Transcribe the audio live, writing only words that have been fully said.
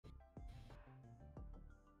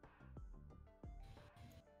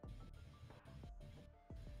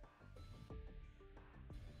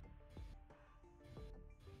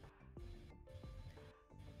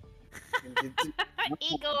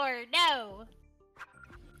Igor, no.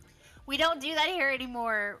 We don't do that here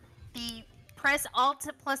anymore. The press Alt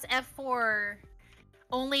plus F4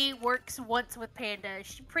 only works once with Panda.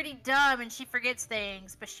 She's pretty dumb and she forgets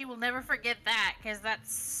things, but she will never forget that because that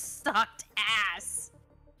sucked ass.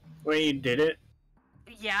 Wait, you did it?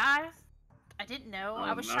 Yeah, I didn't know. Oh,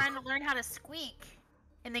 I was no. trying to learn how to squeak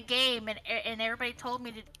in the game, and everybody told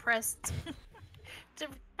me to press to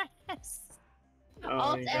press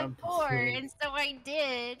Alt F4, and so I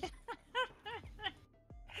did.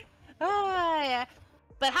 Oh, yeah.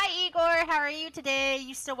 But hi, Igor. How are you today?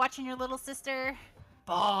 You still watching your little sister?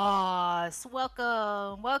 Boss,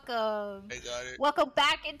 welcome, welcome. I got it. Welcome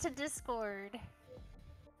back into Discord.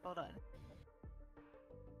 Hold on.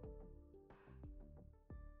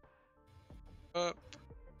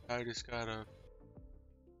 I just gotta.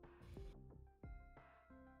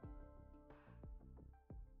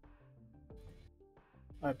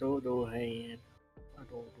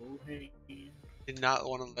 Did not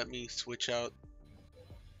want to let me switch out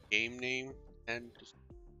game name and just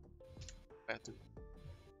have to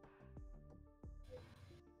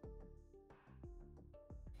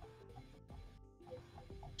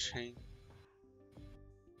change.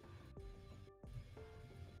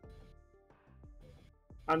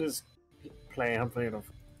 I'll just play. Hopefully,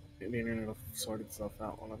 the internet will sort itself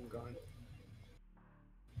out while I'm gone.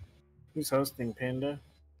 Who's hosting, Panda?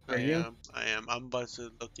 I am. I'm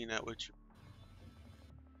busted looking at what you.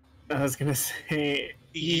 I was gonna say,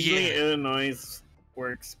 usually Illinois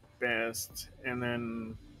works best, and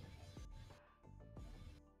then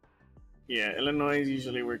yeah, Illinois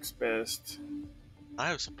usually works best. I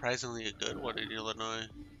have surprisingly a good one in Illinois.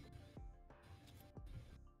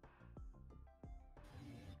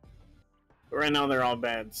 But right now they're all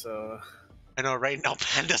bad, so. I know right now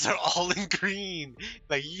pandas are all in green.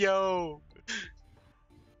 Like, yo.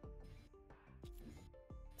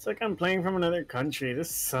 It's like I'm playing from another country. This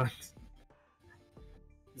sucks.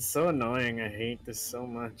 It's so annoying. I hate this so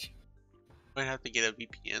much. Might have to get a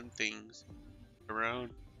VPN things around.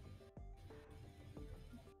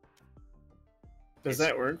 Does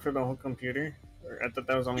that work for the whole computer? Or I thought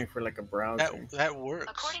that was only for like a browser. That works.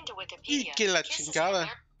 According to Wikipedia, Que la chingada.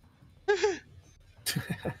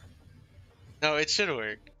 No, it should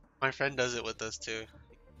work. My friend does it with us too.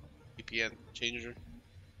 VPN changer.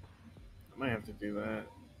 I might have to do that.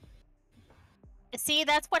 See,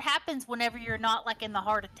 that's what happens whenever you're not like in the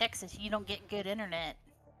heart of Texas. You don't get good internet.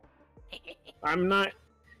 I'm not.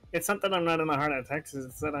 It's not that I'm not in the heart of Texas.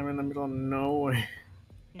 It's that I'm in the middle of nowhere.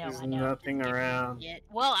 No, There's I know. nothing around.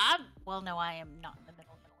 Well, no, I am not in the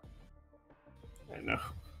middle of I know.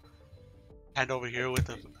 And over here with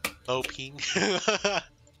a low ping.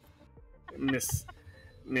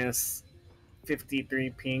 Miss 53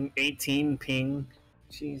 ping, 18 ping.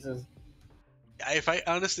 Jesus. If I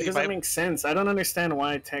honestly, it doesn't make sense. I don't understand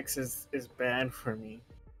why Texas is bad for me.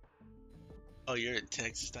 Oh, you're in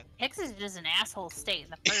Texas. Texas is an asshole state in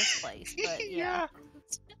the first place, but yeah.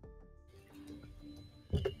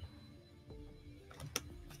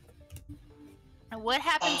 And what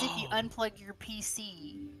happens if you unplug your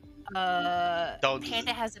PC?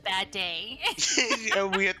 Panda has a bad day.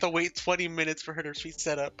 And we have to wait 20 minutes for her to be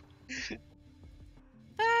set up.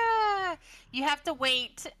 You have to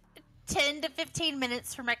wait 10 to 15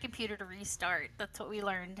 minutes for my computer to restart. That's what we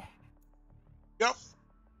learned. Yep.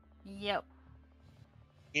 Yep.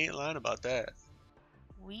 You ain't lying about that.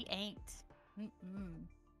 We ain't.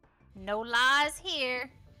 No lies here.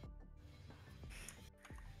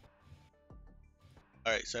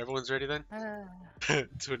 Alright, so everyone's ready then?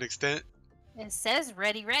 To an extent? It says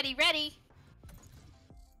ready, ready, ready.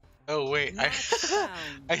 Oh wait,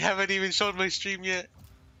 I haven't even shown my stream yet.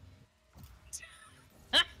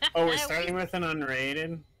 Oh, we're starting with an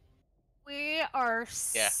unrated? We are...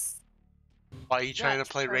 Yeah. Why are you trying to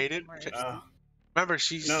play rated? Remember,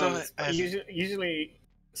 she's still... Usually,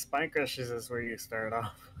 Spike Rushes is where you start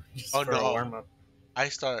off. Just oh, for no. a warm-up. I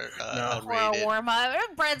start unrated. For a warm-up.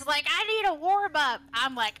 Brett's like, I need a warm-up.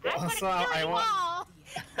 I'm like, I'm gonna kill you all.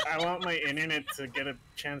 I want my internet to get a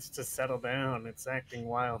chance to settle down. It's acting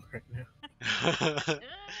wild right now.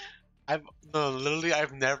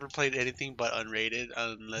 I've never played anything but unrated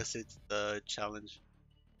unless it's the challenge.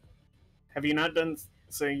 Have you not done?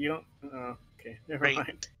 So you don't? Oh, okay, never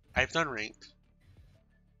mind. I've done ranked.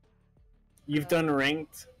 You've done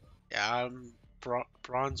ranked? Yeah, I'm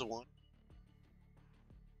bronze 1.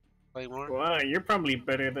 Play more? Wow, you're probably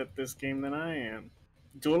better at this game than I am.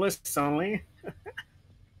 Duelists only.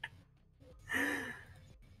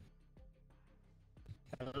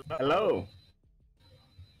 Hello.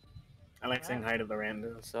 I like saying hi to the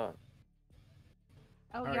randos. What's up?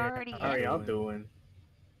 Oh, you already How are in? y'all doing?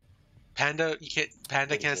 Panda, you can't. Panda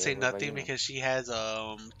Pretty can't good, say what about nothing you? because she has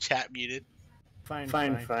chat muted. Fine.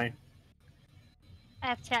 I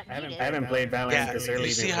have chat I muted. haven't played Valorant Yeah, this you early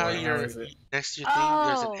see before. how How you're is it? next to your thing?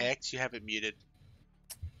 There's an Oh. X. You have it muted.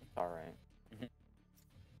 Alright.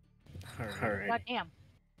 Alright. Goddamn.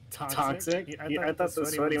 Toxic? I thought the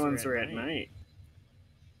sweaty ones were at night.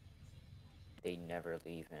 They never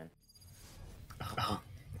leave, man. Oh.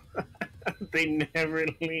 They never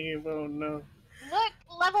leave. Oh no. Look,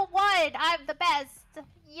 level 1. I'm the best.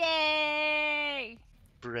 Yay!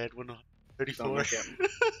 Bread Don't 134. look at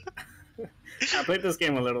me. I played this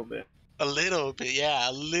game a little bit. A little bit, yeah,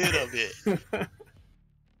 a little bit.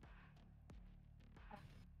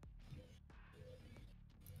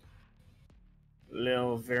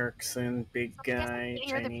 Lil Verkson, big I guess I guy, can't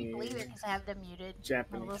hear the people either Chinese, because I have them muted. My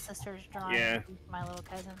Japanese. little sister's drawing. Yeah. My little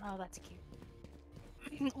cousin. Oh, that's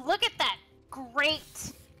cute. Look at that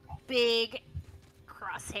great big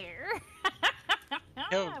crosshair.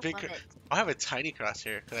 Yeah, big I love it. I have a tiny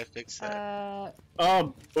crosshair because I fixed that.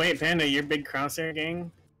 Oh, wait, Panda, you're big crosshair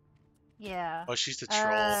gang? Yeah. Oh, she's the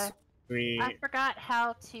troll. We... I forgot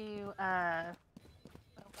how to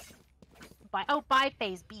buy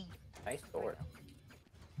phase B. Nice sword.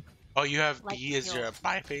 Oh, you have like B as your yours.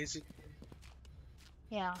 biphasing?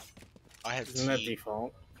 Yeah. I have Isn't that T.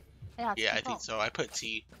 default? Yeah, it's Yeah, I think default. so. I put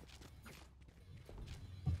T.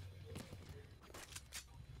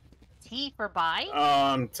 T for buy? Oh,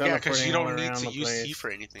 I'm Yeah, because you teleporting all don't need around to the use T place. for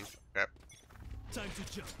anything. Crap. Time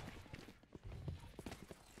to jump.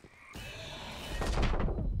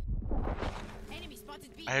 Enemy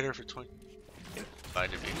spotted B. I hit her for 20.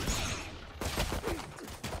 Blinded me.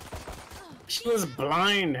 She was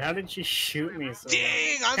blind. How did she shoot me so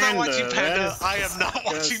Dang! I'm Panda, not watching that Panda. is I am not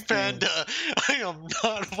watching disgusting. Panda. I am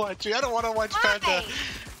not watching. I don't want to watch Panda. Why?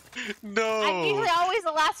 No. I'm usually always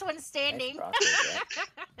the last one Nice standing. crosshair, Jack.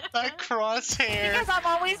 That crosshair. Because I'm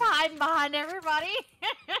always hiding behind everybody.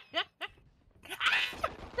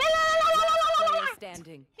 Player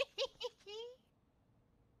standing.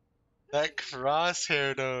 That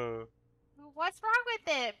crosshair, though. What's wrong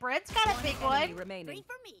with it? Brett's got a big Enemy one. remaining.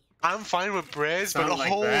 I'm fine with Brez, but Sound like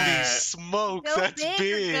holy that. smokes, Go that's big,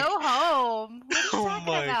 big. or go home. What are you Oh talking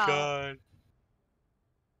my about? god.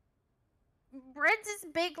 Brett's is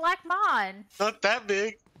big like mine. Not that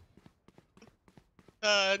big.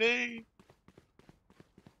 Dang.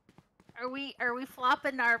 Are we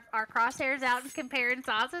flopping our crosshairs out and comparing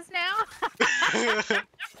sauces now?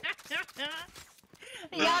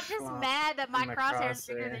 Y'all just Flop mad that my my crosshair's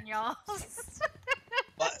bigger crosshair. than y'all's.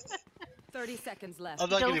 30 seconds left. I'm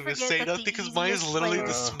not Don't gonna even forget say that nothing the because mine is easiest literally player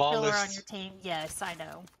the is Filler on your smallest. team. Yes, I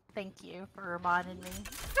know. Thank you for reminding me.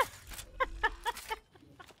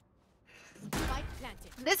 Spike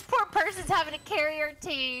planted. This poor person's having to carry her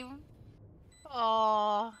team.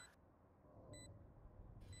 Oh.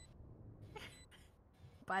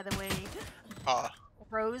 By the way, Ah,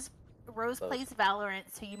 Rose Close. plays Valorant,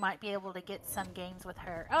 so you might be able to get some games with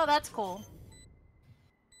her. Oh, that's cool.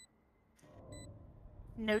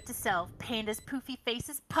 Note to self: Panda's poofy face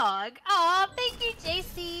is pug. Aw, thank you,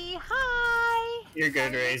 JC. Hi. You're good,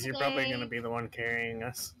 How are you Raze. You're probably today? gonna be the one carrying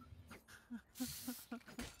us.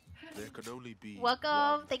 There could only be Welcome.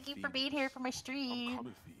 one Thank you for feed. being here for my I'm stream.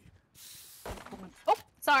 coming for you. Oh,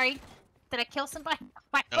 sorry. Did I kill somebody?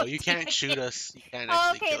 no, you can't shoot us. You can't Oh,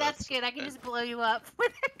 actually okay, kill that's us. good. I can just blow you up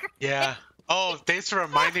with a grenade. Yeah. Oh, thanks for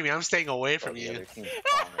reminding me. I'm staying away Oh, from the you. other team's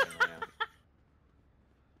bombing right now.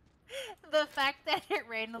 The fact that it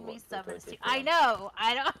randomly What summons did you. they I do? know.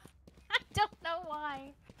 I don't know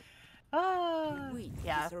why. Oh, We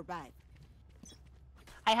yeah. survive.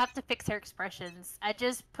 I have to fix her expressions. I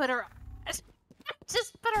just put her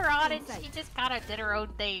on and she just kind of did her own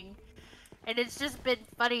thing. And it's just been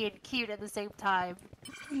funny and cute at the same time.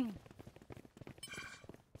 Cutting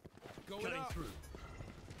through.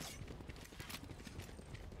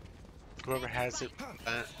 Whoever has it.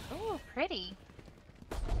 Ooh, pretty.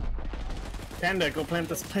 Panda, go plant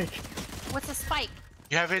the spike. What's a spike?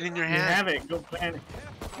 You have it in your You hand have it. Go plant it.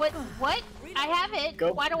 What? What? I have it.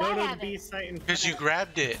 Go, Why do go I to have the B it? site and because you plant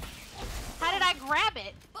grabbed it. How did I grab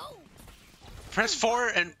it? Press 4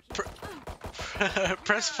 and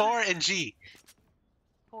press 4 and G.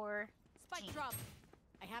 For Spike drop.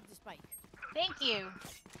 I have the spike. thank you.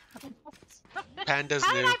 Panda's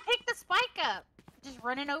How did new. I pick the spike up? Just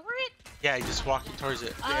running over it? Yeah, you just walking towards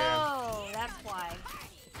it. Oh, that's why.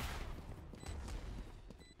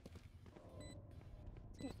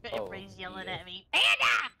 Everybody's yelling yeah. at me.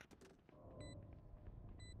 Panda!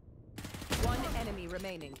 One enemy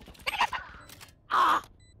remaining. Ah!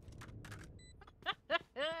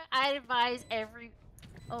 I advise every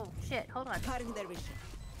Oh shit, hold on. Cutting their vision.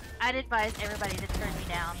 I'd advise everybody to turn me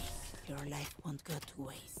down. Your life won't go to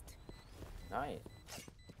waste. Nice.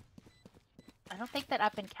 I don't think that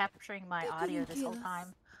I've been capturing my audio this whole time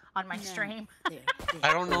on my stream.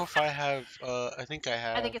 I don't know if I have. I think I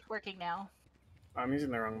have. I think it's working now. I'm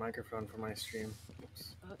using the wrong microphone for my stream.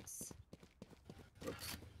 Oops. Oops.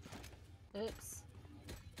 Oops. Oops.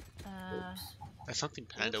 Oops. That's something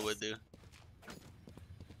Panda would do.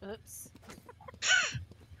 Oops.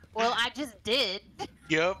 Well, I just did.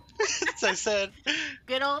 Yep. As I said.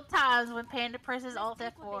 Good old times when Panda presses Alt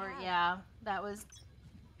F4. Yeah, that was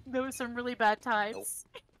some really bad times.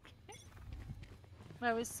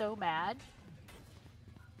 I was so mad.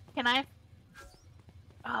 Can I?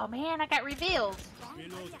 Oh man, I got revealed.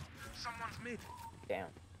 Reloading. Someone's mid. Damn.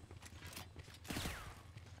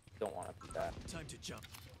 Don't want to do that. Time to jump.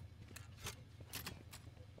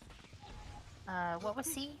 What was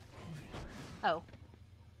C? Oh.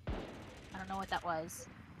 I don't know what that was.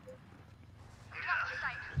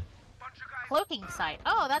 Cloaking site.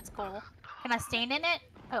 Oh, that's cool. Can I stand in it?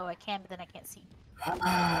 Oh, I can, but then I can't see.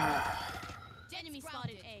 Enemy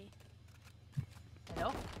spotted A.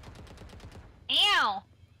 Hello? Ow!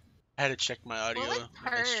 I had to check my audio. Bullets My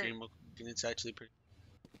hurt. stream, and it's actually pretty.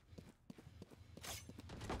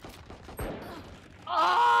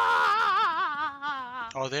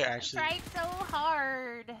 Oh, they're actually. Tried so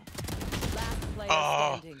hard. Last player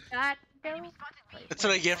Oh. standing. Got no. That's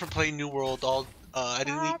what I get for playing New World. All. I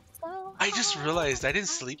didn't. Got so I just hard. realized I didn't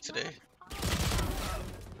sleep today.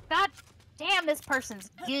 God damn, this person's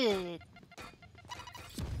good.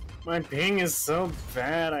 My ping is so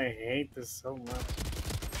bad. I hate this so much.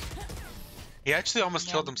 He actually almost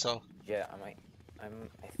killed himself. Yeah, I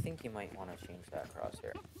think you might want to change that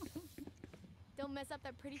crosshair. Don't mess up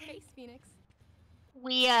that pretty face, Phoenix.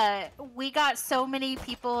 We got so many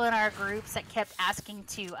people in our groups that kept asking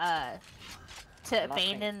to I'm not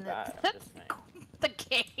abandon saying that, I'm just saying. the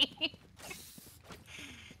game.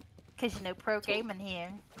 Cause you know pro gaming here.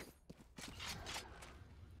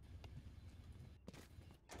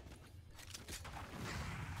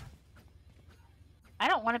 I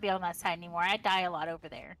don't want to be on that side anymore. I die a lot over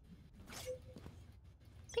there.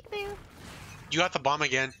 Peekaboo. You got the bomb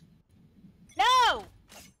again. No!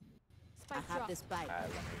 I have this bite.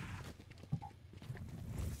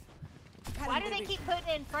 Why do they keep putting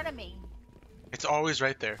it in front of me? It's always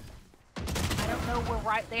right there. I don't know where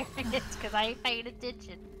right there is because I ain't paying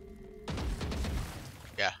attention.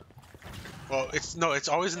 Yeah. Well, it's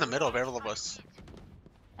always in the middle of all of us.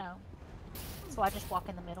 Oh. So I just walk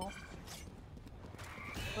in the middle.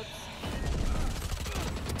 Whoops.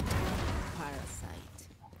 Parasite.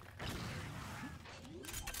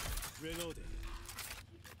 Reloading.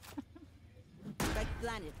 Red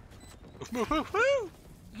planet.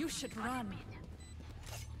 You should run.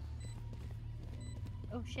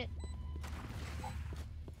 Oh shit.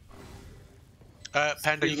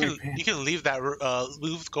 Panda, Excuse me, Panda. you can leave that.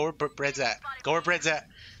 Go where Bread's at. Go where Bread's at.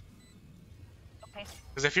 Okay.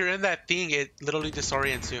 Because if you're in that thing, it literally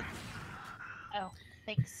disorients you. Oh,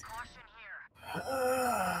 thanks.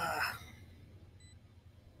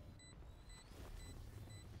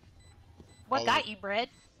 What I'll- got you, Bread?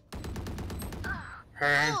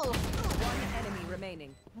 Her. Oh, One enemy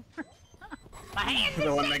remaining. my hand The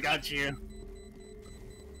is one that got you.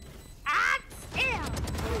 ah, damn.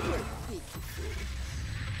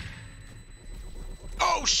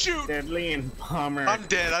 Oh shoot! Deadly and Palmer. I'm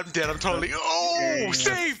dead. I'm totally. Oh, There you go.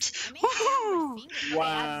 saved! Woohoo!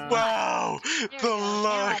 Wow. Wow! There The we go. Now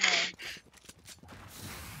I luck. know.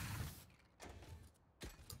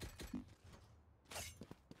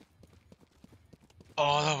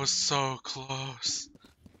 Oh, that was so close.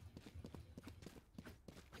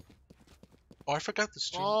 Oh, I forgot the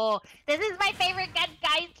stream. Oh, this is my favorite gun,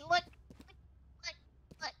 guys. Look.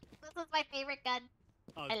 This is my favorite gun.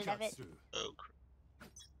 I'll I love cut it. through. Oh,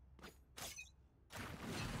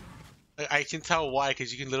 I can tell why,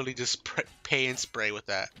 because you can literally just pay and spray with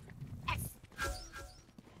that.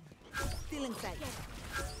 Still inside.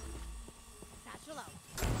 Satchel out.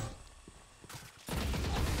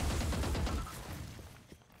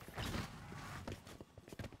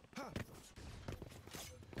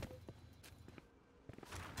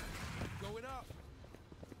 Going up.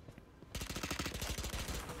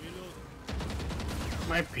 Reloading.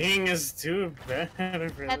 My ping is too bad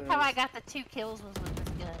for That's this. how I got the 2 kills was with this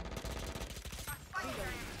gun.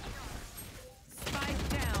 Spike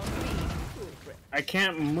down. B. I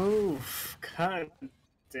can't move. God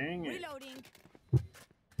dang it. Reloading.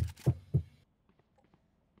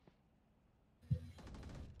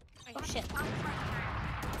 Oh shit.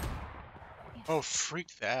 Oh, freak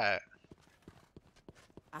that.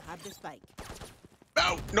 I have the spike.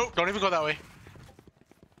 Oh, no, don't even go that way.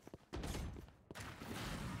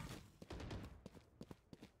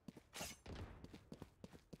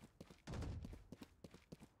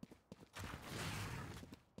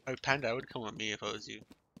 Oh, Panda, I would come with me if I was you.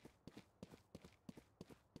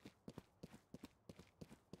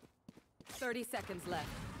 Thirty seconds left.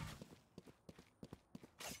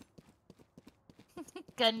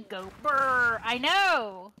 Gun go brr. I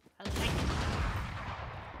know. I like it.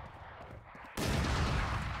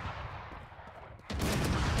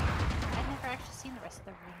 I've never actually seen the rest of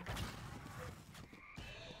the room.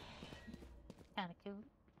 Kinda cool.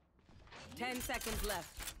 10 seconds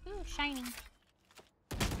left. Ooh, shiny.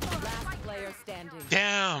 Last player standing.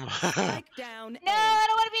 Damn! Spike down. No, I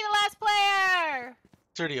don't want to be the last player.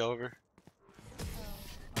 It's already over.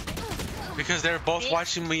 Because they were both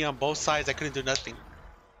watching me on both sides, I couldn't do nothing.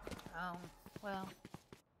 Oh, well.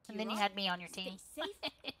 And then you had me on your team. Stay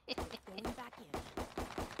safe. Going back in.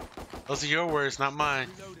 Those are your words, not mine.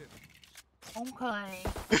 Reloading. Okay.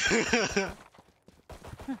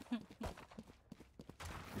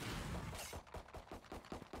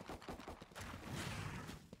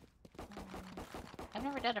 I've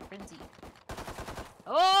never done a frenzy.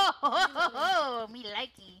 Oh, me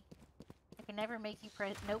likey. I can never make you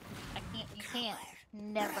press. Nope, I can't. You can't.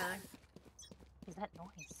 Never. What is that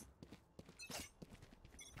noise?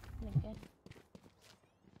 Something good.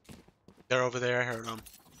 They're over there, I heard them.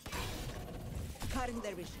 Cutting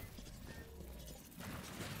their vision.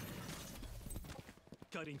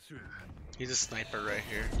 Cutting through. He's a sniper right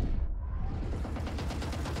here.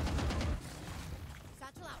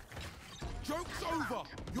 Satchel out. Joke's over.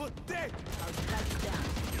 You're dead. Our spike down.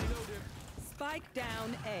 Reloading. Spike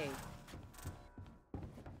down A.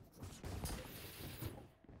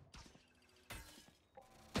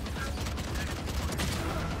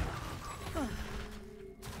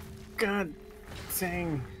 God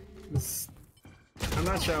dang. This... I'm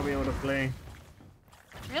not sure I'll be able to play.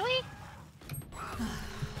 Really?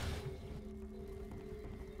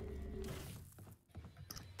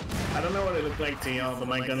 I don't know what it looked like to y'all, but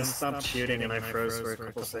my gun stopped shooting and I froze for a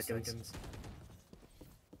couple seconds.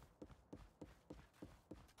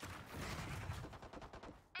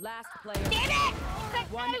 Last player. Damn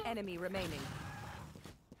it! One enemy remaining.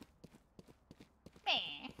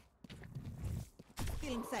 Meh.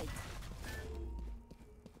 Feeling sight.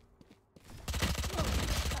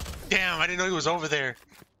 Damn, I didn't know he was over there.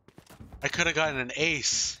 I could have gotten an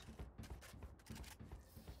ace.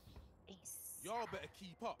 Ace. Y'all better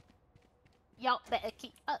keep up. Y'all better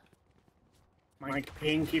keep up. My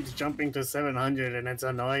ping keeps jumping to 700 and it's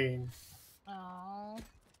annoying. Oh.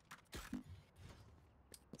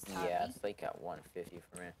 Yeah, it's like at 150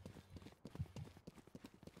 for me.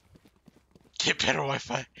 Get better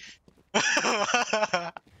Wi-Fi.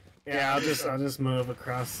 Yeah, I'll just move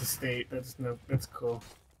across the state. That's cool.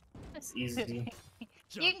 That's easy.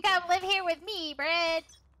 You can come live here with me, Brad.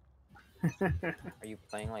 Are you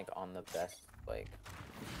playing like on the best like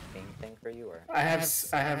ping thing for you or?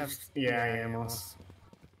 Yeah, I am also.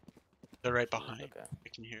 They're right behind. Okay. I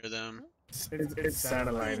can hear them. It's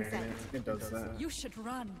satellite and it does that. You should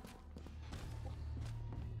run.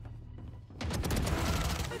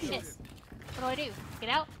 Shit. What do? Get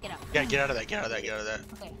out? Get out. Yeah, get out of that, get out of that, get out of that.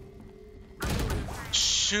 Okay.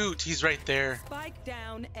 Shoot, he's right there. Spike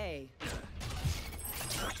down A.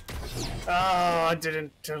 Oh, I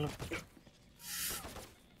didn't tell him.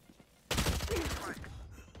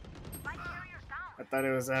 I thought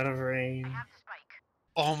it was out of range.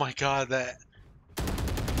 Oh my god, that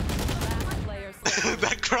Last player standing.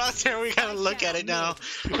 that crosshair, we gotta look at it now.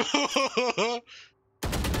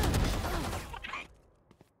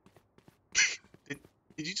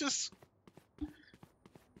 did you just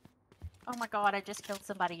Oh my god, I just killed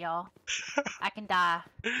somebody, y'all. I can die.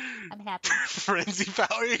 I'm happy. frenzy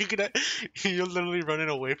power? You're literally running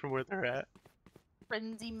away from where they're at.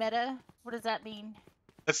 Frenzy meta? What does that mean?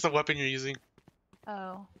 That's the weapon you're using.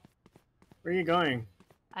 Oh. Where are you going?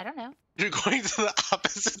 I don't know. You're going to the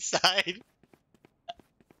opposite side.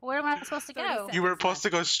 Where am I supposed to go? You were supposed to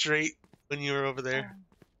go straight when you were over there.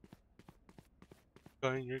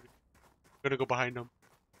 You're gonna go behind them.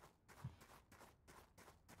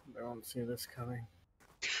 I won't see this coming.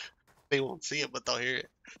 They won't see it, but they'll hear it.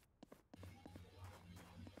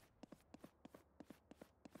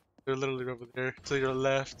 They're literally over there. To your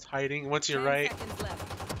left, hiding. Once you're 10 right. seconds left.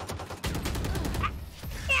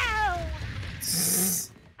 No!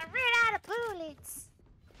 I ran out of bullets.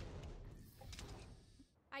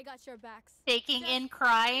 I got your backs. Taking in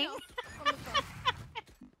crying. On the phone.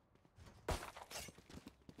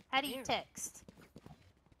 How do you text?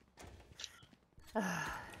 I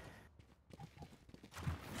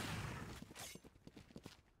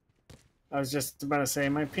was just about to say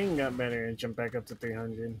my ping got better and jumped back up to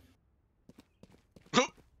 300.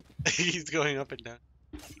 He's going up and down.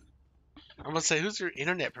 I'm gonna say, who's your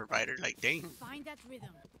internet provider? Like, dang. Find that rhythm.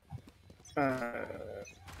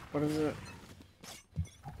 What is it?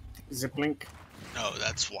 Ziplink. No,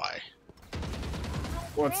 that's why.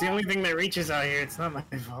 Well, it's the only thing that reaches out here. It's not my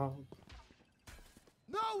fault.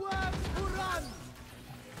 Nowhere to run.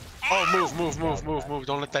 Oh, move.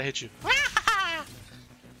 Don't let that hit you.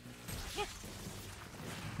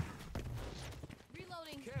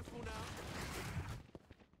 Reloading. Careful now.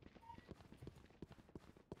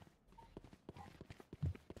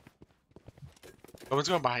 Someone's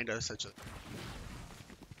going behind us, actually.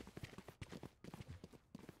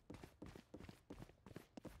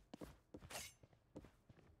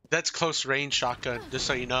 That's close range shotgun, just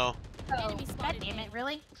so you know. Oh, Enemy God spotted. damn it,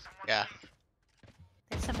 really? Yeah.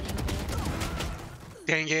 There's somebody over there.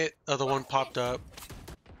 Dang it, other one popped up.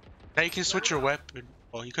 Now you can switch your weapon.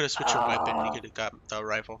 Well, you could have switched your weapon, you could have got the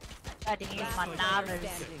rifle. I didn't use my Last player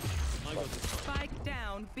novels. standing. I got this. Spike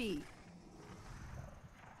down B.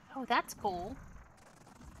 Oh, that's cool.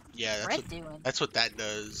 Yeah, What's Red doing? that's what that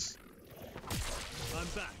does. I'm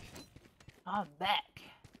back. I'm back.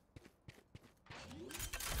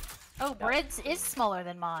 Oh, Bread's is smaller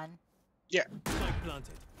than mine. Yeah, Spike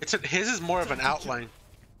planted. his is more of an outline.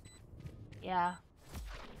 Yeah.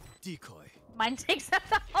 Decoy. Mine takes up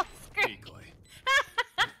the whole screen. Decoy.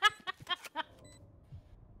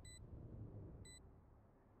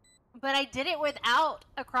 But I did it without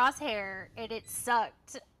a crosshair, and it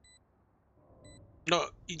sucked. No,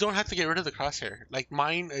 you don't have to get rid of the crosshair. Like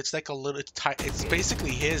mine, it's like a little. It's basically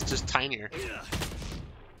his, just tinier.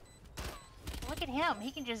 Look at him. He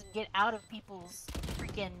can just get out of people's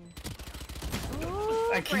freaking...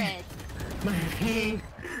 Ooh, I can't. My ping.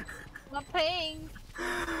 My ping.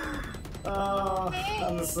 Oh,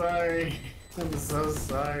 I'm sorry. I'm so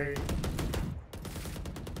sorry.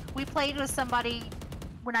 We played with somebody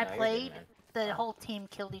when I No, you're good, played. man. The whole team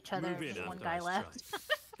killed each other. Move in Just one after guy I left. strike.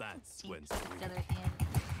 That's Team when killed each other at the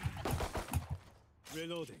end.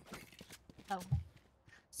 reloading. Oh.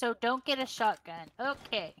 So don't get a shotgun.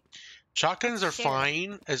 Okay. Shotguns are Sheriff.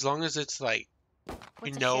 fine as long as it's like What's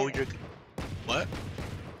you a know sheriff? you're what?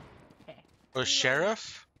 Okay. A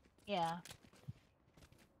sheriff? Yeah.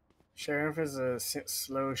 Sheriff is a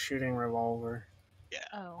slow shooting revolver.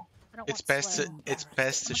 Oh. I don't It's want best slow. to it's to I'm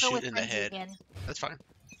gonna go shoot with in the frenzy head. again. That's fine.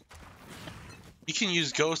 You can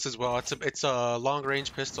use ghost as well. It's a long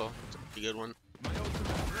range pistol. It's a pretty good one. My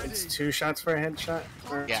ultimate ready. It's 2 shots for a headshot?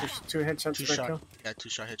 Or Yeah. two headshots Two for a shot. kill? Yeah,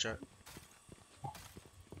 2-shot headshot.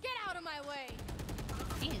 Get out of my way.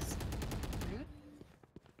 Jeez. Rude.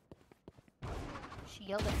 She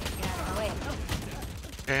yelled at me to get out of my way. Oh.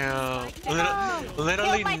 Damn. No!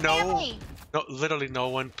 Literally Kill my no. family! No, literally no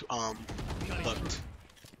one looked.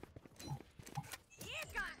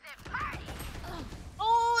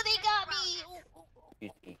 Oh, they got me! Ooh, ooh, ooh.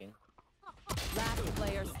 He's peeking. Last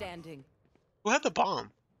player standing. Who had the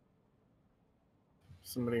bomb?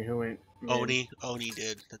 Somebody who went mid. Oni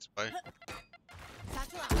did. That's why.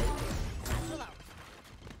 Satchel out. Satchel out.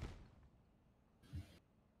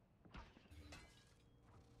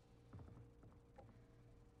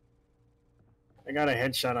 I got a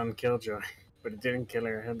headshot on Killjoy, but it didn't kill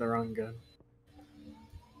her. I had the wrong gun.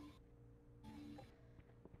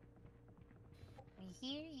 We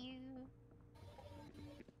hear you.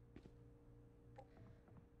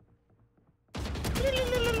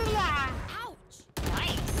 Ouch.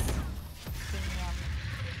 Nice. Damn.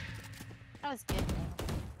 That was good.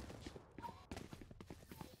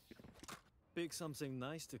 Pick something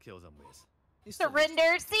nice to kill them with.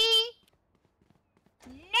 Surrender, see?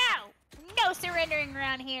 No! No surrendering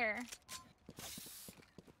around here.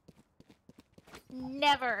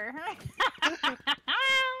 Never.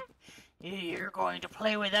 You're going to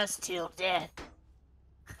play with us till death.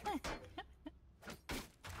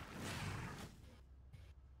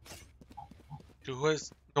 Who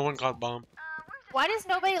has? No one got bomb. Why does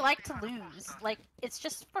nobody like to lose? Like, it's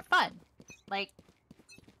just for fun. Like,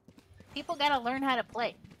 people gotta learn how to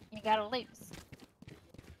play. You gotta lose.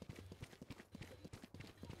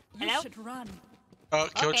 You Hello? should run.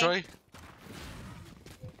 Killjoy.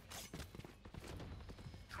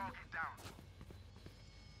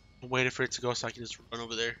 I'm waiting for it to go so I can just run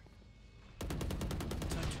over there. Time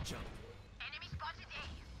to jump.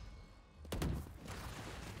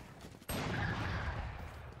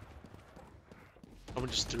 Someone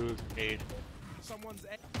just threw a grenade. Someone's.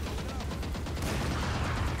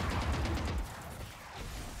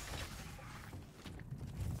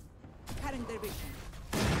 Cutting Cutting their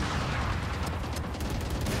vision.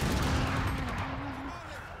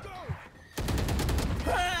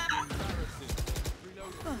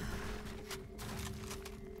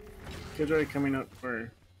 Kids are coming up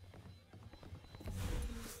for.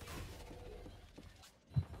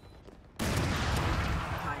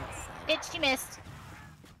 Bitch, you missed.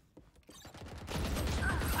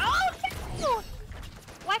 Oh no!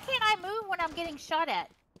 Why can't I move when I'm getting shot at?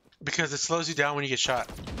 Because it slows you down when you get shot.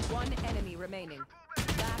 One enemy remaining.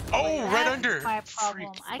 Oh, player- right That's under. my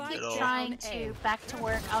problem. Freak. I keep Middle. trying Down to A. back to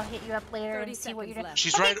work. I'll hit you up later 30 and see what you're doing. seconds left.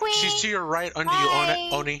 She's Okay, right. Queen. She's to your right under Bye.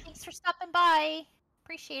 you, Oni. Thanks for stopping by.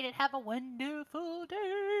 Appreciate it. Have a wonderful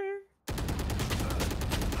day.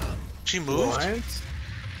 She moved. What?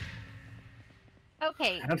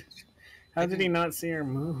 Okay. How did he not see her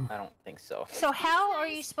move? I don't think so. So how are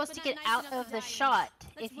you Nice, supposed to but get not nice out enough of to the die in. shot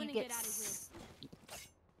Let's if win you and get get out of here.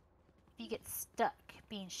 if you get stuck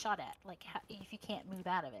being shot at? Like how, if you can't move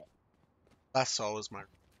out of it? That's always my.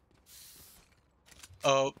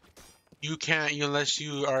 Oh, you can't unless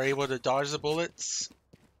you are able to dodge the bullets.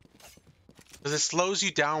 Because it slows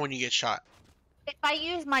you down when you get shot. If I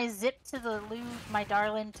use my zip to the loo, my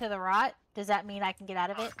darling to the rot, does that mean I can get out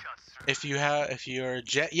of it? If you're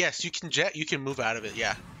jet, yes, you can jet. You can move out of it.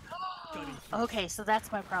 Yeah. Okay, so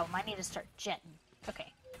that's my problem. I need to start jetting.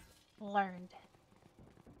 Okay. Learned.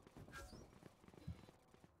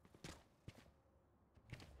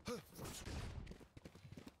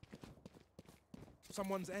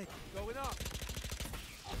 Someone's egg. Going up.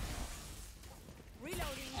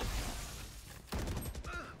 Reloading.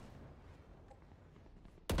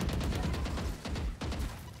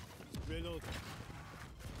 Reload.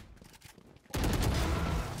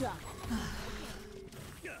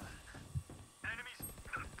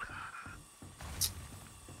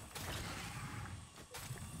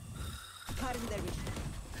 Cutting their vision.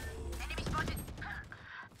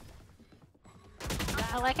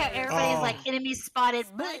 I like how everybody's Oh. like enemy spotted.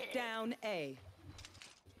 Spike down A.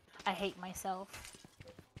 I hate myself.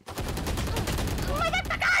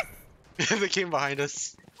 They came behind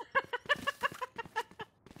us.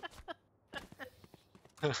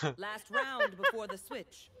 Last round before the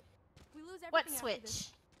switch. We lose everything What after switch?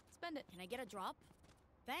 this. Spend it. Can I get a drop?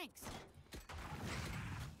 Thanks.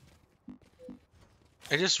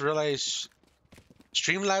 I just realized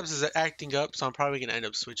Streamlabs is acting up, so I'm probably gonna end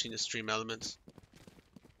up switching to Stream Elements.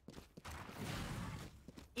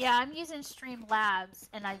 Yeah, I'm using Streamlabs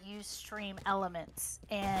and I use Stream Elements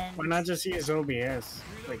and Why not just use OBS?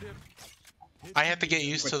 Like, I have to get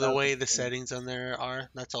used to the Without way the the thing. settings on there are.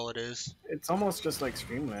 That's all it is. it's almost just like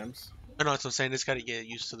Streamlabs. I know what I'm saying. It's got to get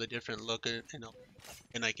used to the different look,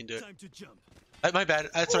 and I can do it. Time to jump. My bad.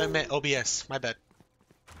 That's what I meant. OBS. My bad.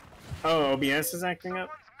 Oh, OBS is acting up?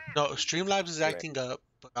 No, Streamlabs is acting up,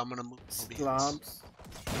 but I'm gonna move OBS. Slobs.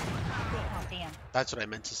 oh damn. That's what I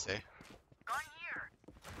meant to say.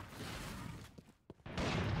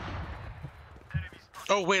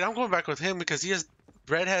 Oh wait, I'm going back with him because he has.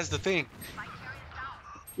 Red has the thing.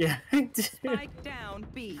 Yeah, I did. Spike down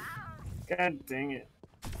B. God dang it.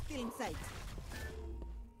 Still in sight.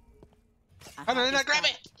 How did I not grab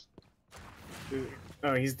it? Dude.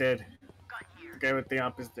 Oh, he's dead. The guy with the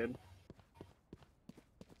op is dead.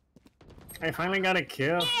 I finally got a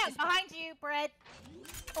kill. Yeah, behind you, Brett.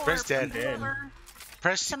 Or Brett's dead. whoever.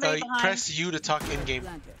 Press Somebody behind. press U to talk in game.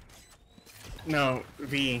 Planted. No,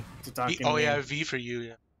 V to talk in Oh yeah, game. V for you.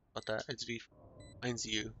 Yeah, about that. It's V. Mine's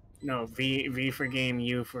U. No, V for game,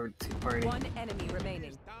 U for party. One enemy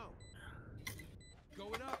remaining. Down.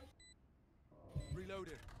 Going up.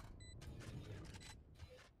 Reloaded.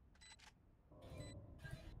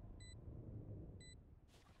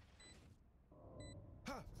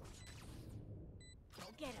 Go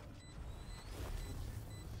get him.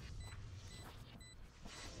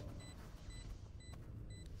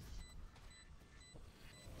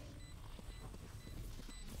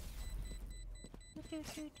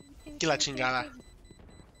 Que la chingada.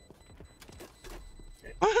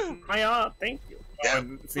 My op, thank you. Yeah.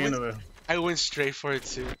 Oh, it's the end of the. I went straight for it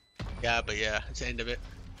too. Yeah, but yeah, it's the end of it.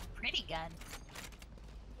 Pretty gun.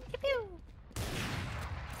 Pew pew.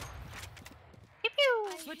 Pew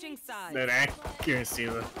pew. Switching sides. That accuracy,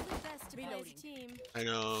 though. Isn't best to play as a team. I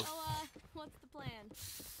know. So, what's the plan?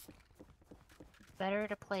 Better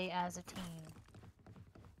to play as a team.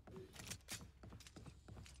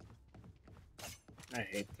 I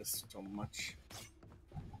hate this so much.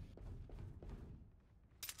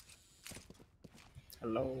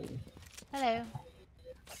 Hello. Hello.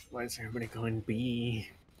 Why is everybody going B?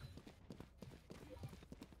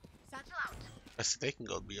 Guess they can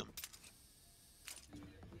go beat 'em.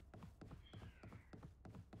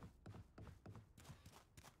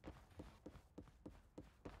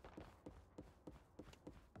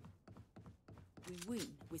 We win.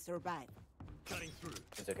 We survive. Cutting through.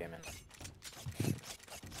 It's okay, man.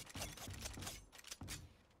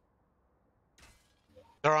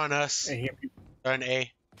 They're on us. I hear people. They're on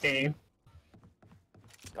A. Okay.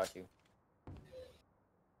 Got you.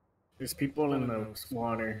 There's people in the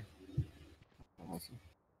water. Awesome.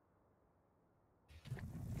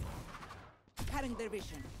 Cutting their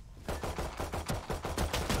vision.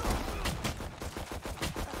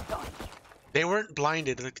 They weren't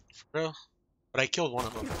blinded, like, for real. But I killed one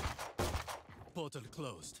of them. Portal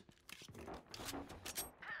closed.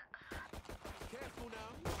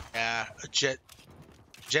 Yeah, a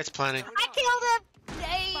Jet's planning. I killed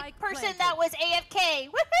a Spike person planted. that was AFK.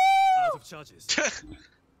 Out Woohoo! of charges. Time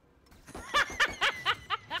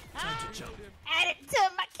to jump. Add it to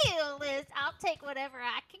my kill list. I'll take whatever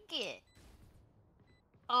I can get.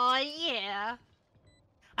 Oh yeah.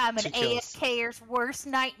 I'm an 2 kills. AFKer's worst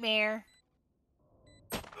nightmare.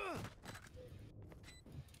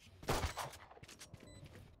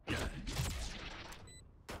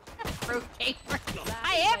 Pro gamer.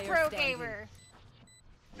 I am player pro standing. gamer.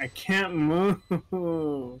 I can't move.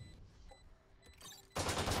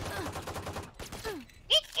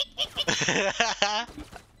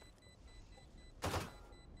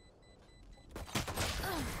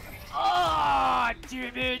 Oh,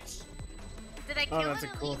 damn it! Did I kill Oh, that's a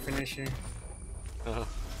him? cool finisher. Uh,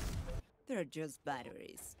 They're just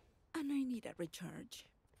batteries. And I need a recharge.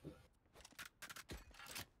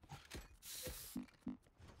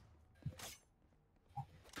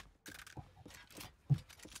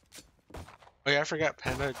 oh yeah, I forgot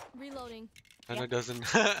Panda Reloading. doesn't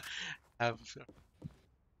have.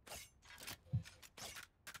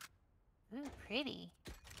 Ooh, pretty.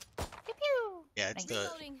 Pew pew. Yeah, it's Thanks. the.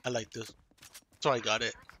 Reloading. I like this. So I got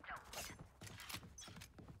it.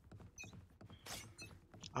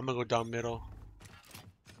 I'm gonna go down middle.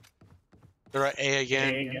 They're at A again.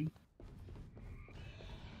 Okay, again.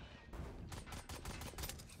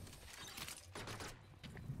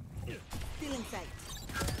 Still in sight.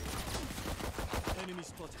 Enemy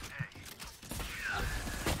spotted.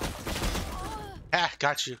 Ah,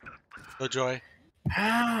 got you. No joy.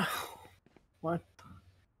 Ah, what?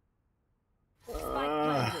 Spike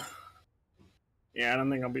planted. Yeah, I don't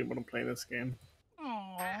think I'll be able to play this game.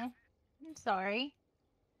 Aw, I'm sorry.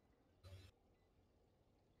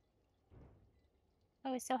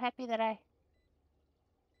 I was so happy that I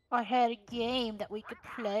had a game that we could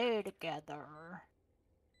play together.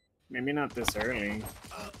 Maybe not this early.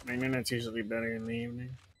 Maybe that's usually better in the evening.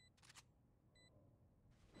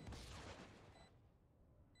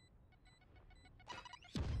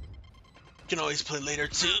 You can always play later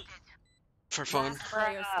too. For fun. Last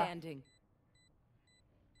player standing.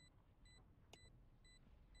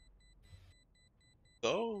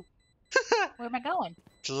 Go. Where am I going?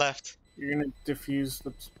 To left. You're gonna defuse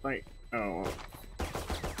the spike. Oh,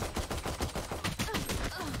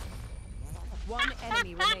 One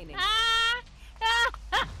enemy remaining.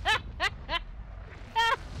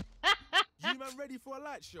 You man ready for a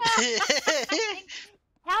light show?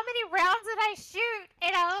 How many rounds did I shoot?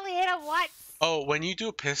 And I only hit him once. Oh, when you do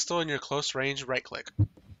a pistol in your close range, right click.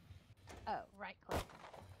 Oh, right click.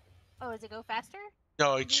 Oh, does it go faster?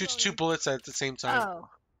 No, it shoots 2 bullets at the same time. Oh.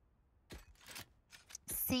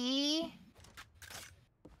 See?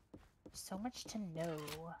 So much to know.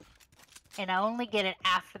 And I only get it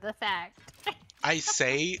after the fact. I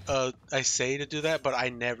say to do that, but I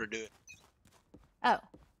never do it. Oh.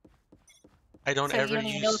 I don't So ever you don't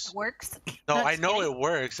even know if use. it works? No, I Just know kidding. it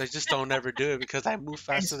works. I just don't ever do it because I move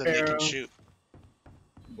faster than they can Sparrow. shoot.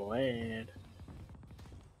 blade.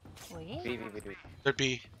 Wait. B, B, B, B. They're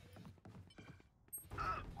B.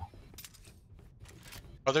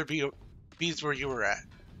 Other B. B's where you were at.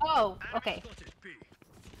 Oh, okay. Spotted B.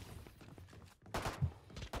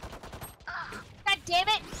 God damn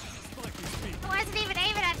it! Spike is B. I wasn't even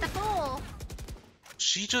aiming at the fool.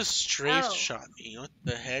 She just strafe Oh. shot me. What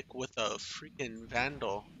the heck with a freaking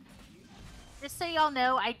vandal? Just so y'all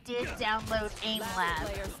know, I did download Aim Last Lab.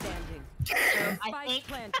 player standing. I Spike think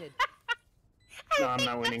planted. No, I I'm think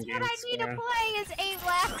not winning that's what I games, need to Sarah. play is Aim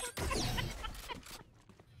Lab.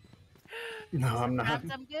 No, I'm not.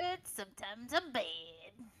 Sometimes I'm good, sometimes I'm bad.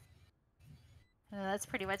 That's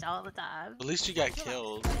pretty much all the time. At least you got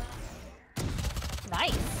killed.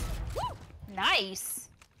 Nice. Nice.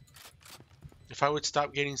 If I would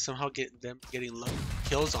stop getting getting low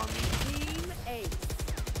kills on me. Team A.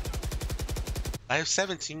 I have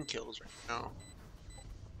 17 kills right now.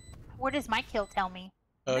 What does my kill tell me?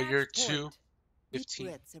 Match You're point. 2, Deep 15,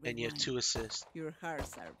 breaths, and you have everyone. 2 assists. Your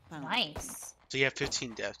hearts are pounding. Nice. So you have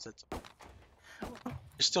 15 deaths. That's you're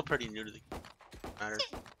still pretty new to the game. Matter.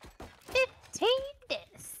 15 Take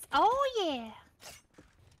this. Oh yeah.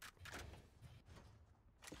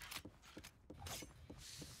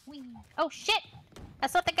 Whee. Oh shit!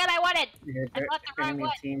 That's not the gun I wanted. Yeah, I bought the wrong enemy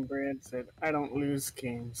one. team Brad said, I don't lose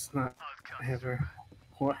games. Not ever.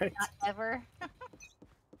 What? Not ever.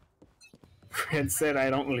 Brad said, I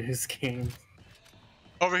don't lose games.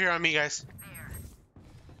 Over here on me, guys.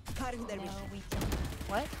 Cutting their No, vision. we can.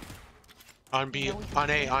 What? On B. No, we On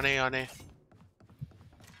A. can't. On A. On A.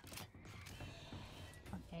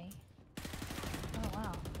 Okay. Oh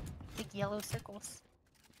wow. Big yellow circles.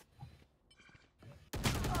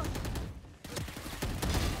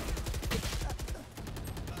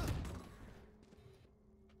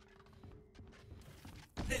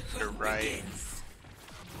 You're right.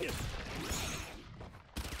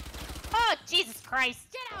 Oh Jesus Christ!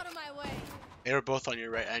 Get out of my way. They were both on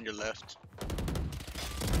your right and your left.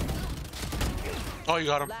 Oh, you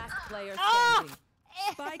got him. Last player Ah! standing.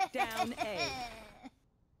 Spike down A.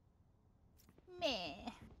 Meh.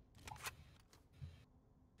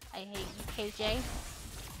 I hate you, KJ.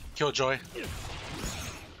 Killjoy.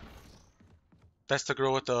 That's the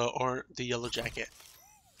girl with the yellow jacket.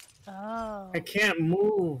 Oh. I can't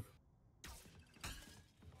move.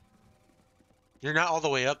 You're not all the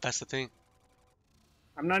way up. That's the thing.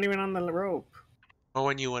 I'm not even on the rope. But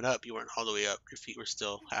when you went up, you weren't all the way up. Your feet were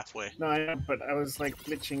still halfway. No, but I was like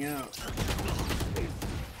glitching out.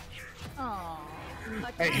 Oh.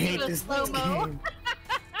 I hate Go this slow-mo. game.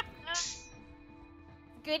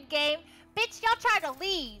 Good game. Bitch, y'all tried to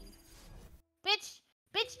leave. Bitch,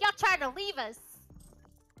 y'all tried to leave us.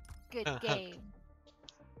 Good game.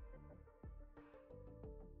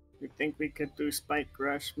 You think we could do Spike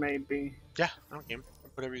Rush, maybe? Yeah, I don't game.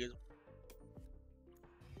 Whatever you guys.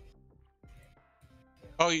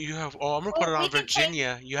 Oh, you have. Oh, I'm gonna put it we on can take-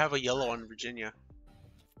 Virginia. You have a yellow on Virginia.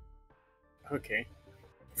 Okay.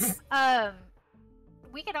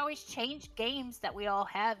 We could always change games that we all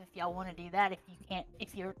have if y'all want to do that.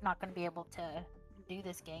 If you're not gonna be able to do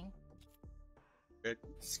this game.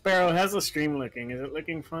 Sparrow, how's the stream looking? Is it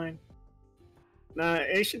looking fine? Nah,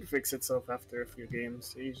 it should fix itself after a few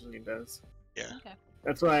games. It usually does. Yeah. Okay.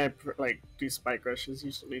 That's why I do Spike Rushes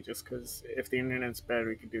usually, just because if the internet's bad,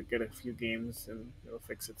 we could get a few games and it'll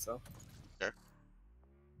fix itself. Man,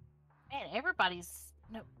 everybody's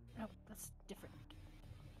no, that's different.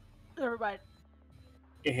 Everybody.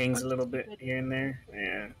 It hangs a little bit here and there.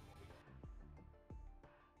 Yeah.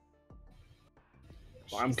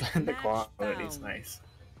 Well, I'm glad the Match quality's found. nice.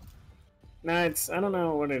 Nah, I don't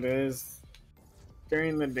know what it is.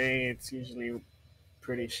 During the day, it's usually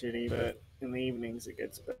pretty shitty, but in the evenings, it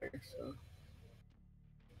gets better, so.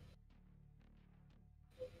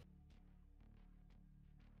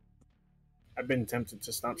 I've been tempted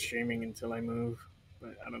to stop streaming until I move,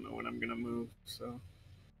 but I don't know when I'm gonna move, so.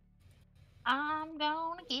 I'm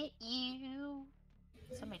gonna get you.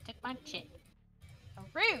 Somebody took my chick. Oh,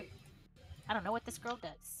 rude. I don't know what this girl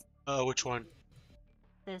does. Which one?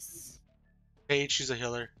 This. Paige, she's a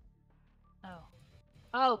healer. Oh.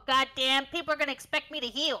 Oh, goddamn. People are gonna expect me to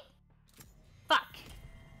heal. Fuck.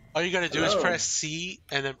 All you gotta do is Hello. press C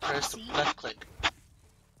and then press the C? left click.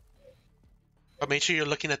 But make sure you're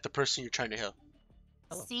looking at the person you're trying to heal.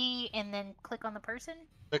 C and then click on the person?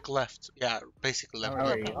 Click left. Yeah, basically left How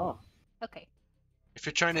are click. you? Oh, Okay. If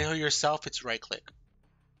you're trying to heal yourself, it's right click.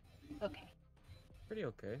 Okay. Pretty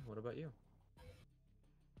okay. What about you?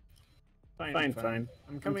 fine.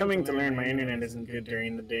 I'm coming to learn my internet isn't good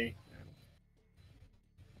during the day.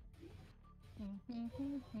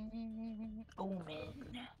 Omen.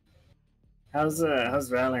 How's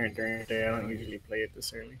Valorant during the day? I don't usually play it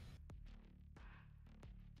this early.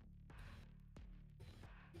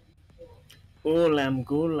 Ulam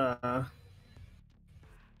Gula.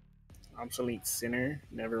 Obsolete sinner.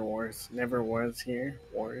 Never was here.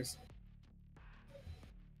 Wars.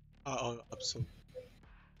 So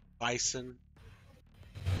Bison,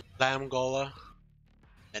 Lamgola,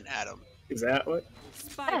 and Adam. Is that what?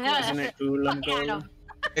 Spike Isn't it Ulam Fuck Gula? Adam.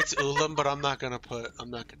 It's Ulam, but I'm not gonna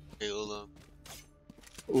say Ulam.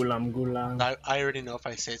 Ulam Gula. I already know if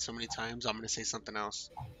I say it so many times, I'm gonna say something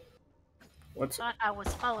else. What's Thought I was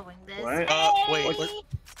following this. What? Wait, Hey! what?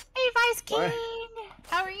 Hey, Vice King! What?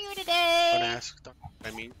 How are you today? Don't ask.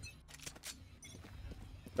 I mean,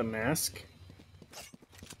 the mask?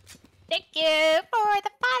 Thank you for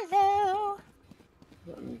the follow.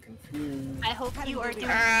 I'm confused. I hope you are doing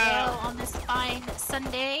Ah. well on this fine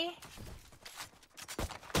Sunday.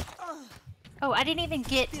 Oh, I didn't even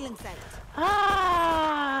get. Feeling set.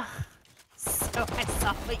 Ah! So I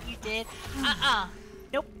saw what you did.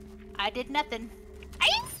 Nope. I did nothing.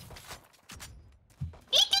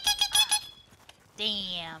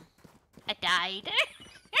 Damn. I died.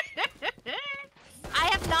 I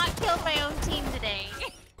have not killed my own team today.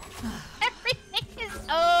 Everything is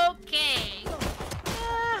okay.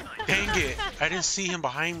 Dang it! I didn't see him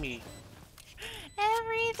behind me.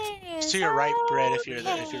 Everything is To your right, Brett. If you're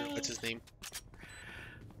okay. what's his name?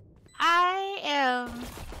 I am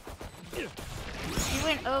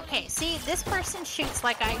doing okay. See, this person shoots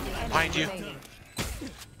like I do. Behind you.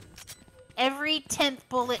 Every 10th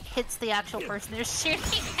bullet hits the actual person they're shooting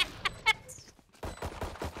at.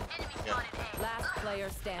 Last player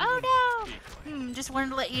standing. Oh no! Just wanted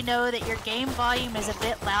to let you know that your game volume is a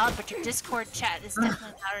bit loud, but your Discord chat is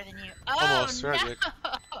definitely louder than you. Oh Almost, no! very good.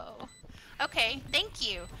 Okay, thank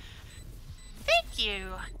you. Thank you.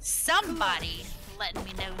 Somebody letting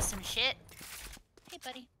me know some shit. Hey,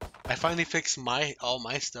 buddy. I finally fixed all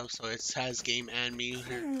my stuff, so it has game and me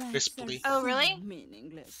here crisply. Oh, really?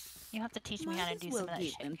 Meaningless. You have to teach me how to Might do as some of well that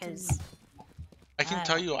give shit, them to because... I can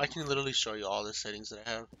tell you, I can literally show you all the settings that I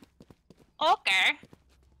have. Okay.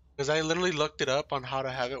 Because I literally looked it up on how to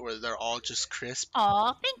have it where they're all just crisp.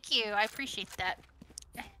 Aw, thank you. I appreciate that.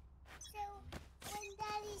 So, when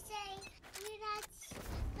Daddy say you're not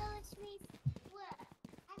supposed to be what?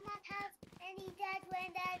 I'm not have any dad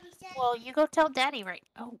when Daddy says. Well, you go tell Daddy, right?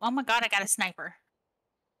 Oh my god, I got a sniper.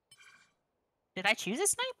 Did I choose a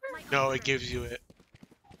sniper? No, it gives you it.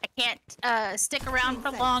 I can't stick around for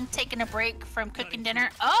long taking a break from cooking dinner.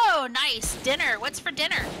 Oh, nice. Dinner. What's for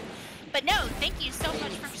dinner? But no, thank you so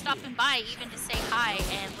much for stopping by, even to say hi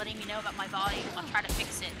and letting me know about my volume. I'll try to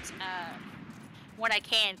fix it when I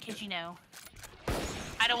can, because, you know,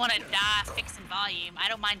 I don't want to die fixing volume. I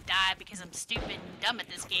don't mind die because I'm stupid and dumb at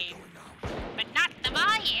this game. But not the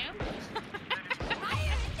volume.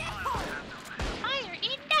 Fire in the hole! Fire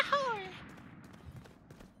in the hole!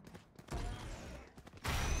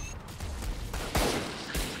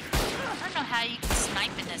 I don't know how you can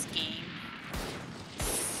snipe in this game.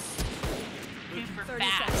 Super 30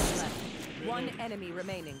 seconds fast. left. One enemy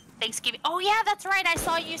remaining. Thanksgiving. Oh yeah, that's right. I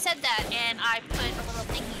saw you said that, and I put a little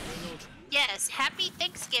thingy. Yes, happy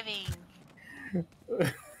Thanksgiving.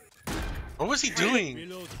 What was he doing?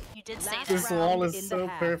 Reload. You did say This that. wall in is the so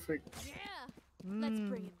half. perfect. Yeah. Let's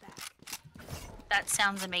bring it back. That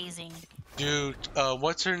sounds amazing. Dude,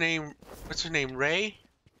 what's her name? What's her name? Ray?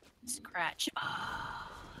 Scratch. Oh,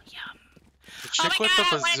 yum. The Oh chick my with god, the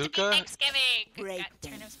I want it to be bazooka? Thanksgiving. Great Got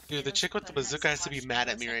turnips, Dude, the potatoes, chick with the butternut bazooka has to be squash, mad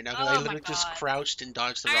at me right now because oh I my literally just God. crouched and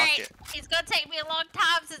dodged the All right, rocket. it's gonna take me a long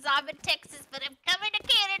time since I'm in Texas, but I'm coming to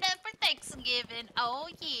Canada for Thanksgiving. Oh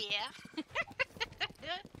yeah.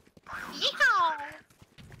 Yeehaw!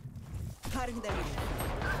 Cutting them in.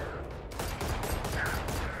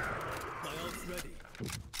 My ult's ready.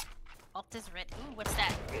 Alt is red. Ooh, what's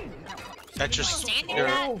that? That You just stand near your-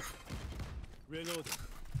 that? Reloading.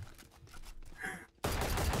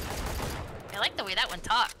 I like the way that one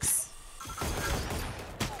talks.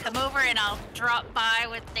 Come over and I'll drop by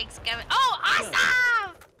with Thanksgiving. Oh,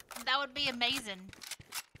 awesome! That would be amazing.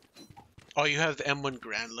 Oh, you have the M1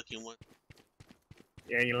 Grand looking one.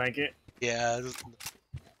 Yeah, you like it? Yeah. this-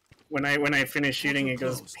 When I finish shooting, it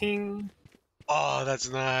goes Close. ping. Oh, that's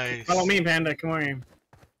nice. Follow me, Panda. Come on here.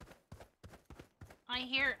 I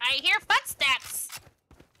hear footsteps.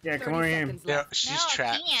 Yeah, 30 come on here. seconds Yeah, left. she's No, I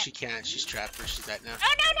trapped. can't. She can't. She's trapped where she's at now.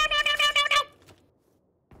 Oh no.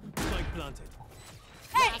 Spike planted.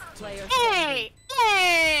 Hey, Player hey,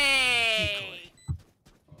 hey!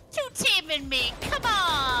 Two teaming me. Come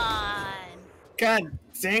on. God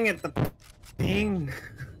dang it, the ping.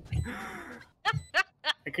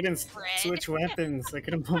 I couldn't Fred. switch weapons. I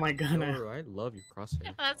couldn't pull my gun out. I love your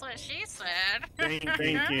crosshair. That's what she said. Thank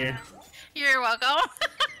you. You're welcome.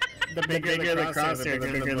 The bigger the crosshair,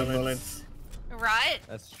 the bigger the bullets. Right?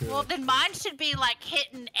 That's true. Well, then mine should be like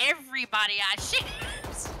hitting everybody I shoot.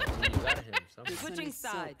 You gotta hit him somewhere. Switching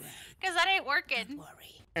sides. Because that ain't working.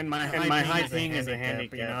 Worry. And my high ping is a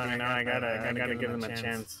handicap. You know, I gotta give them a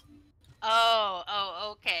chance.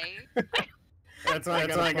 Oh, okay. That's why I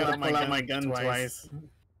gotta pull out my gun twice.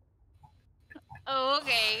 Oh,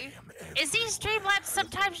 okay. Is these Streamlabs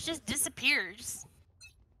sometimes just disappears?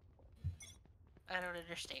 I don't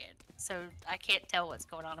understand. So I can't tell what's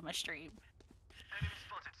going on my stream.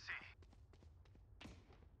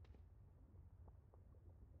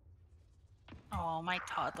 Oh, my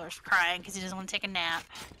toddler's crying because he doesn't want to take a nap.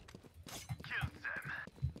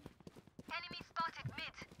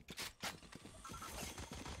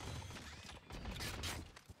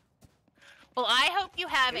 Well, I hope you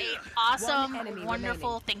have a awesome, enemy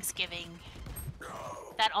wonderful Thanksgiving.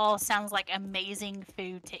 That all sounds like amazing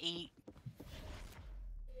food to eat.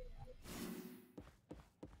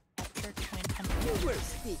 After twin You were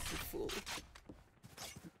speaking fool.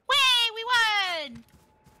 Way, we on!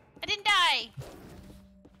 I didn't die!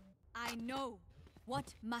 I know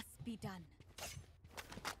what must be done.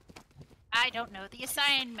 I don't know the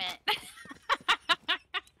assignment.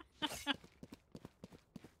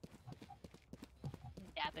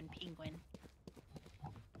 Dabbing penguin.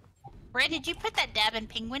 Brad, did you put that dabbing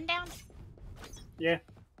penguin down? Yeah,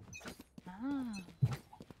 Oh,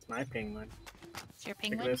 it's my penguin. it's your Look at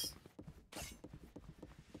penguin? this.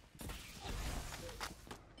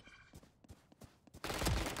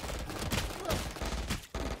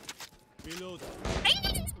 Reload.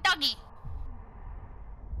 Doggy!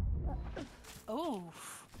 Oh,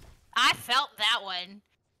 I felt that one.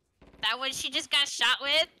 That one she just got shot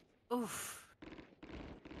with? Oof.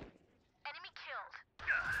 Enemy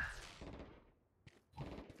killed.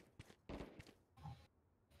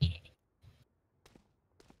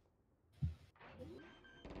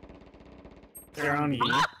 They're on you.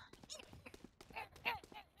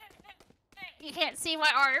 You can't see my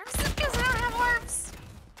arms because I don't have arms.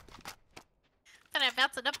 And I'm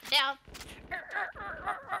bouncing up and down.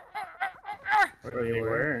 Where you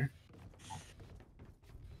were?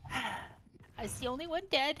 I was the only one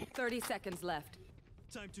dead. 30 seconds left.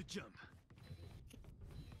 Time to jump.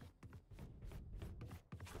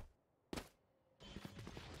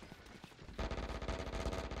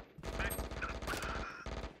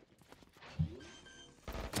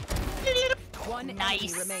 One Nice.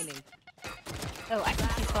 enemy remaining. Oh, I can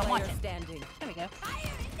choose what I Player want. standing. There we go.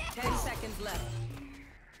 10 seconds left.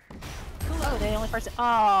 Oh, the only person.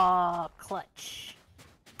 Oh, clutch.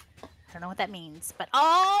 I don't know what that means, but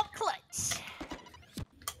all clutch.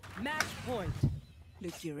 Match point.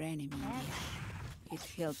 Look your enemy in the eye. It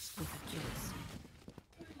helps with accuracy.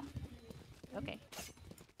 Okay.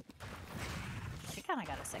 She kind of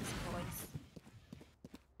got a sexy voice.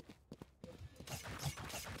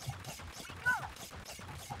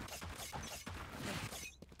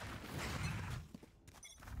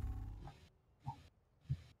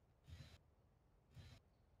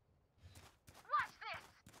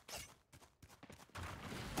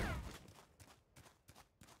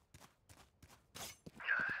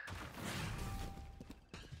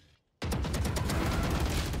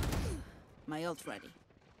 My ult ready.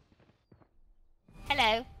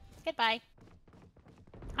 Hello. Goodbye.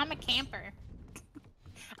 I'm a camper.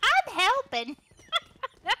 I'm helping.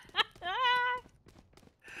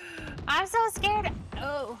 I'm so scared.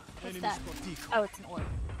 Oh, what's that? Oh, it's an orb.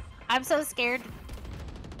 I'm so scared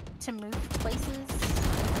to move places.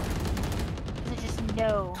 I just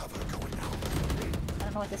know. I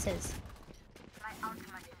don't know what this is.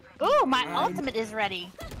 Ooh, my ultimate is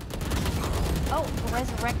ready. Oh,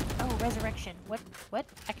 resurrection. What?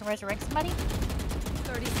 I can resurrect somebody?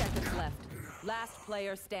 30 seconds left. Last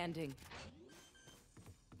player standing.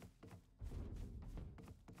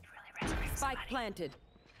 Really resurrect Spike somebody. planted.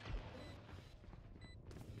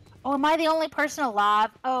 Oh, am I the only person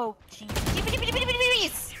alive? Oh, jeez.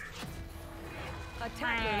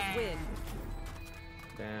 Attackers win.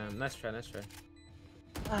 Damn, nice try, nice try.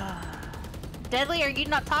 Deadly, are you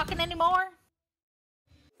not talking anymore?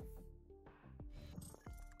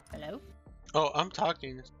 Hello? Oh, I'm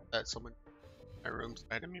talking. That someone in my room's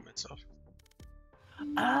I had to mute myself.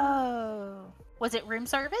 Oh. Was it room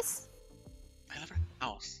service? I live in a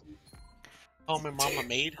house. Oh, my mama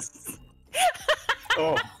made.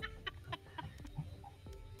 Oh.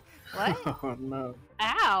 What? Oh no.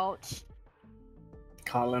 Ouch.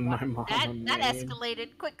 Calling my mom. That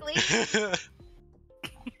escalated quickly.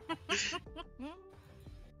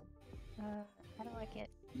 How do I get...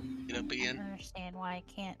 Get up I don't again. understand why I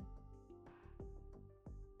can't...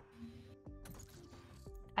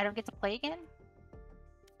 I don't get to play again?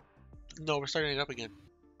 No, we're starting it up again.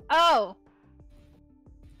 Oh!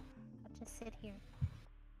 I'll just sit here.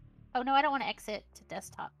 Oh no, I don't want to exit to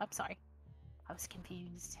desktop. I'm sorry. I was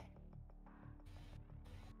confused.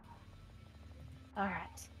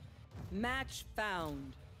 Alright. Match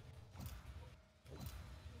found.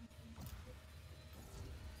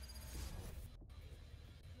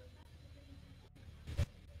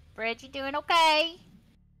 Brad, you doing okay?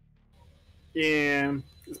 Yeah,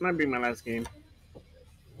 this might be my last game.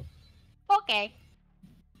 Okay.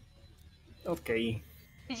 Okay.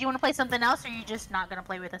 Did you want to play something else, or are you just not gonna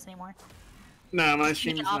play with us anymore? No, my Make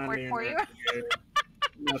stream's it not awkward doing for you? that good.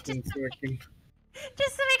 Nothing's working.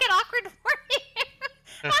 Just to make it awkward for you.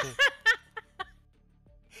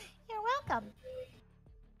 You're welcome.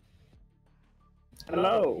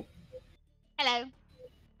 Hello. Hello.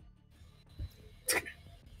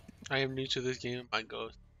 I am new to this game. I go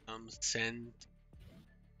send.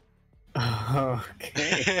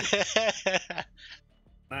 Okay.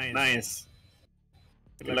 Nice.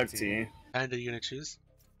 Good luck to you. Panda, you gonna choose?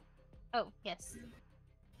 Oh, yes.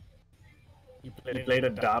 You played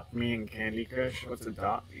Adopt Me in Candy Crush? What's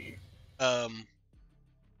Adopt Me?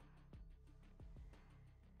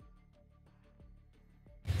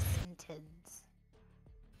 Sentence.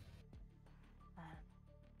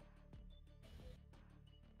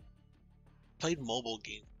 Played mobile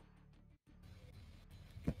game.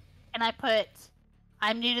 And I put,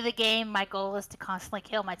 I'm new to the game. My goal is to constantly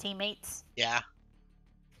kill my teammates. Yeah.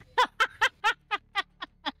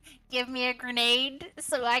 Give me a grenade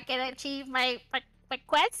so I can achieve my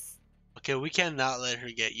quest. Okay, we cannot let her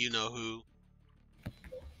get you know who.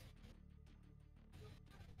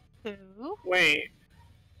 Who? Wait.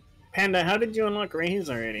 Panda, how did you unlock Rays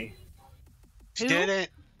already? She Who? did it.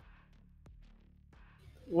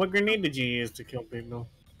 What grenade did you use to kill people?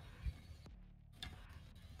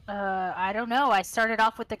 I don't know. I started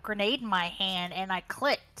off with a grenade in my hand and I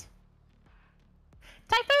clicked.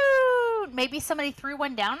 Typhoon! Maybe somebody threw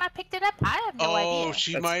one down and I picked it up? I have no idea. Oh,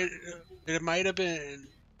 she might. It might have been.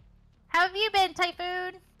 How have you been,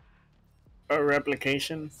 Typhoon? A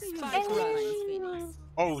replication? Spike runs, Phoenix.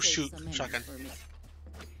 Oh, Save shoot. some energy Shotgun. for me.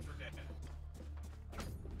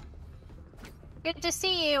 Good to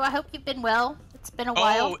see you. I hope you've been well. It's been a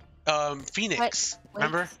while. Oh, Phoenix. What?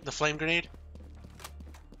 Remember the flame grenade?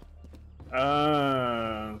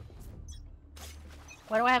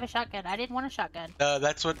 Why do I have a shotgun? I didn't want a shotgun.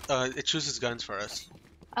 That's what it chooses guns for us.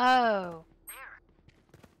 Oh.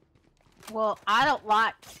 Well, I don't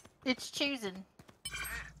like it's choosing.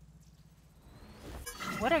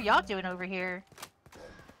 What are y'all doing over here?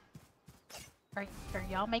 Are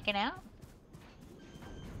y'all making out?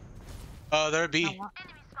 There be.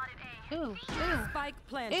 Ooh, ooh. Spike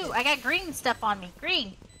planted. Ooh, I got green stuff on me.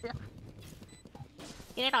 Green.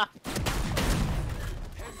 Get it off.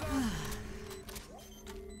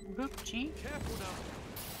 Oopsie.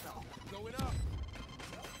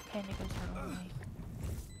 Panda goes her own way.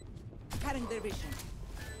 Cutting their vision.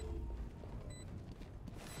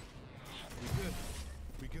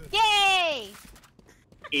 Yay!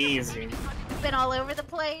 Easy. You've been all over the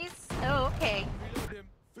place. Oh, okay.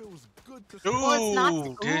 Ooh, Well, it's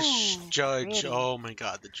not- this Ooh, judge. pretty. Oh my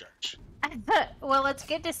god, the judge. Well, it's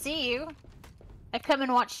good to see you. I come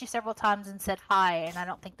and watched you several times and said hi, and I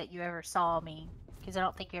don't think that you ever saw me, because I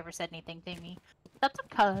don't think you ever said anything to me. That's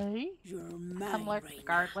okay. You're Come mine look right now.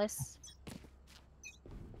 regardless.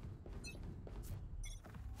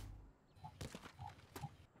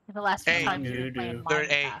 The last few Hey, times you were dude, playing dude. They're A.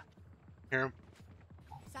 Minecraft. Hear him.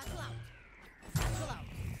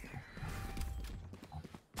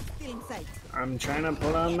 Feeling sight. I'm trying to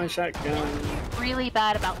pull out my shotgun. Really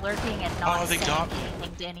bad about lurking and not Oh, they saying got-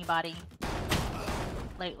 anything to anybody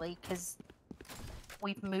lately, because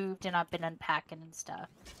we've moved and I've been unpacking and stuff,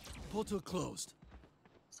 Portal closed.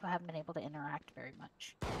 so I haven't been able to interact very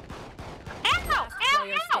much. Last Ow!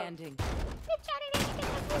 player Ow! Ow! standing. Bitch, I didn't even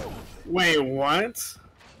get the move. Wait, what?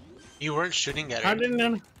 You weren't shooting at How her.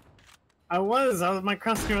 didn't I was. My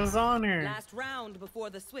crosshair was on her. Last round before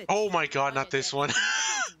the switch. Oh my god, not this one.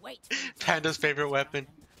 Wait. Panda's favorite weapon.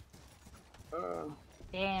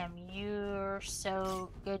 Damn, you're so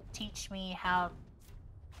good. Teach me how.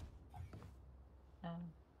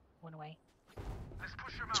 Went away.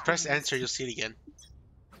 Just press enter, you'll see it again.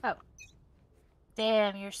 Oh.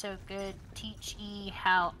 Damn, you're so good. Teach E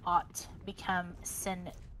how ought become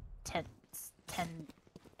sentence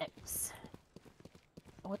 10x.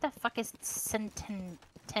 What the fuck is syntax?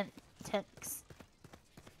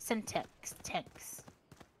 Syntax tenx.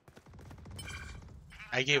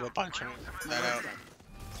 I gave up on trying that out.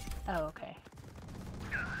 Oh, okay.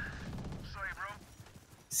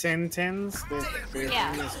 Sentens? They're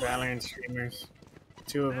Yeah. famous Valorant streamers.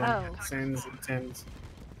 Two of them. Oh. Sens and Tens.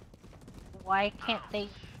 Why can't they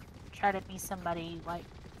try to be somebody like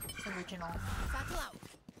original?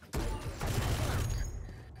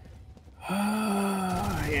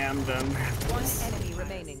 Yeah, I'm done. One enemy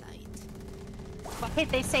remaining. Why can't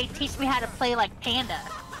they say teach me how to play like Panda?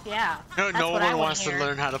 Yeah. No, that's no what I one wanna wants to hear.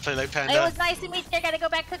 learn how to play like It Panda. was nice to meet you. I gotta go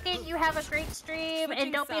back cooking. You have a great stream, and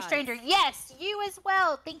Switching don't be a sides. stranger. Yes, you as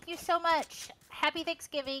well. Thank you so much. Happy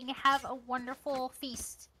Thanksgiving. Have a wonderful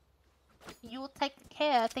feast. You will take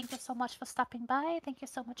care. Thank you so much for stopping by. Thank you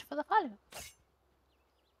so much for the follow.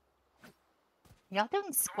 Y'all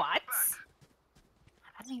doing squats?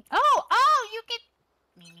 I mean, oh, you can.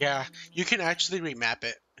 Yeah, you can actually remap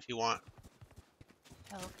it if you want.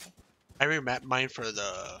 Oh, okay. I remap mine for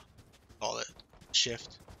the, call it,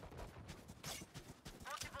 shift.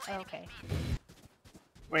 Oh, okay.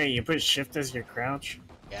 Wait, you put shift as your crouch?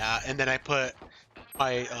 Yeah, and then I put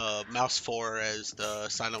my mouse 4 as the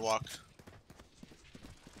silent walk.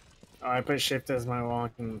 Oh, I put shift as my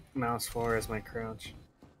walk and mouse 4 as my crouch.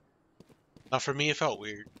 Now for me, it felt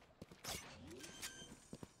weird.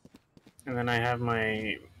 And then I have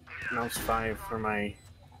my mouse 5 for my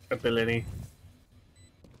ability.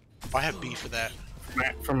 I have B for that.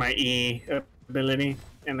 For my E ability.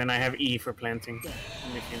 And then I have E for planting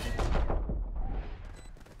and defusing.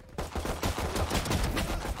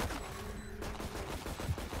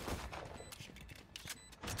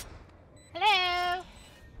 Hello.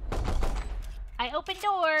 I open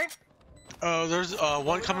door. Oh, there's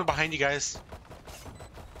one coming behind you guys.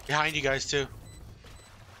 Behind you guys too.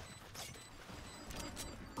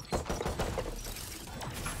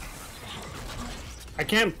 I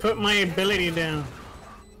can't put my ability down.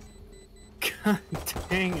 God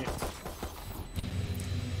dang it.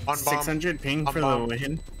 On bomb. 600 ping On for bomb. the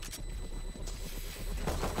win.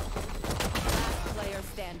 Last player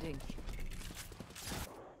standing.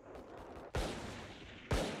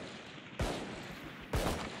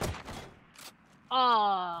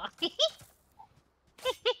 Aw.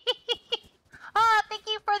 Oh, thank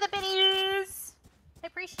you for the biddies. I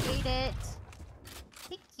appreciate it.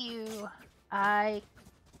 Thank you. I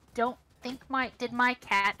don't think did my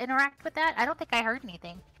cat interact with that? I don't think I heard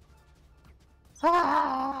anything.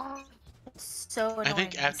 Ah, it's so annoying. I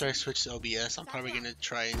think after I switch to OBS, I'm probably gonna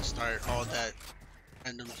try and start all that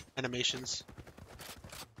random animations.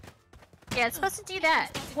 Yeah, it's supposed to do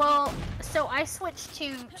that. Well, so I switched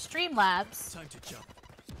to Streamlabs Time to jump.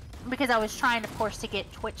 because I was trying, of course, to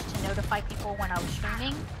get Twitch to notify people when I was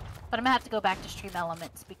streaming. But I'm gonna have to go back to Stream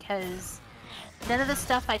Elements because none of the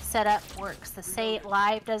stuff I've set up works. The Say It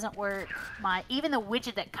Live doesn't work. Even the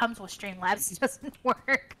widget that comes with Streamlabs doesn't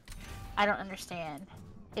work. I don't understand.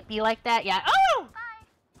 It be like that? Yeah. Oh!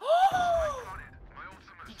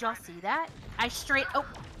 Did y'all see that? I straight. Oh.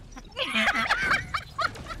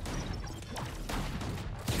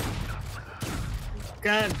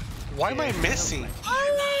 God. Why am I missing?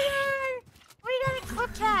 Oh, we gotta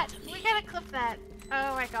clip that. We gotta clip that.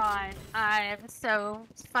 Oh my god. I am so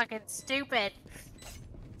fucking stupid.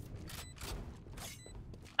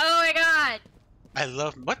 Oh my god. I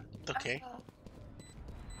love what? Okay.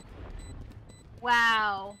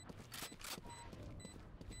 Wow.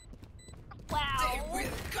 Wow.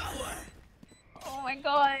 Oh my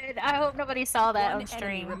god. I hope nobody saw that One on enemy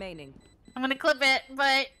stream. remaining. I'm gonna clip it,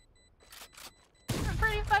 but I'm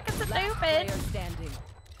pretty fucking Last stupid. player standing.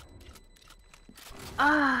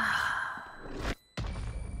 Ah.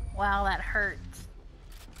 Wow, that hurt.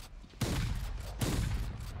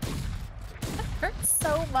 That hurts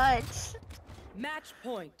so much. Match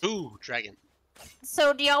point. Ooh, dragon.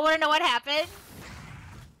 So, do y'all want to know what happened?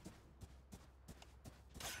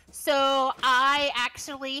 So, I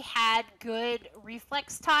actually had good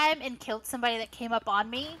reflex time and killed somebody that came up on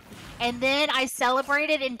me. And then I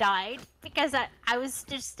celebrated and died because I was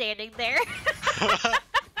just standing there.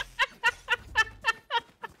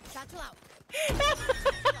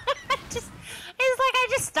 It's like I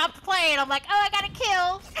just stopped playing. I'm like, oh, I got a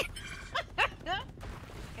kill.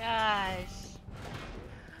 Gosh.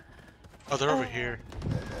 Oh, they're over here.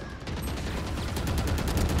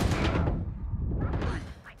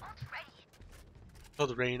 Oh,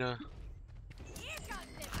 the Reyna.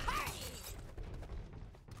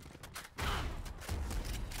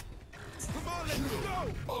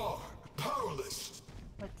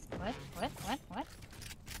 What?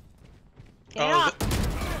 Get it Oh,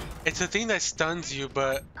 off. it's a thing that stuns you,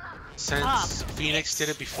 but since Ah, Phoenix did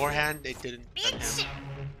it beforehand, it didn't stun Bitch.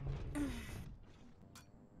 him.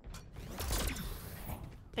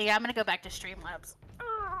 But yeah, I'm gonna go back to Streamlabs.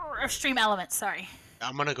 Or Stream Elements, sorry.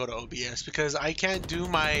 I'm gonna go to OBS because I can't do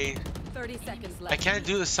my 30 seconds left. I can't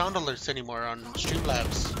do the sound alerts anymore on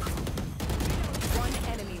Streamlabs. One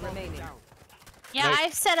enemy remaining. Yeah, Like-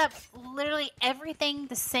 I've set up literally everything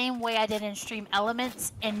the same way I did in Stream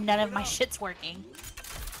Elements, and none of my shit's working.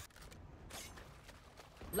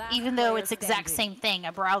 Last Even though player it's exact standing. same thing,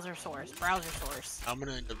 a browser source. I'm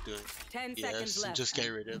gonna end up doing 10 yes seconds and left. just get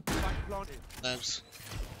rid of labs.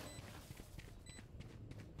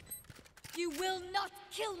 You will not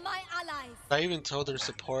kill my allies. I even told their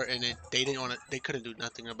support and they didn't want to. They couldn't do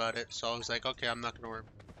nothing about it. So I was like, okay, I'm not gonna work.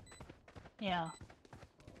 Yeah.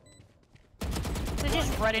 They're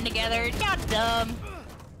just running together. Y'all dumb.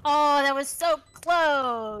 Oh, that was so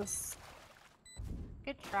close.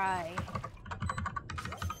 Good try.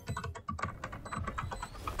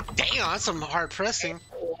 Damn, that's some hard pressing.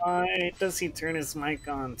 Why does he turn his mic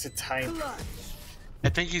on to type? I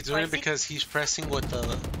think he's doing it because he's pressing with the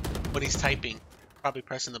when he's typing. Probably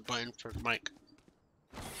pressing the button for mic.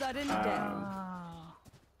 Sudden death. Oh.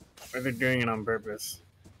 Or they're doing it on purpose?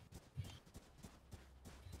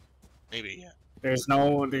 Maybe, yeah. There's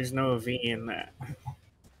no V in that.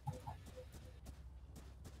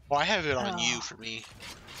 Well, I have it on Oh. you for me.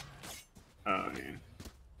 Oh yeah.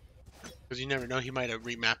 Because you never know, he might have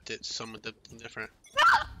remapped it to something different.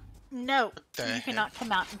 No, the you heck? cannot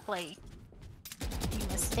come out and play. You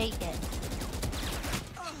mistaken.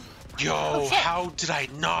 Yo, Oh, shit. how did I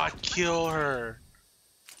not kill her?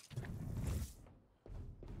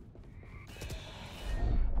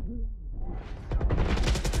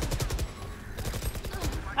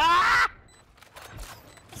 Ah!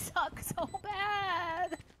 I suck so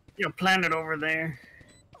bad. You planted over there.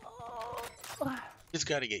 Oh. Just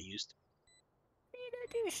gotta get used. Need to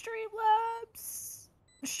do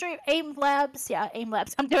aim labs. Yeah, aim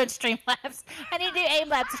labs. I'm doing stream labs. I need to do aim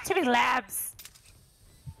labs. There's too many labs.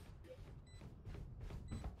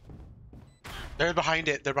 They're behind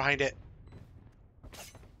it. They're behind it.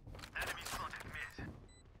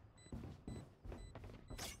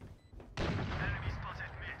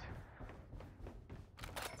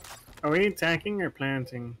 Are we attacking or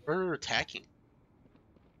planting? We're attacking.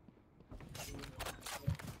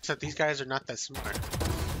 Except these guys are not that smart.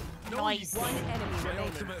 Nice. One enemy remaining.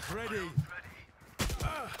 Ultimate ready.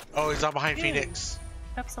 Oh, he's not behind Phoenix.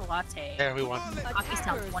 That's a latte. There, we won. Hockey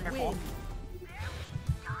sounds wonderful.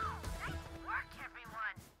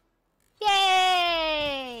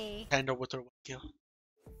 Yay! Panda with her one kill.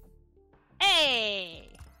 Hey!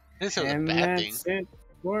 This was a And bad thing. that's it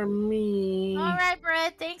for me. Alright,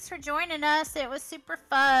 Brett, thanks for joining us. It was super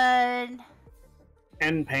fun.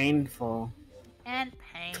 And painful. And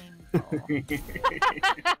painful.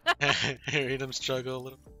 Hearing him struggle a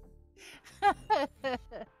little.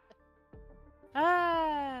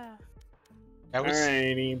 Ah. That was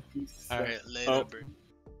Alrighty, peace. alright. Later, Oh. bro.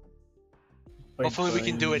 Bye Hopefully, we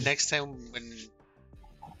can do it bye. next time when do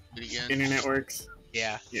it again. Internet works.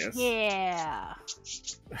 Yeah. Yes. Yeah.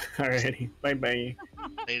 Alrighty. Bye bye.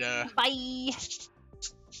 Later.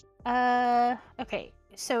 Bye. Okay.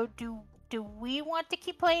 So do we want to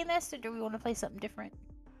keep playing this, or do we want to play something different?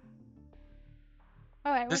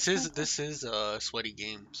 All right. This is a sweaty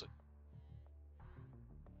game. So.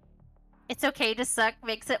 It's okay to suck.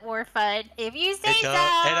 Makes it more fun. If you say It so.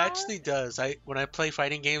 does. It actually does. When I play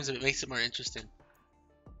fighting games, it makes it more interesting.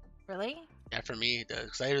 Really? Yeah, for me it does.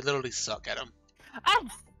 Cause I literally suck at them.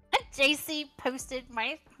 JC posted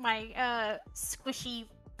my squishy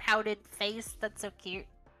pouted face. That's so cute.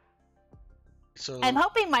 So I'm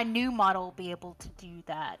hoping my new model will be able to do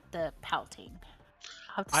that. The pouting.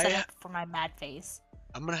 I'll have to set up for my mad face.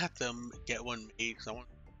 I'm gonna have to get one made because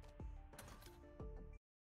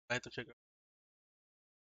I have to figure.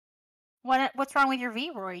 What's wrong with your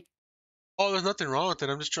V-Roid? Oh, there's nothing wrong with it.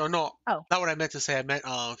 I'm just trying. No, Oh. not what I meant to say. I meant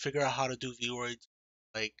figure out how to do viewerage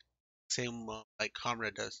like same like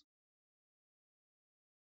Comrade does.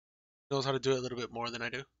 Knows how to do it a little bit more than I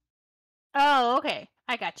do. Oh, okay.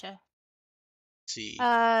 I gotcha. Let's see.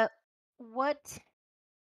 What?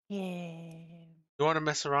 Yeah. You want to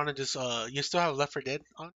mess around and just you still have Left 4 Dead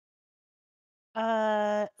on?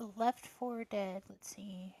 Left 4 Dead. Let's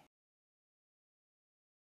see.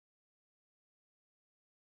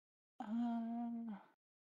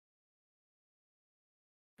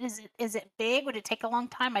 Is it big? Would it take a long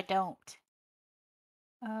time? I don't.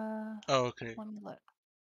 Oh, okay. Let me look.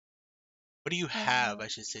 What do you have? I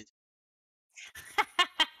should say.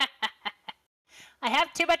 I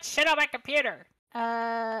have too much shit on my computer.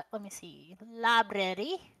 Let me see.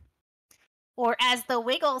 Library. Or as the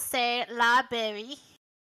Wiggles say, library.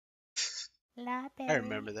 Library. I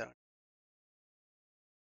remember that.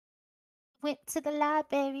 Went to the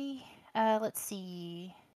library. Let's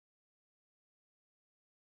see.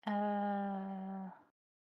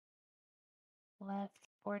 Left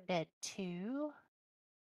 4 Dead 2.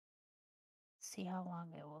 See how long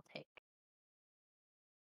it will take.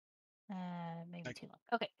 Maybe too long.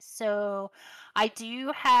 Okay, so I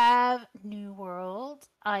do have New World.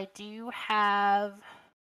 I do have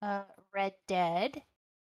Red Dead.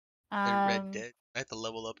 And Red Dead. I have to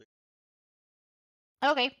level up it.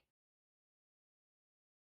 Okay.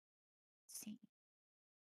 Let's see.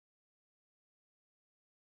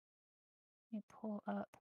 Let me pull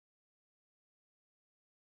up.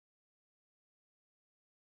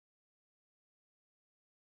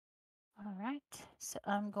 All right. So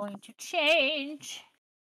I'm going to change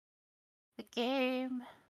the game.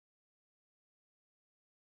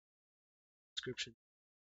 Description.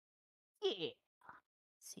 Yeah.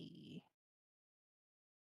 Let's see.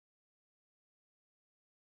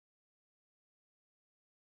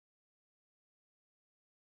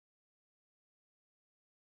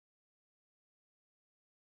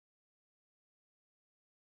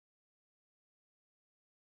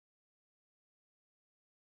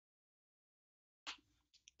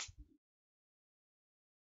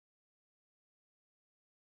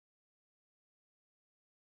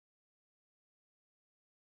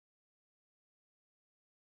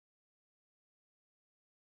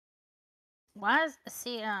 Why is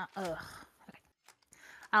see? Ugh. Okay.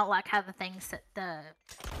 I don't like how the things set the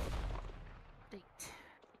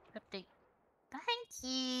update. Thank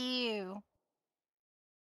you.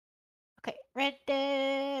 Okay, Red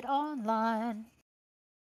Dead Online.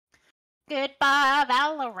 Goodbye,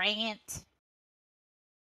 Valorant.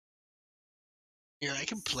 Yeah, I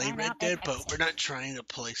can play Sign Red out and Dead, but exit. we're not trying to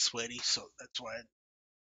play sweaty, so that's why.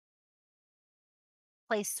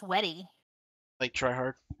 Play sweaty. Like try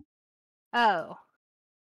hard. Oh.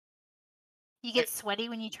 You get sweaty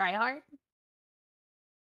when you try hard?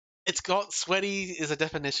 It's called sweaty is a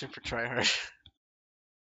definition for try hard.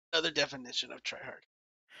 Another definition of try hard.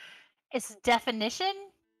 It's definition?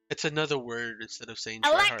 It's another word instead of saying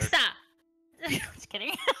try hard. Alexa! Just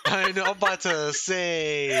kidding. I know, I'm about to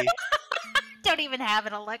say. Don't even have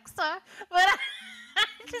an Alexa, but I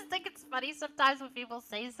just think it's funny sometimes when people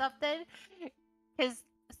say something. Because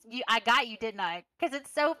I got you, didn't I? Because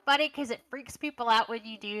it's so funny because it freaks people out when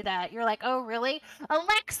you do that. You're like, oh, really?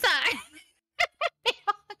 Alexa!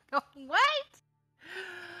 Going, what?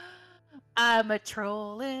 I'm a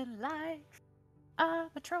troll in life. I'm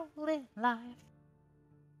a troll in life.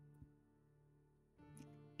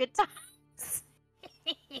 Good times.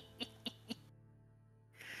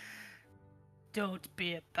 Don't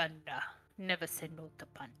be a panda. Never say no to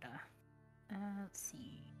panda. Let's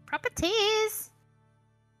see. Properties!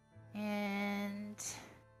 And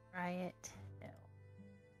Riot. No.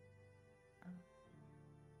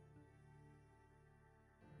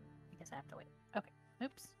 I guess I have to wait. Okay.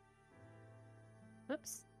 Oops.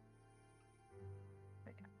 Oops.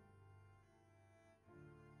 There we go.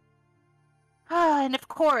 Ah, and of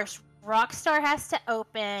course, Rockstar has to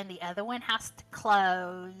open, the other one has to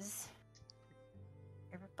close.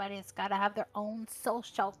 Everybody's got to have their own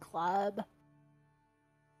social club.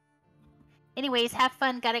 Anyways, have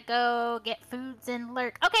fun. Gotta go get foods and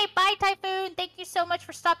lurk. Okay, bye, Typhoon. Thank you so much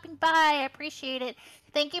for stopping by. I appreciate it.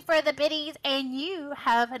 Thank you for the biddies, and you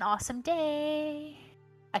have an awesome day.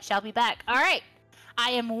 I shall be back. All right.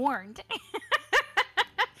 I am warned.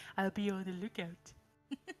 I'll be on the lookout.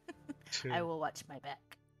 I will watch my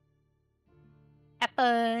back. Have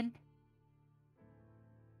fun.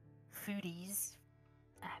 Foodies.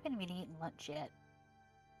 I haven't even eaten lunch yet.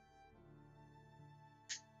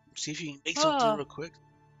 See if you can make something real quick.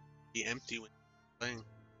 Be empty when you're playing.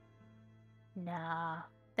 Nah.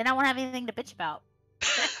 Then I won't have anything to bitch about.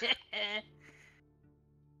 Let's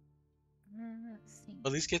see.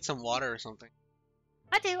 At least get some water or something.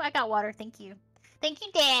 I do. I got water. Thank you. Thank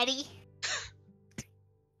you, Daddy.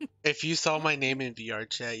 If you saw my name in VR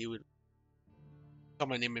chat, you would. Saw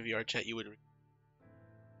my name in VR chat, you would.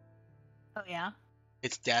 Oh yeah.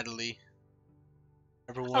 It's Daddily.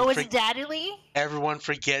 Oh, it's Daddily? Everyone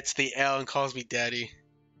forgets the L and calls me Daddy.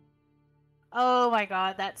 Oh my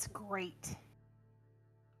god, that's great.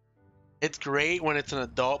 It's great when it's an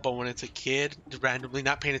adult, but when it's a kid, randomly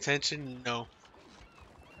not paying attention, no.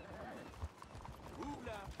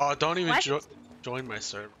 Oh, don't even join my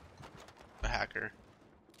server. The hacker.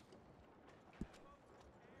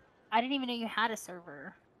 I didn't even know you had a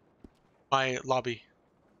server. My lobby.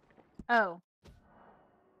 Oh.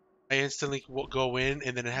 I instantly go in,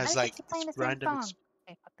 and then it has like this random.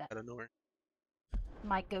 Okay, fuck that. I don't know where.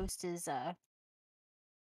 My ghost is acting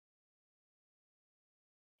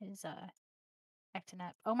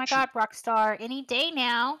up. Oh my god, Rockstar! Any day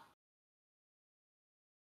now.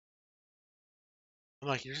 I'm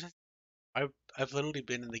like, I've literally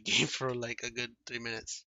been in the game for like a good 3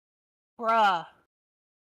 minutes. Bruh.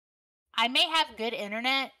 I may have good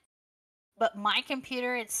internet, but my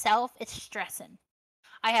computer itself is stressing.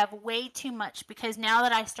 I have way too much because now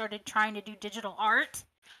that I started trying to do digital art,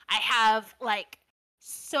 I have like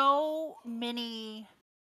so many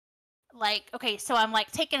okay, so I'm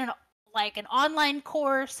like taking an online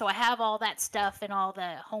course, so I have all that stuff and all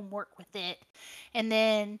the homework with it. And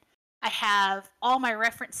then I have all my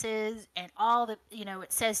references and all the,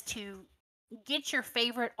 it says to get your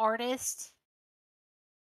favorite artist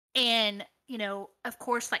and, of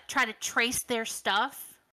course, like try to trace their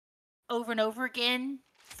stuff over and over again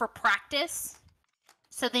for practice.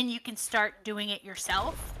 So then you can start doing it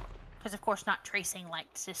yourself. Because, of course, not tracing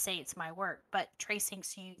like to say it's my work, but tracing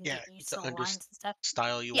so you can get used to the lines and stuff.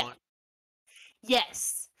 Style you want.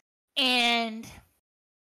 Yes. And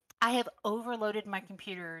I have overloaded my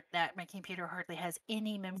computer that my computer hardly has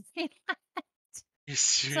any memory left. You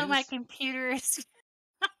serious? So my computer's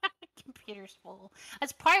full.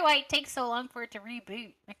 That's probably why it takes so long for it to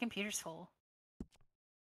reboot. My computer's full.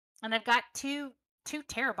 And I've got two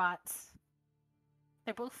terabytes.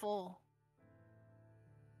 They're both full.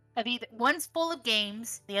 Of either one's full of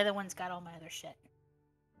games, the other one's got all my other shit.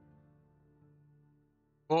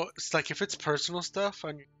 Well, it's like if it's personal stuff,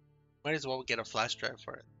 on your, might as well get a flash drive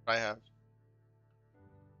for it. I have.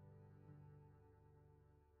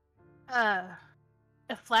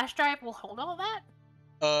 A flash drive will hold all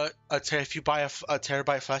that? If you buy a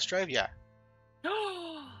terabyte flash drive, yeah.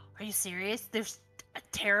 Are you serious? There's a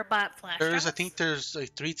terabyte flash drive? I think there's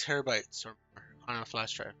like 3 terabytes or more on a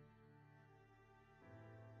flash drive.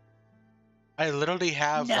 I literally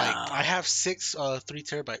have I have 6 3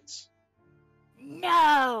 terabytes.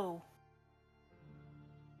 No.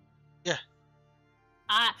 Yeah.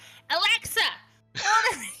 Alexa.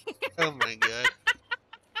 Oh my god.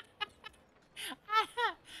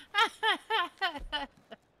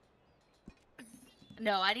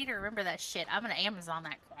 No, I need to remember that shit. I'm gonna Amazon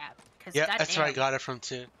that crap. Yeah, that's where I got it from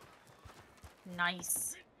too.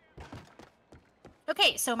 Nice.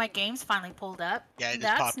 Okay, so my game's finally pulled up. Yeah, it just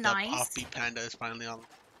that's popped nice. up. Offbeat Panda is finally on.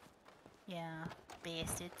 Yeah,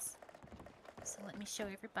 bastards. So let me show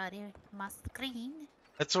everybody my screen.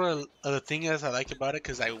 That's what the thing is I like about it,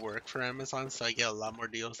 because I work for Amazon, so I get a lot more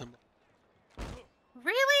deals than.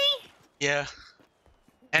 Really? Yeah.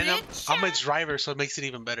 And I'm a driver, so it makes it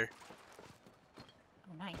even better.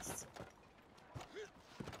 Oh, nice.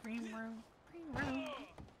 Green room. Green room.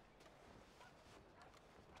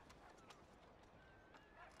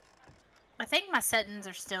 I think my settings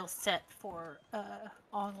are still set for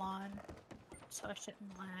online, so I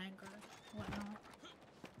shouldn't lag or whatnot.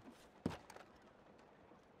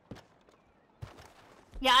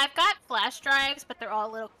 Yeah, I've got flash drives, but they're all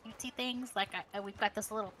little cutesy things. Like we've got this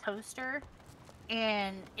little toaster,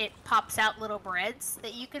 and it pops out little breads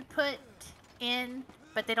that you can put in,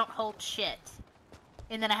 but they don't hold shit.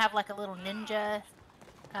 And then I have like a little Ninja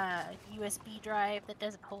USB drive that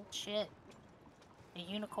doesn't hold shit. A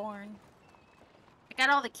unicorn. I got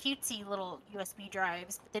all the cutesy little USB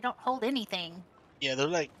drives, but they don't hold anything. Yeah, they're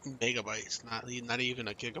like megabytes, not even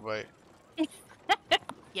a gigabyte.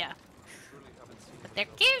 Yeah. But they're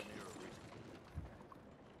cute.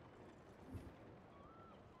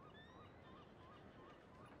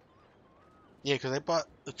 Yeah, because I bought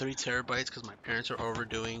the 3 terabytes because my parents are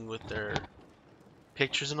overdoing with their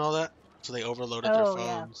pictures and all that. So they overloaded their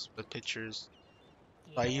phones with pictures.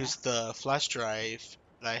 Yeah. So I used the flash drive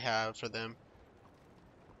that I have for them.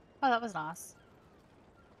 Oh, that was nice.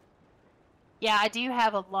 Yeah, I do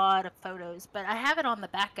have a lot of photos, but I have it on the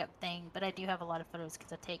backup thing, but I do have a lot of photos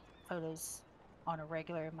because I take photos on a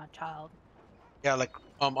regular of my child. Yeah, like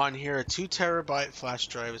on here, a 2 terabyte flash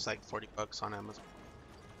drive is like $40 on Amazon.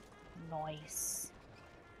 Nice.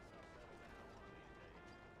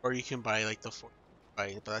 Or you can buy like the 4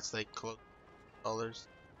 terabyte, but that's like close to $100.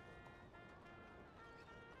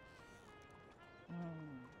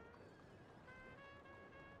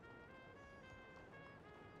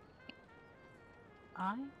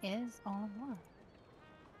 I is online.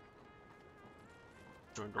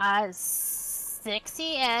 As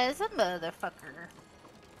sexy as a motherfucker.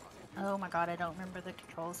 Oh my god, I don't remember the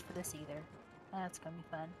controls for this either. That's gonna be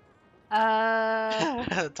fun.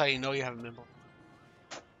 That's how you know you have a member.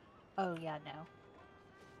 Oh yeah, no.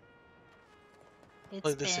 Play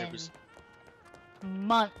It's this been service.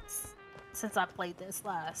 months since I played this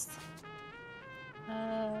last.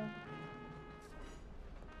 Let's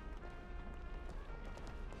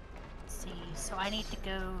see, so I need to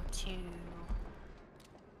go to...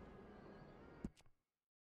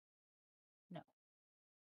 No.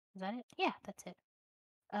 Is that it? Yeah, that's it.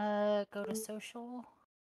 Go to social.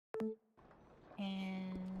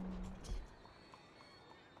 And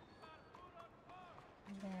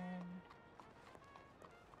then...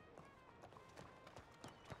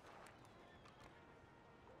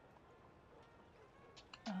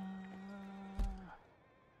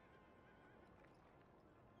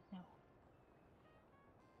 no.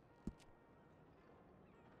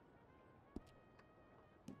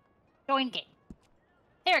 Join game.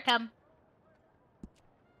 There it come.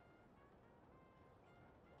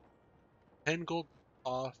 10 gold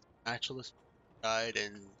off, naturalist guide,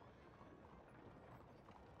 and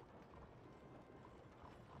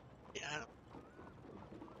yeah.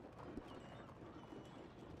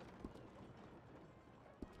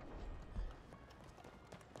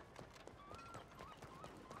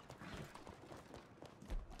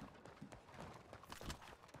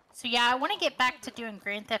 So yeah, I want to get back to doing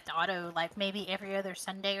Grand Theft Auto, like maybe every other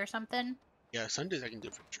Sunday or something. Yeah, Sundays I can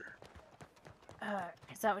do for sure.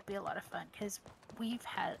 Because that would be a lot of fun. Because we've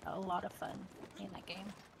had a lot of fun in that game.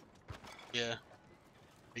 Yeah.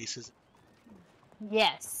 Faces.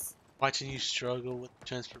 Yes. Watching you struggle with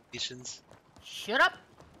transformations. Shut up.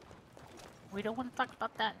 We don't want to talk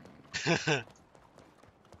about that.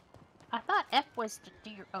 I thought F was to do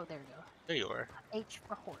your. Oh, there you go. There you are. H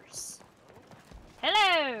for horse.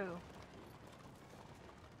 Hello.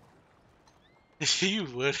 You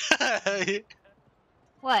would.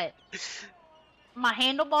 What? My The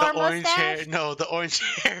handlebar orange hair. mustache? No, the orange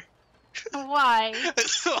hair. Why?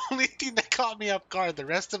 It's the only thing that caught me off guard. The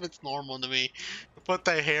rest of it's normal to me. But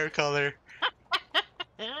the hair color.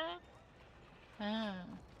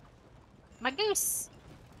 My goose.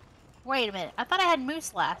 Wait a minute. I thought I had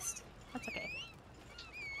moose last. That's okay.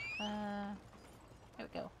 There we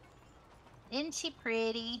go. Isn't she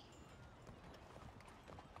pretty?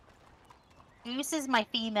 Goose is my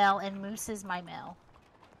female and moose is my male.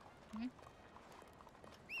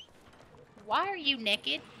 Why are you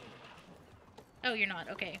naked? Oh, you're not.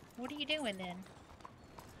 Okay. What are you doing then?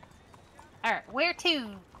 Alright, where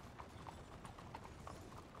to?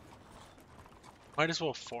 Might as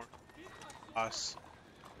well form us.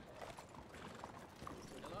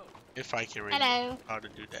 If I can remember how to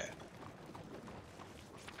do that.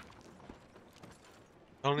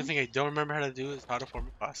 The only thing I don't remember how to do is how to form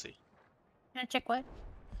a posse. Can I check what?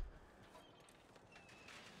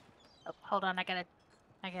 Oh, hold on. I gotta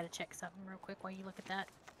check something real quick while you look at that.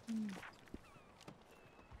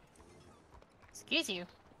 Excuse you.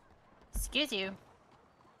 Excuse you.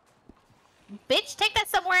 Bitch, take that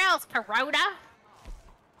somewhere else, Corona!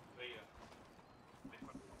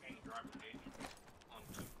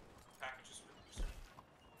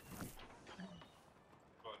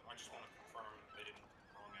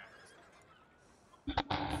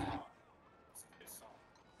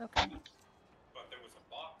 Okay. But there was a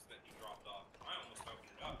box that you dropped off. I almost opened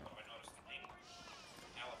it up, but I noticed the name.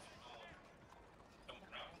 Alice Nolan.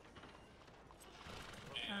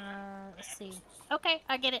 Let's see. Okay,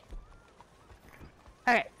 I get it.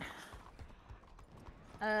 Alright.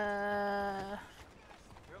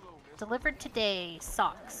 Delivered today.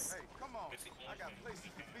 Socks. Hey, come on. I got places to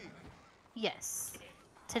be. Yes.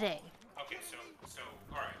 Today. Okay, so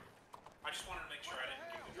alright. I just wanted to make sure I didn't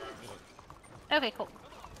give the driver's license. Okay, cool.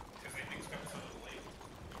 Because they think it's coming so late.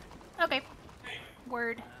 Okay.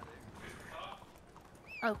 Word.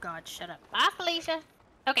 Oh god, shut up. Bye, Felicia.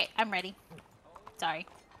 Okay, I'm ready. Sorry.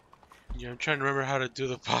 Yeah, I'm trying to remember how to do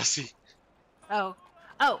the posse. Oh.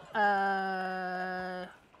 Oh,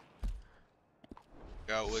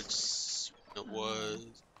 Forgot which it was.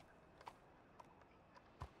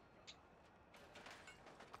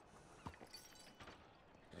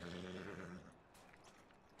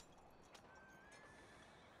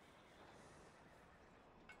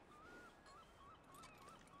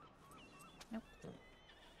 Nope.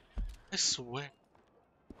 I swear.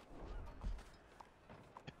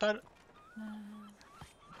 I thought.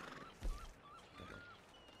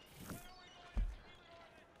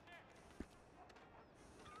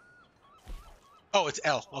 Oh, it's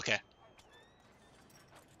L. Okay.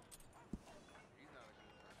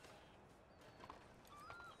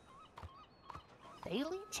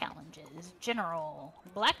 daily challenges. General.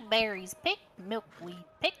 Blackberries picked. Milkweed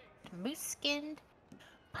picked. Moose skinned.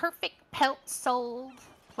 Perfect pelt sold.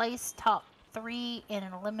 Place top 3 in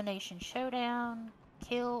an elimination showdown.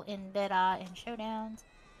 Kill in Deadeye in showdowns.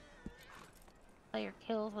 Player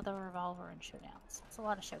kills with a revolver in showdowns. It's a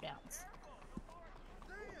lot of showdowns.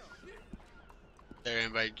 They're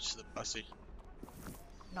invited to the posse.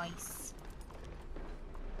 Nice.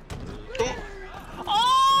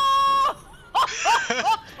 Oh!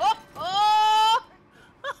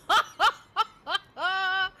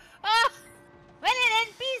 When an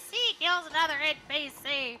NPC kills another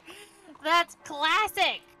NPC, that's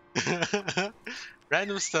classic.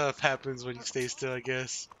 Random stuff happens when you stay still, I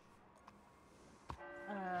guess.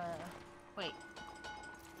 Wait.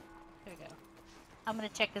 Here we go. I'm gonna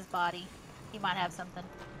check his body. He might have something.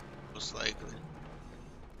 Most likely.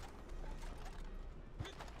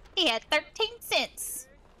 He had 13 cents.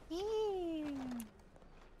 Ew.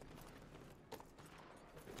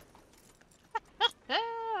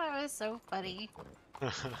 That was so funny.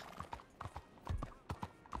 Oh,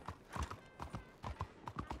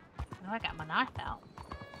 I got my knife out.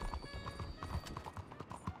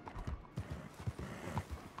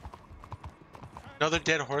 Another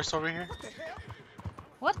dead horse over here?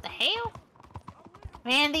 What the hell?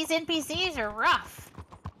 Man, these NPCs are rough.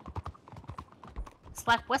 It's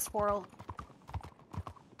like Westworld.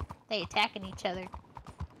 They attacking each other.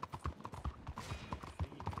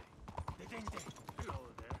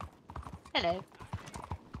 Hello.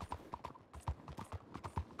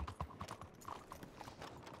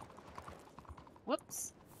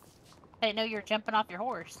 Whoops. I didn't know you were jumping off your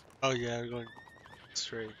horse. Oh yeah, we're going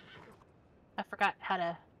straight. I forgot how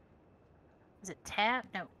to... Is it tab?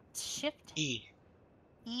 No, shift? E.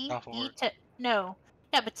 E? Off E horse. to... No.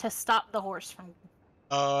 Yeah, but to stop the horse from.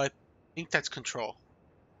 I think that's control.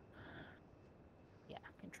 Yeah,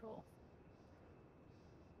 control.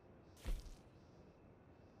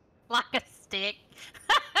 Like a stick.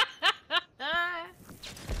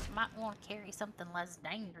 Might want to carry something less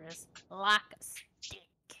dangerous. Like a stick.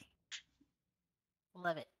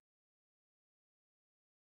 Love it.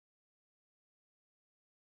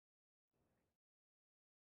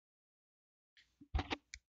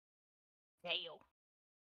 There you.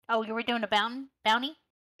 Oh, you were doing a bounty?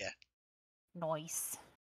 Yeah. Nice.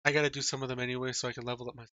 I gotta do some of them anyway so I can level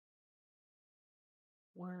up my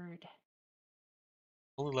Word.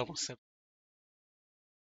 only level 7.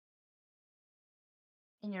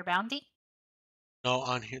 In your bounty? No,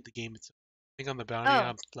 on here the game itself. I think on the bounty Oh.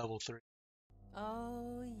 I'm level 3.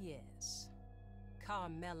 Oh, yes.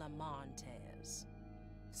 Carmela Montez.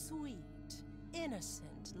 Sweet,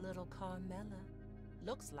 innocent little Carmela.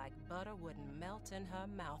 Looks like butter wouldn't melt in her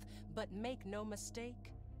mouth, but make no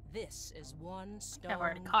mistake, this is one I've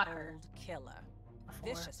already caught her stone-cold killer.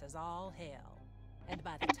 before. Vicious as all hell. And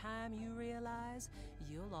by the time you realize,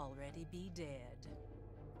 you'll already be dead.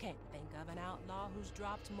 Can't think of an outlaw who's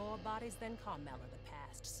dropped more bodies than Carmela the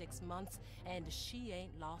past 6 months, and she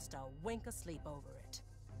ain't lost a wink of sleep over it.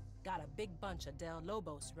 Got a big bunch of Del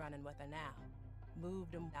Lobos running with her now.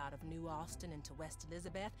 Moved them out of New Austin into West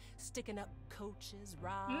Elizabeth, sticking up coaches,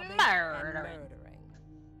 robbing, and murdering.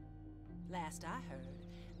 Last I heard,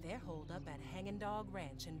 they're holed up at Hanging Dog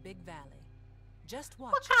Ranch in Big Valley. Just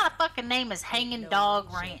watch. What kind of fucking name is Hanging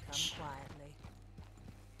Dog Ranch?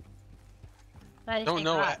 I don't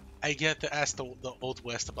know. I get to ask the Old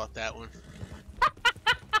West about that one.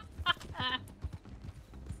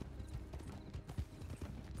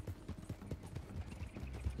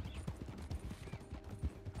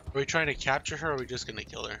 Are we trying to capture her or are we just gonna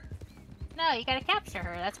kill her? No, you gotta capture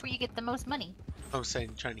her. That's where you get the most money. I'm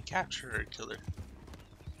saying trying to capture her or kill her.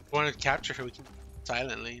 If we want to capture her, we can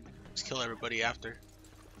silently just kill everybody after.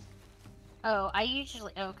 Oh, I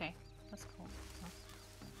usually. Oh, okay. That's cool.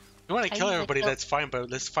 If you want to kill everybody, that's fine, but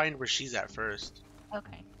let's find where she's at first.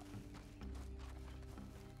 Okay.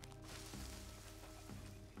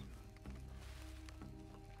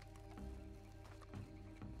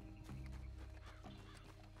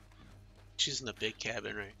 She's in the big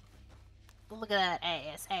cabin, right? Look at that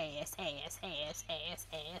ass, ass, ass, ass, ass,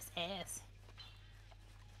 ass, ass.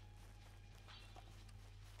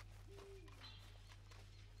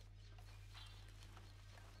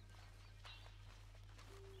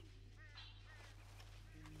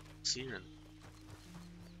 See her.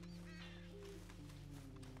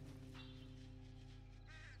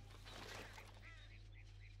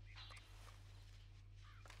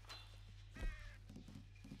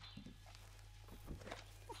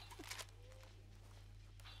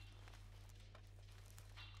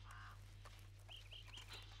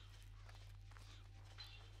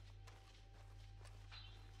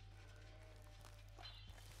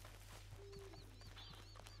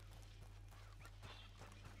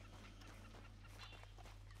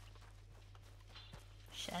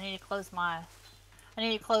 Shit, I need to close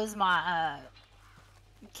my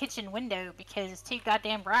kitchen window because it's too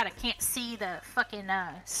goddamn bright. I can't see the fucking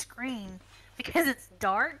screen because it's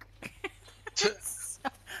dark.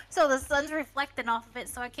 so the sun's reflecting off of it,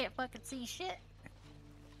 so I can't fucking see shit.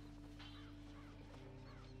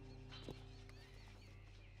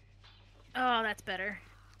 Oh, that's better.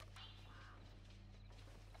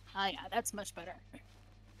 Oh yeah, that's much better.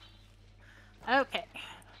 Okay.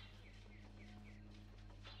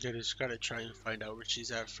 Yeah, just gotta try and find out where she's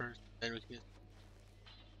at first, then we can.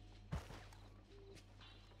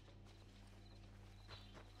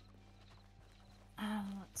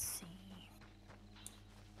 Let's see.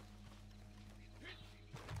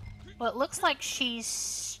 Well, it looks like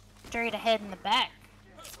she's straight ahead in the back.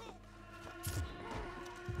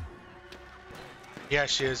 Yeah,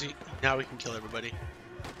 she is. Now we can kill everybody.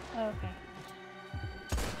 Okay.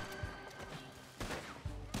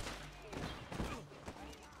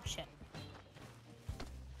 Shit.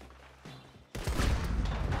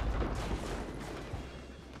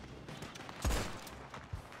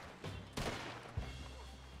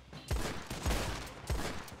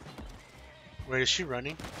 Wait, is she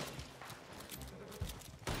running?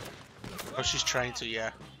 Oh, she's trying to,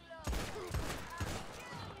 yeah.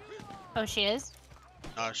 Oh, she is?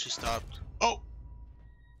 Oh, she stopped. Oh!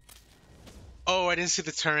 Oh, I didn't see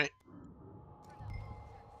the turret.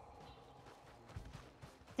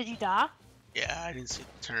 Did you die? Yeah, I didn't see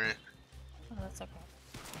the turret. Oh, that's okay.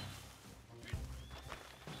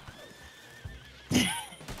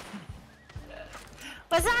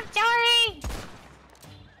 What's up, Jory?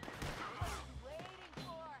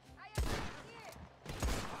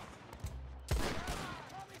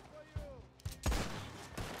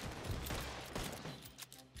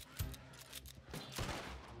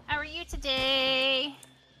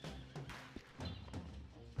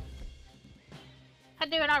 I'm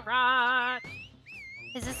doing alright.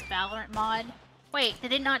 Is this Valorant mod? Wait,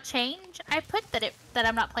 did it not change? I put that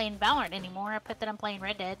I'm not playing Valorant anymore. I put that I'm playing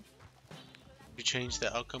Red Dead. You changed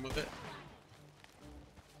the outcome of it?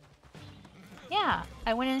 Yeah,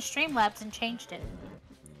 I went in Streamlabs and changed it.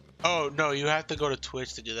 Oh, no, you have to go to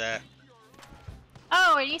Twitch to do that.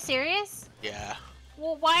 Oh, are you serious? Yeah.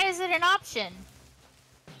 Well, why is it an option?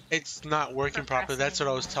 It's not working properly. That's what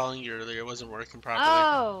I was telling you earlier. It wasn't working properly.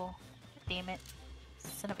 Oh, damn it.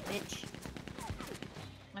 Son of a bitch.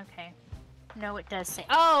 Okay. No, it does say.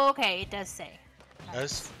 Oh, okay, it does say. Nice.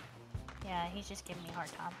 Does? Yeah, he's just giving me a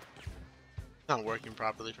hard time. It's not working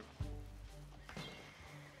properly for me.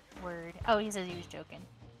 Word. Oh, he says he was joking.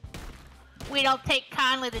 We don't take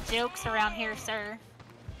kindly to jokes around here, sir.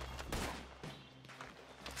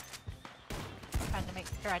 Trying to make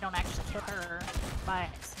sure I don't actually hit her by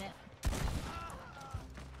accident.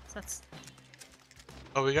 So that's...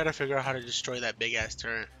 Oh, we gotta figure out how to destroy that big ass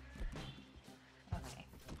turret. Okay.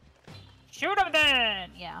 Shoot him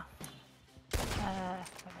then! Yeah. Wait a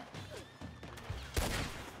minute.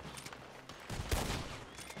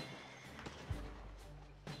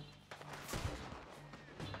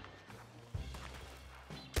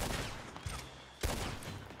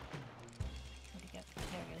 Where'd he go?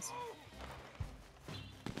 There he is.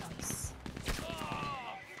 Nice.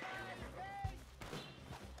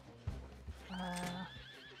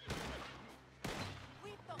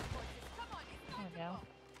 There we go.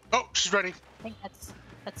 Oh, she's running. I think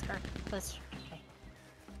that's her. That's okay.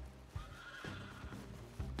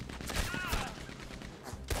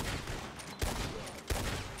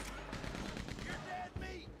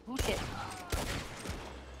 Oh shit.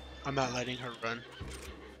 I'm not letting her run.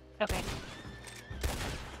 Okay.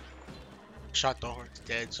 Shot the horse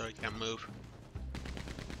dead, so he can't move.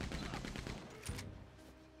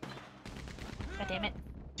 God damn it.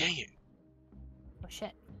 Dang it. Oh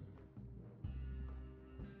shit.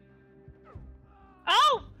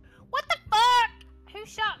 Oh! What the fuck? Who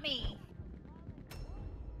shot me?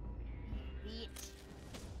 You bitch.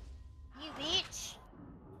 You bitch.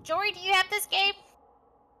 Jory, do you have this game?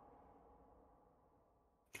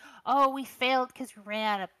 Oh, we failed because we ran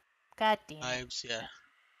out of... God damn it. Lives, yeah.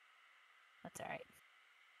 That's alright.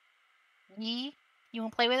 Yee, you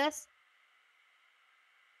wanna play with us?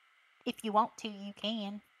 If you want to, you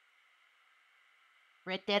can.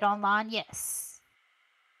 Red Dead Online, yes.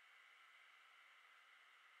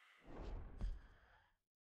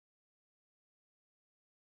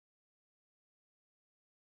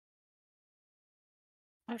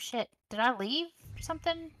 Oh shit, did I leave or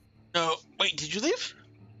something? No, wait, did you leave?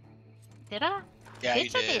 Did I? Yeah, you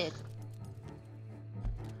Bitch, I did. did.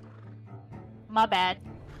 My bad.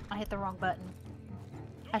 I hit the wrong button.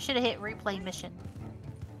 I should have hit replay mission.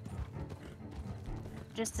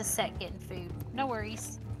 Just a sec getting food. No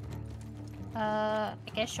worries. I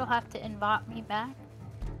guess you'll have to invite me back.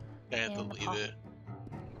 I have to in the leave call. it.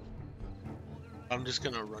 I'm just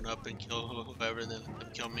gonna run up and kill whoever, then let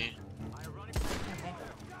them kill me. Okay.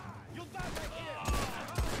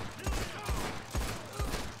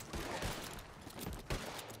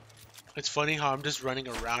 It's funny how I'm just running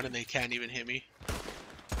around and they can't even hit me.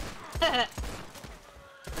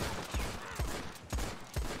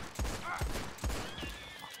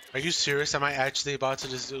 Are you serious? Am I actually about to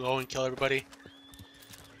just go and kill everybody?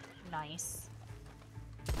 Nice.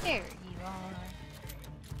 There you are.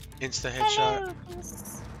 Insta headshot. Hello.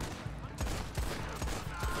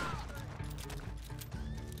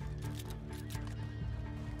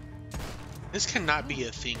 This cannot be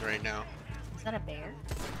a thing right now. Is that a bear?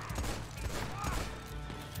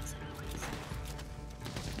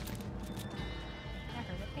 I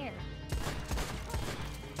heard a bear.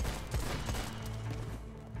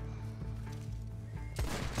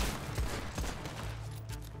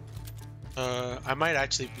 I might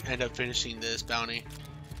actually end up finishing this bounty.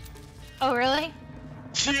 Oh, really?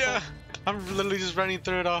 Yeah, I'm literally just running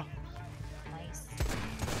through it all. Nice.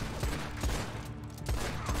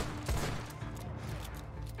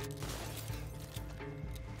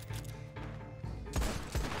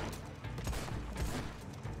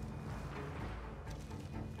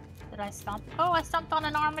 Did I stomp? Oh, I stomped on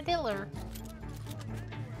an armadillo.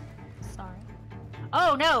 Sorry.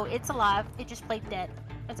 Oh no, it's alive. It just played dead.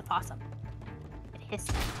 It's a possum. It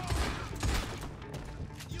hissed.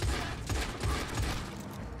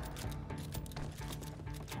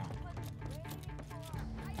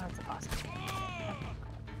 Oh, it's a possum.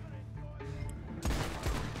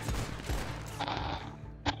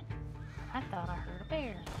 I thought I heard a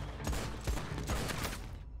bear.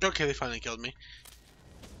 Okay, they finally killed me.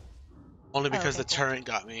 Only because okay, the cool. turret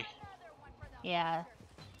got me. Yeah.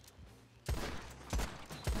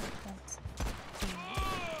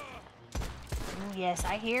 Ooh, yes,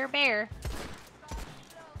 I hear a bear.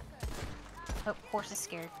 Oh, horse is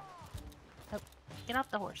scared. Oh, get off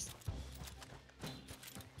the horse.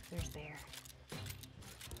 There's bear.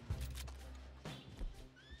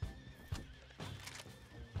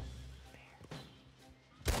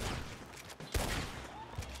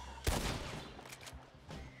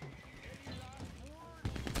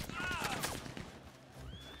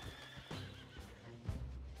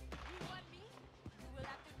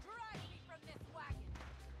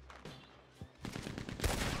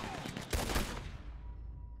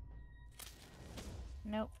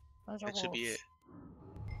 Nope, those are That should be wolves. it.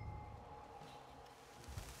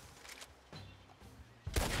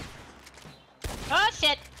 Oh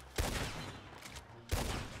shit!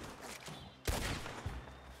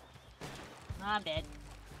 I'm dead.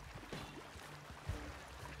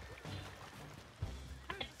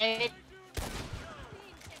 I'm dead.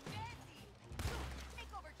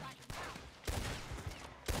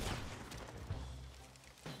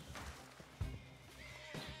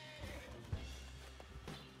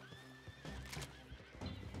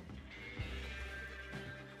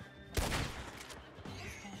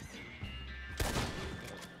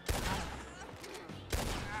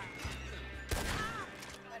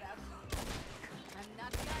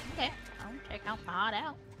 Okay, I'll check out the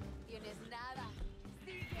hideout.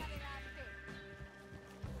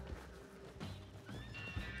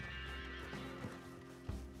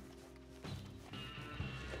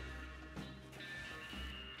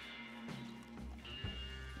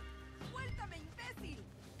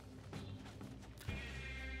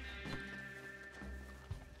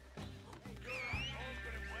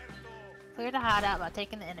 Clear the hideout by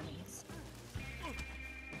taking the enemies.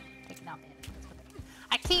 Taking out the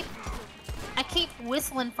enemies. I keep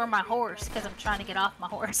whistling for my horse because I'm trying to get off my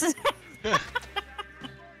horse.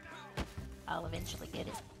 I'll eventually get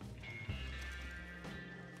it.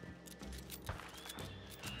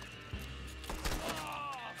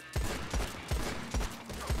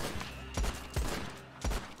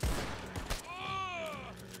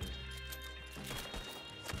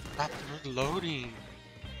 Stop loading.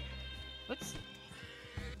 Whoops.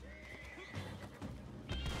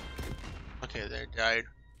 Okay, there, died.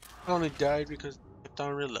 I only died because I kept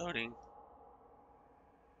on reloading.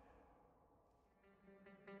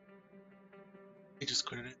 He just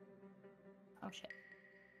quit it. Oh shit.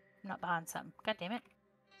 I'm not behind something. God damn it.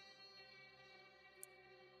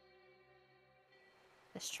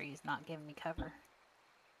 This tree is not giving me cover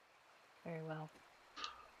very well.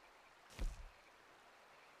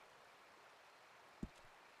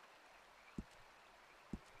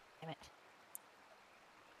 Damn it.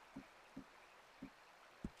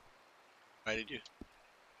 Why did you?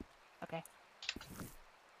 Okay.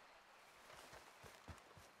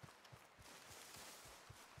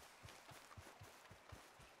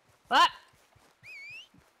 What?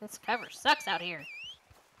 This cover sucks out here.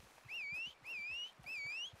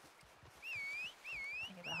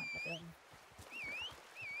 I get behind the building.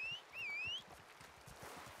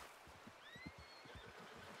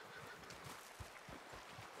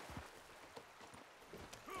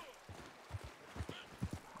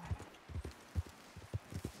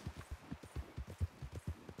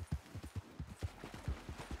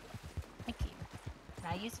 Thank you. Can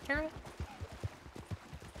I use the turret?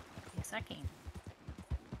 Yes, I can.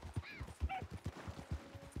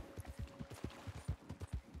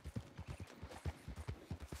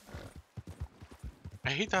 I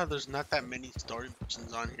hate how there's not that many story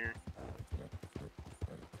missions on here.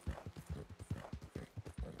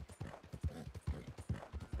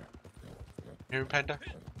 Here, Panda?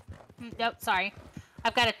 Nope, sorry.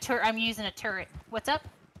 I've got a turret. I'm using a turret. What's up?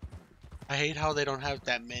 I hate how they don't have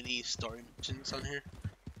that many story missions on here.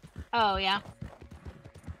 Oh, yeah.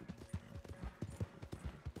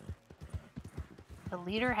 The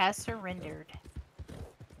leader has surrendered.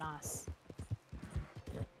 Nice.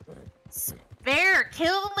 Spare!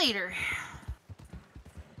 Kill the leader!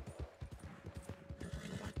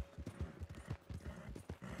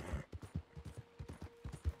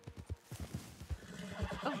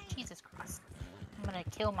 Oh, Jesus Christ. I'm gonna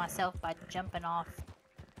kill myself by jumping off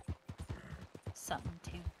something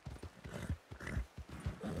too.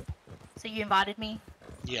 So you invited me?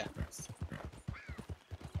 Yeah.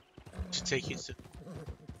 To take you to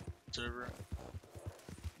server.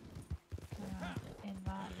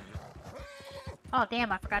 Invite. Oh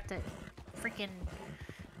damn! I forgot to freaking.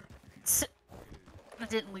 I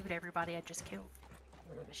didn't loot everybody. I just killed.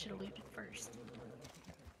 I should have looted first.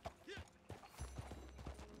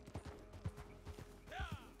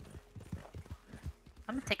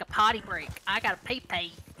 I'm gonna take a potty break. I gotta pee.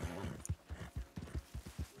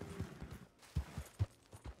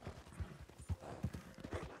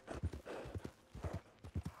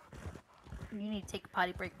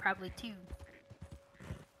 potty break probably too.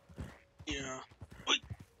 Yeah.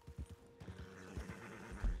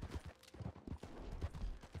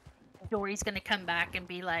 Dory's gonna come back and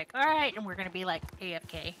be like, all right, and we're gonna be like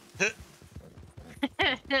AFK.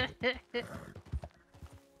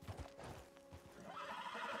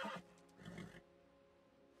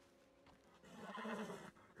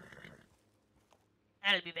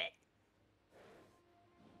 I'll be back.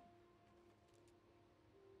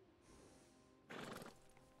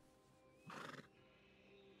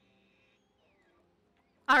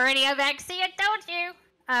 Already I'm back. See, I told you.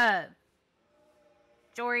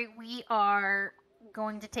 Jory, we are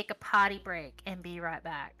going to take a potty break and be right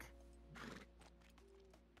back.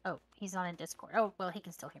 Oh, he's not in Discord. Oh, well, he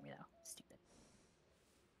can still hear me though. Stupid.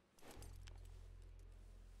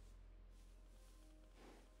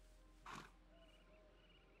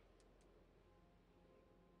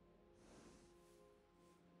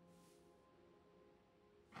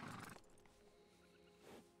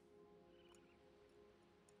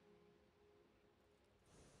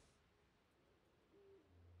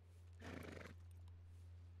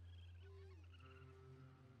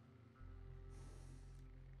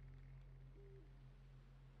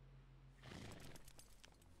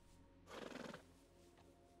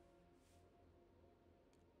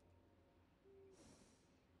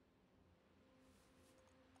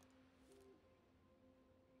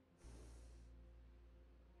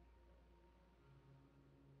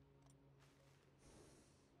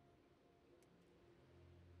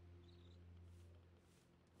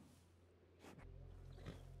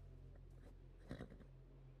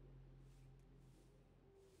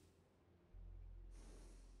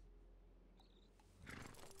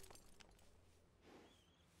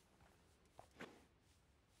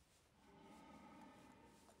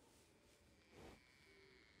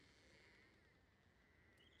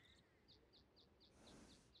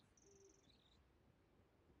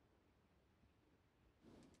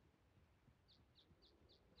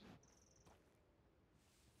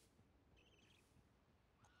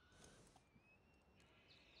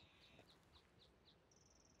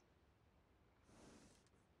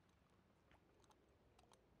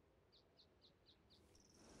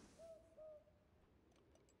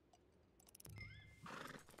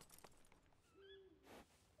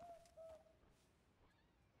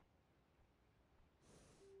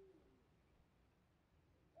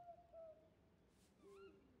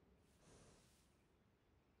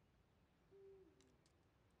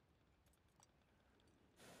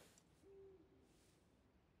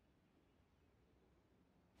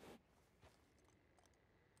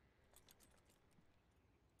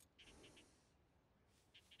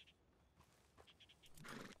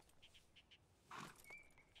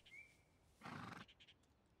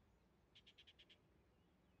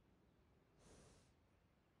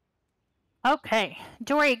 Okay,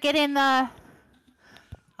 Jory, get in the.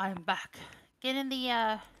 I'm back. Get in the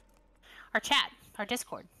our chat, our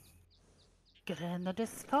Discord. Get in the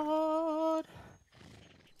Discord.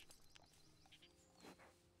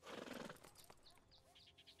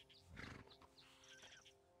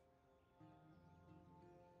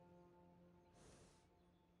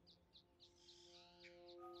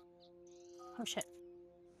 Oh shit.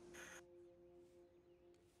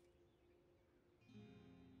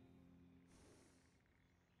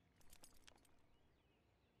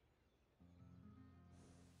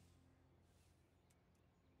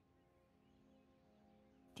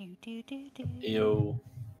 Yo.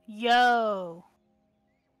 Yo.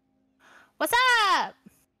 What's up?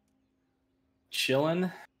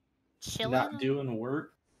 Chilling. Chilling. Not doing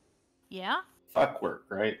work. Yeah. Fuck work,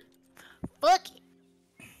 right? Fuck it.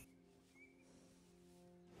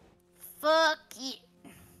 Fuck it.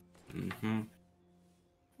 Mm-hmm.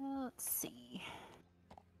 Let's see.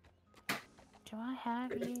 Do I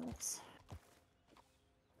have you?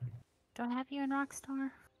 Do I have you in Rockstar?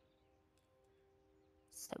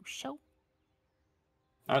 Social?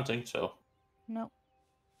 I don't think so. Nope.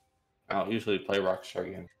 I don't usually play Rockstar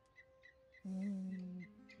games. Mm.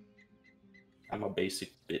 I'm a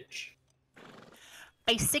basic bitch.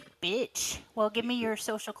 Basic bitch. Well, give me your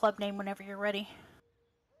social club name whenever you're ready.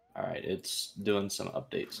 Alright, it's doing some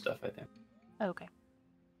update stuff, I think. Okay.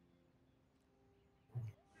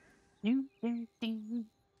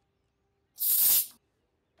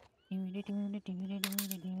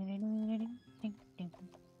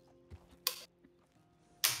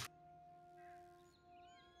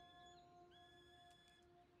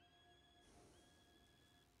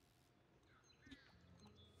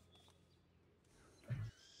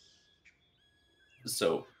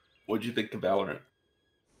 So, what'd you think of Valorant?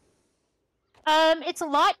 It's a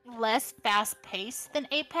lot less fast-paced than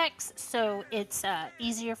Apex, so it's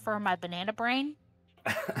easier for my banana brain.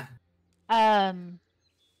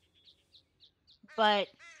 But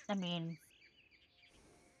I mean,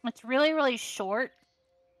 it's really, really short,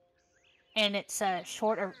 and it's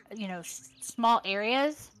short, small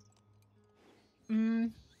areas.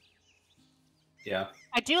 Yeah.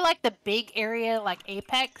 I do like the big area, like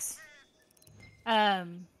Apex.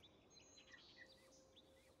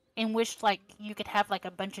 In which like you could have like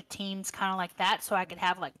a bunch of teams kind of like that, so I could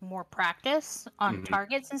have like more practice on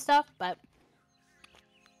targets and stuff, but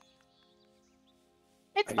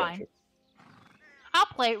it's fine. You. I'll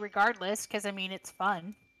play it regardless because I mean it's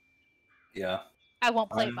fun. Yeah. I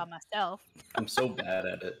won't play it by myself. I'm so bad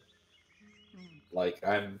at it. Like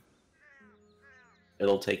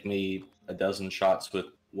it'll take me a dozen shots with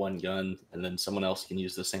one gun, and then someone else can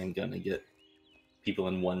use the same gun and get people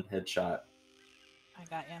in one headshot. I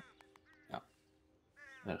got you. Yeah.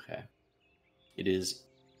 Okay. It is.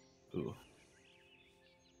 Ooh.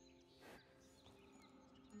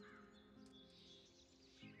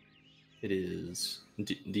 It is.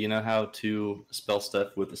 Do you know how to spell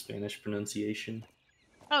stuff with the Spanish pronunciation?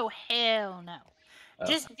 Oh hell no!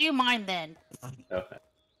 Just do mine then. Okay.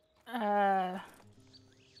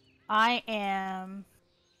 I am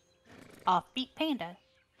Offbeat Panda.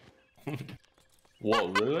 Whoa,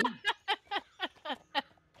 really?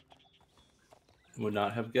 Would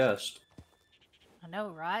not have guessed. I know,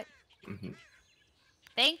 right? Mm-hmm.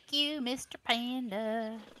 Thank you, Mr.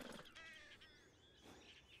 Panda.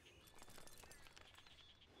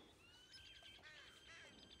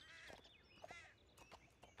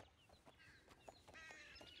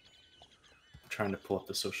 I'm trying to pull up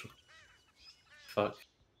the social. Fuck.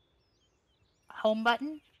 Home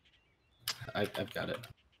button? I've got it.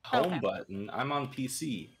 Home button? I'm on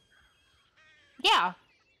PC. Yeah.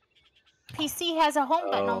 PC has a home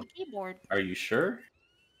button on the keyboard. Are you sure?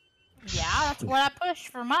 Yeah, that's what I push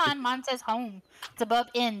for mine. Mine says home. It's above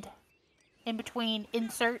end. In between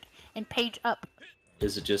insert and page up.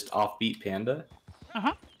 Is it just Offbeat Panda?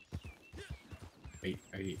 Uh-huh. Wait,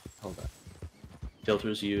 hold on.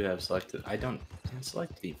 Filters you have selected. I can't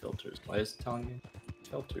select any filters. Why is it telling me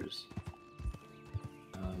filters?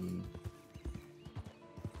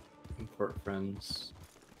 Import friends.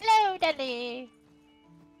 Hello, Daddy.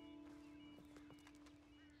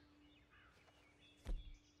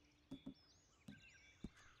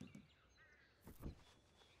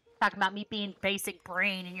 Talking about me being basic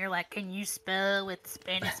brain, and you're like, can you spell with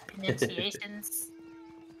Spanish pronunciations?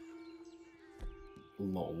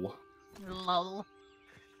 Lol. Lol.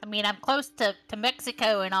 I mean, I'm close to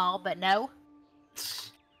Mexico and all, but no.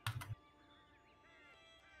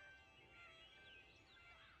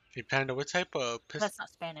 Hey, Panda, what type of pistol? That's not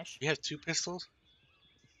Spanish. You have 2 pistols?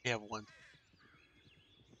 You have 1.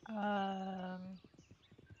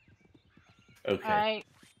 Okay.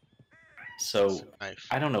 So,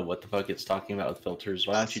 I don't know what the fuck it's talking about with filters.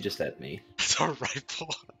 Why don't you just add me? It's a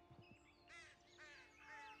rifle.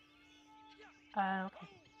 Okay.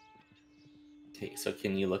 Okay, so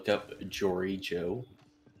can you look up Jory Joe?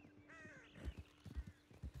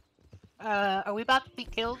 Are we about to be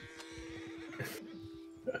killed?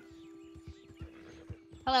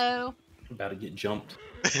 Hello. About to get jumped.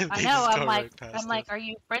 I know. I'm like, are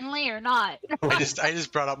you friendly or not? I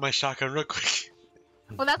just brought out my shotgun real quick.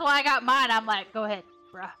 Well, that's why I got mine. I'm like, go ahead,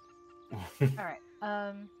 bruh. All right.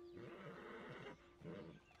 I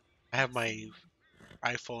have my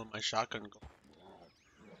rifle and my shotgun going.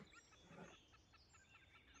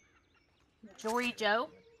 Jory Joe.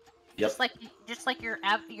 Yep. Just like your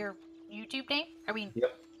YouTube name. I mean.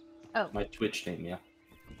 Yep. Oh. My Twitch name, yeah.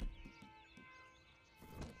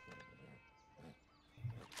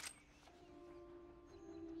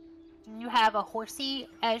 Do you have a horsey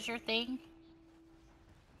as your thing?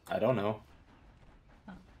 I don't know.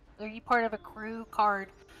 Oh. Are you part of a crew called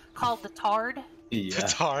the Tard? Yeah. The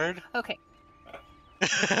Tard? Okay.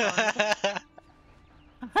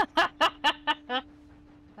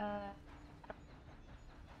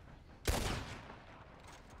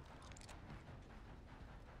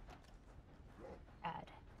 Add.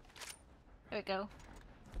 There we go.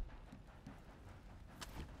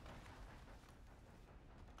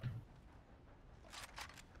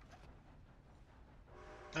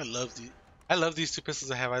 I love these 2 pistols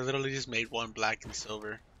I have. I literally just made one black and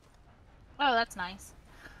silver. Oh, that's nice.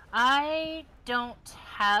 I don't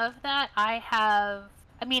have that. I have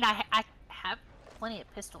plenty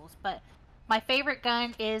of pistols, but my favorite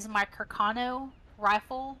gun is my Kirkano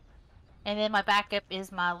rifle, and then my backup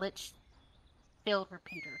is my Litchfield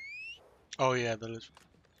repeater. Oh yeah, the Litchfield.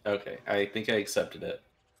 Okay, I think I accepted it.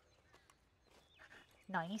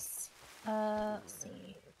 Nice. Let's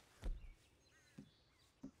see.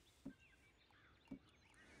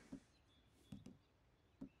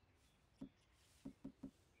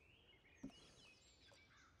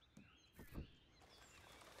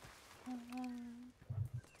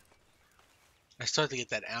 I started to get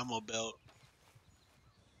that ammo belt.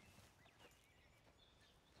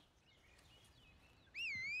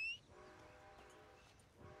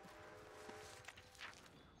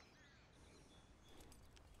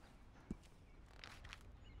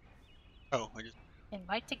 Oh, I just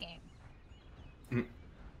Invite to game.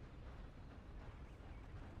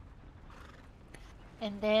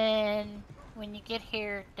 And then when you get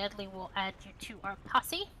here, Deadly will add you to our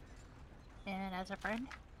posse and as a friend.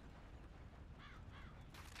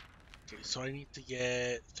 okay. So I need to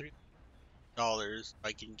get $3.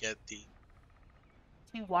 I can get the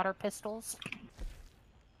 2 water pistols.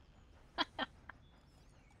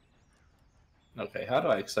 Okay, how do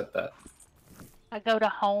I accept that? I go to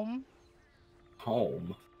home.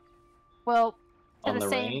 Home? Well, to On the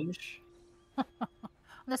same range?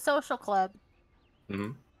 the social club.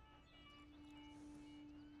 Mm-hmm.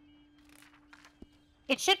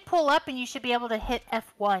 It should pull up and you should be able to hit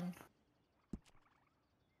F1.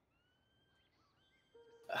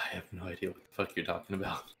 I have no idea what the fuck you're talking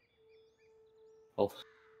about. Hold.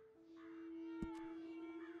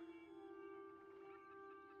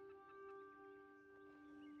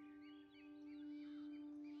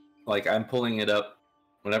 Like, I'm pulling it up.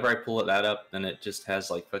 Whenever I pull that up, then it just has,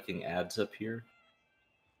 like, fucking ads up here.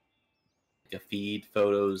 Like a feed,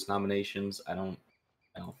 photos, nominations. I don't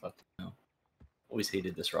fucking know. Always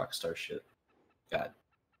hated this Rockstar shit. God.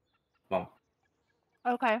 Come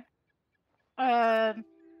on. Okay.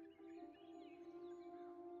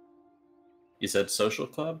 You said social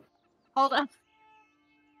club? Hold on.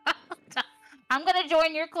 I'm gonna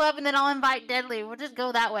join your club and then I'll invite Deadly. We'll just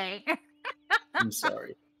go that way. I'm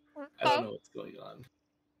sorry. I don't know what's going on.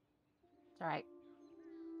 It's alright.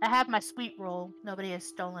 I have my sweet roll. Nobody has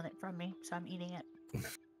stolen it from me, so I'm eating it.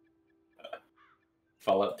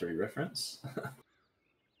 Fallout 3 reference?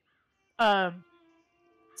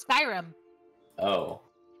 Skyrim. Oh.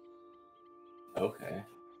 Okay.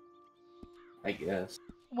 I guess.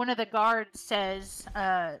 One of the guards says,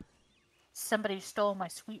 somebody stole my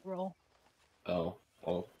sweet roll. Oh,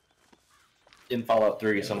 well. In Fallout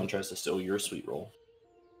 3, someone tries to steal your sweet roll.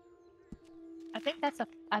 I think that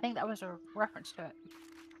was a reference to it.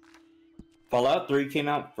 Fallout 3 came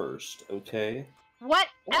out first, okay?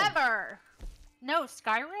 Whatever! No,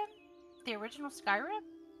 Skyrim? The original Skyrim?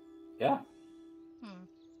 Yeah.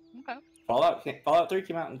 Okay. Fallout 3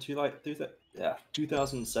 came out in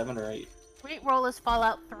 2007 or 8. Sweet roll is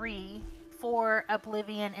Fallout 3, 4,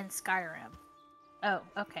 Oblivion, and Skyrim. Oh,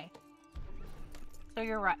 okay. So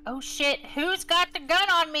you're right. Oh shit, who's got the gun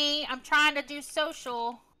on me? I'm trying to do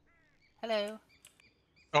social. Hello.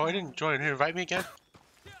 Oh, I didn't join. Here, invite me again.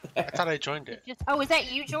 I thought I joined it. Oh, is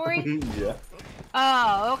that you, Jory? Yeah.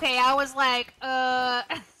 Oh, okay. I was like,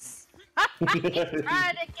 he's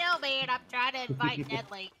trying to kill me, and I'm trying to invite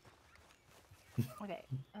Deadly. Okay.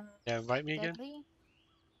 Yeah, invite me again. Deadly?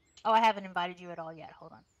 Oh, I haven't invited you at all yet.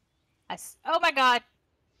 Hold on. Oh my god.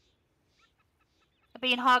 I'm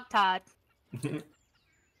being hogtied.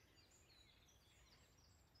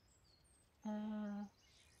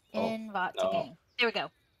 Invite to game. There we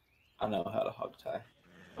go. I know how to hog tie.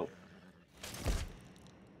 Oh.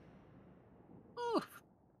 Ooh.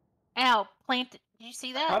 Ow, plant. Did you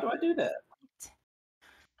see that? How do I do that?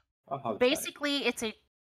 Basically, it's a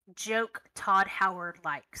joke Todd Howard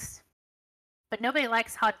likes. But nobody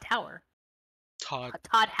likes Todd Howard.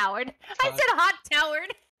 Todd Howard. I said Hot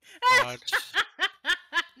Howard. Todd.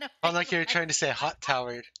 I'm like you're trying to say Hot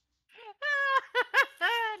Towered.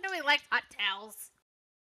 Nobody likes hot towels.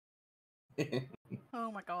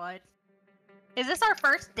 Oh my god. Is this our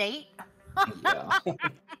first date? Yeah.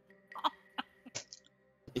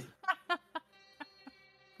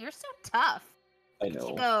 You're so tough. I know.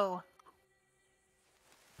 You go.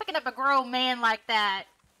 Picking up a grown man like that.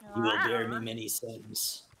 You will bear me many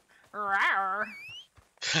sins. Alright,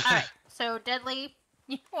 so Deadly,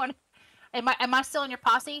 you want? Am I still in your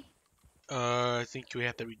posse? I think we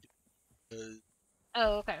have to redo.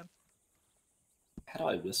 Oh, okay. How do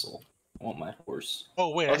I whistle? I want my horse.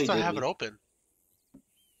 Oh wait, I still have it open.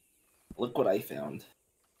 Look what I found.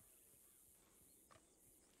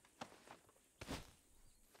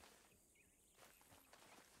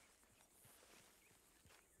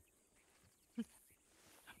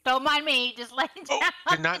 Don't mind me, just laying down.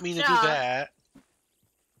 Did not mean to do that.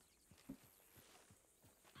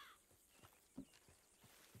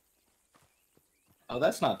 Oh,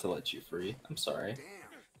 that's not to let you free. I'm sorry. Damn.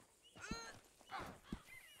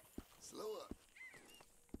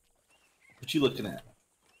 What you looking at?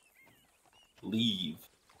 Leave.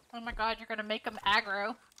 Oh my god, you're gonna make them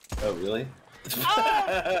aggro. Oh, really?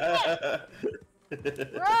 Oh!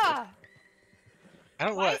 Bruh! I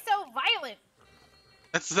don't Why what? so violent?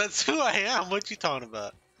 That's who I am. What you talking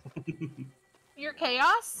about? You're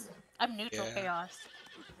chaos? I'm neutral Yeah. chaos.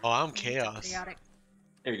 Oh, I'm chaos. Chaotic.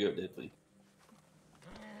 There you go, Deadly.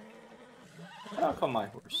 I'll call my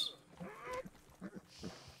horse.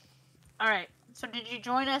 Alright, so did you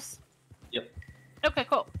join us? Yep. Okay,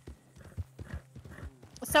 cool.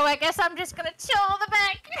 So I guess I'm just gonna chill in the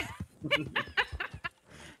back.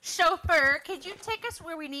 Chauffeur, could you take us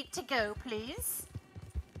where we need to go, please?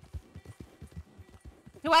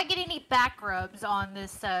 Do I get any back rubs on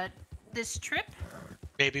this this trip?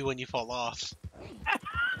 Maybe when you fall off.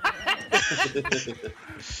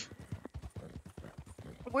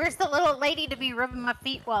 Where's the little lady to be rubbing my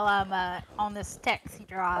feet while I'm on this taxi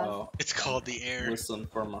drive? Oh, It's called the air. listen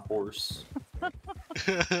for my horse.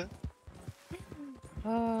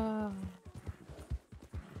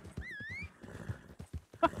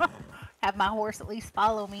 Have my horse at least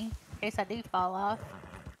follow me in case I do fall off.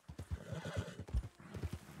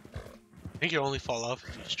 I think you only fall off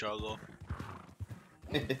if you struggle.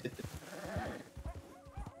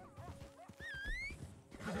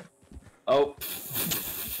 Oh.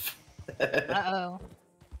 Uh-oh.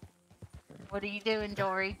 What are you doing,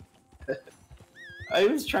 Jory? I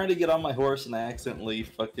was trying to get on my horse and I accidentally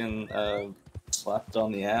fucking slapped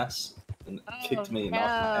on the ass and it kicked me and knocked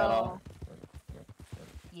my head off.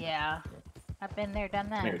 Yeah. I've been there, done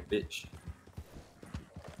that. Married bitch.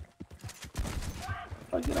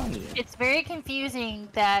 I'll get on you. It's very confusing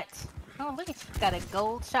that... Oh, look, it's got a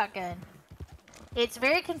gold shotgun. It's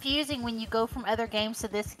very confusing when you go from other games to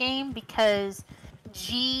this game because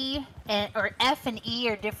G or F and E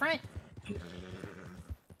are different.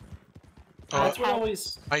 Oh, That's what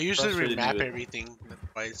always I usually frustrated me remap with- everything. That's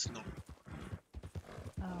why it's no.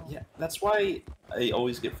 Yeah, that's why I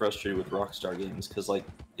always get frustrated with Rockstar games because like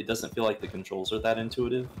it doesn't feel like the controls are that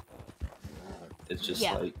intuitive. It's just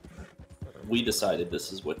Yeah. like we decided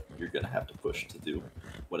this is what you're gonna have to push to do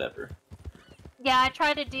whatever. Yeah, I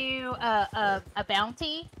tried to do a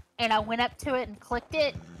bounty, and I went up to it and clicked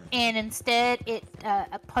it, and instead it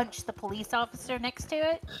punched the police officer next to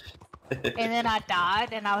it. And then I died,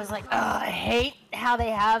 and I was like, oh, I hate how they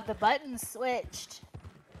have the buttons switched.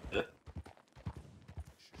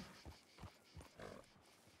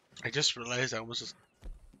 I just realized I almost just.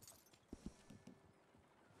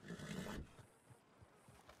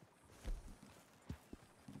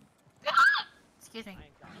 Excuse me. I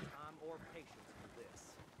ain't got time or patience for this.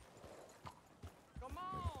 Come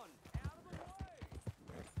on, out of the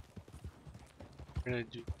way. I'm gonna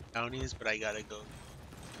do bounties, but I gotta go.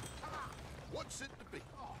 What's it to be?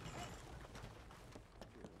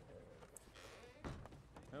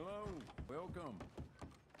 Hello, welcome.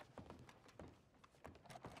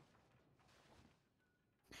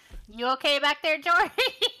 You okay back there, Jory?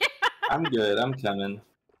 I'm good. I'm coming.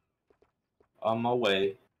 On my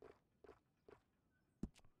way.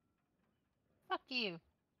 Fuck you.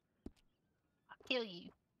 I'll kill you.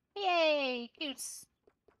 Yay, goose.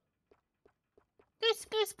 Goose,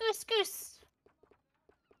 goose, goose, goose.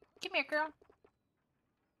 Come here, girl.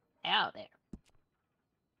 Out there.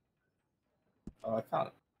 Oh, I found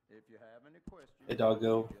it. If you have any questions, Hey,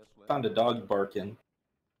 doggo. just let Found a me know. dog barking.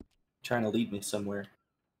 Trying to lead me somewhere.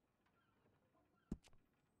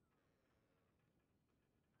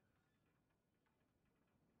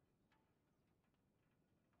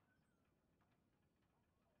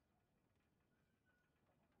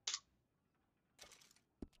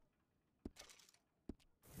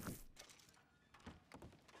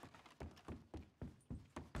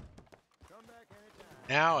 Come back anytime.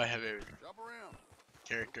 Now I have every Shop around.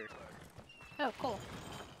 character. Oh, cool.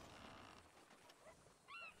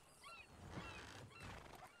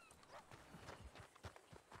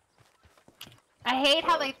 I hate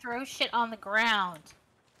how they throw shit on the ground.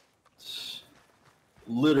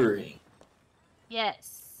 Littering.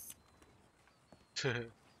 Yes. You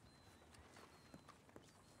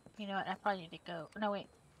know what? I probably need to go. No, wait.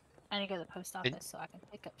 I need to go to the post office so I can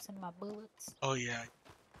pick up some of my bullets. Oh yeah.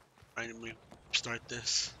 I need to start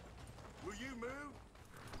this. Will you move?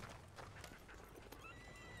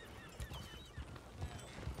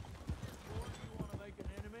 You want to make an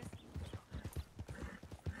enemy?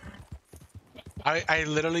 I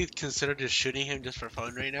literally considered just shooting him just for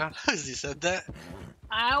fun right now, as he said that.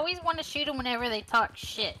 I always want to shoot them whenever they talk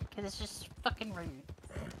shit, because it's just fucking rude.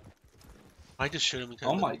 I just shoot him because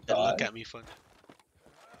Oh my they look God. at me fun.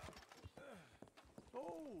 Oh,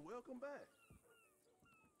 welcome back.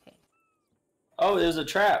 Oh, there's a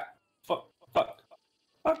trap. Fuck.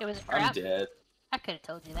 It was a I'm trap. dead. I could have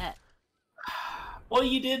told you that. Well,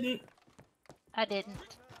 you didn't. I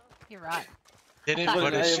didn't. You're right. Didn't, thought but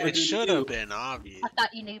What did I it, ever it do to should you? have been obvious. I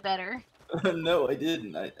thought you knew better. No, I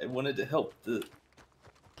didn't. I wanted to help the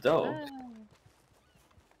dog.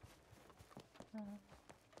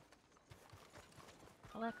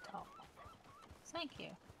 Collect all. Thank you.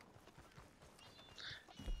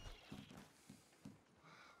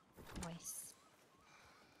 Nice.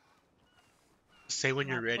 Say when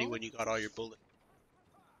you're My ready, bullet. when you got all your bullets.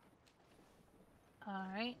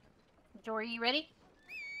 Alright. Jory, you ready?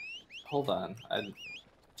 Hold on. I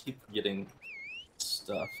keep forgetting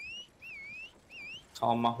stuff.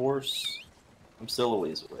 Calm my horse. I'm still a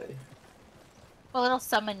ways away. Well, it'll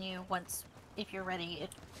summon you once, if you're ready.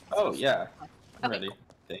 Oh, yeah. I'm Okay, ready. cool.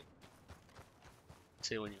 Thank-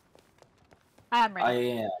 Say when you I'm ready.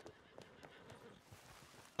 I am.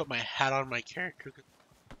 put my hat on my character.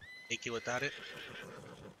 Take it without it.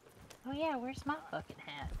 Oh yeah, where's my fucking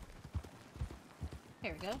hat?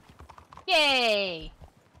 Here we go. Yay!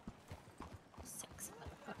 Sexy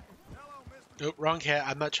motherfucker. Nope, wrong hat.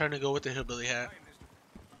 I'm not trying to go with the hillbilly hat.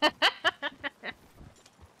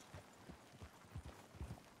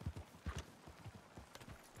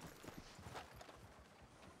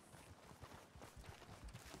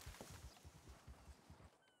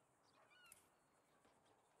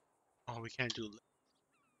 Oh, we can't do.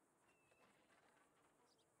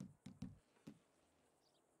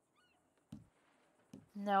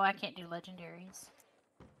 No, I can't do legendaries.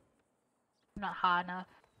 I'm not high enough.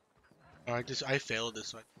 Oh, I failed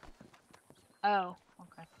this one. Oh,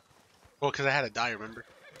 okay. Well, because I had to die. Remember,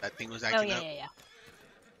 that thing was Oh acting yeah, up. yeah.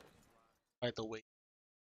 I had to wait.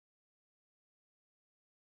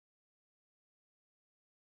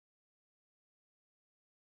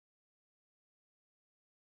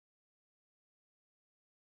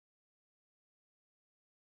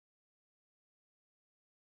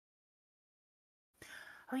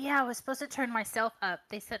 Oh yeah, I was supposed to turn myself up.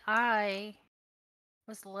 They said I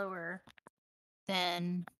was lower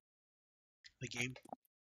than The game.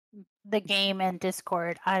 the game and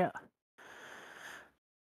Discord. I don't.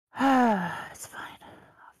 It's fine.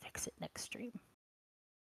 I'll fix it next stream.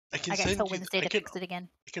 I can I got send till you. Wednesday I to can. fix it again.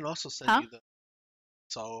 I can also send Huh? you the.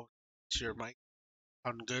 So, to your mic.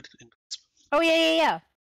 Sound good? Oh yeah, yeah, yeah.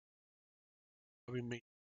 We make.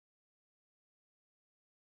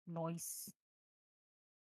 Nice.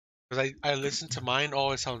 Because I listened to mine.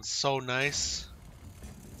 Oh, it sounds so nice.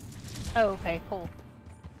 Oh, okay, cool.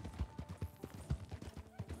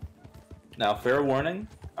 Now, fair warning.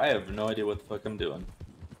 I have no idea what the fuck I'm doing.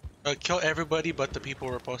 Kill everybody but the people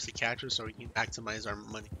we're supposed to capture so we can maximize our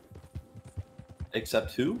money.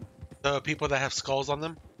 Except who? The people that have skulls on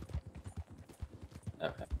them.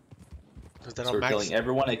 Okay. Because So that'll we're killing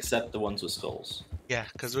everyone except the ones with skulls. Yeah,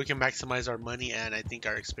 because we can maximize our money and I think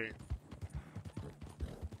our experience.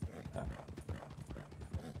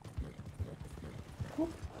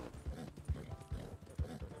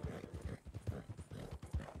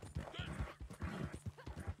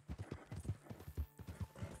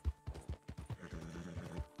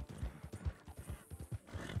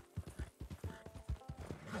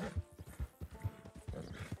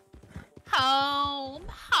 Home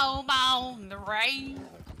on the range.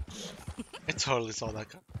 I totally saw that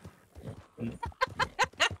guy.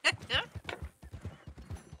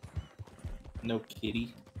 No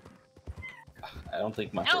kitty. I don't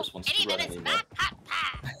think my No, horse wants to run anymore.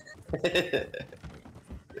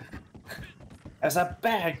 That's a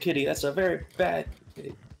bad kitty. That's a very bad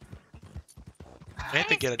kitty. I have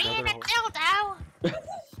to get another horse. Dildo.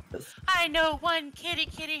 I know one kitty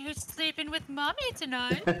who's sleeping with mommy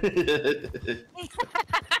tonight. I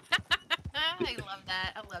love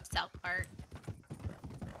that. I love South Park.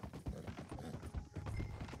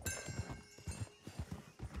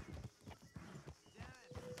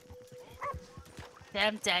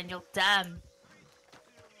 Damn, Daniel, damn.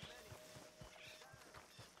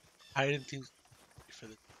 I didn't think for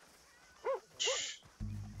the.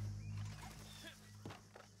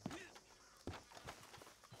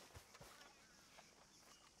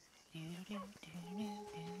 You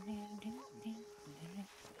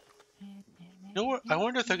know what? I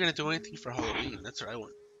wonder if they're gonna do anything for Halloween. That's what I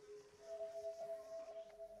want.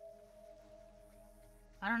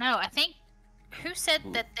 I don't know. I think who said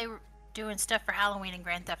that they were doing stuff for Halloween and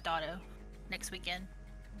Grand Theft Auto next weekend?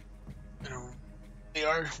 They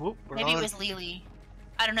are. Whoop, Maybe it was Lily.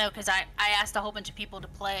 I don't know because I asked a whole bunch of people to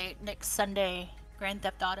play next Sunday Grand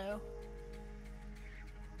Theft Auto.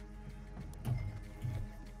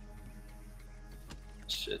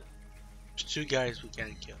 Shit. There's two guys we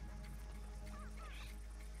can't kill.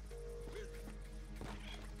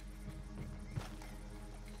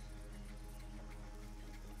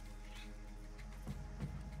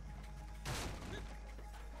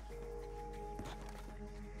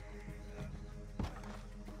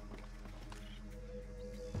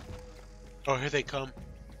 Oh, here they come.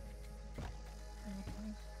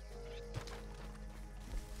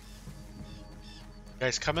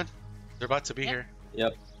 Guys coming? They're about to be here.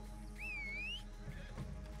 Yep.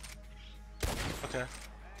 Okay.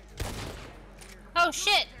 Oh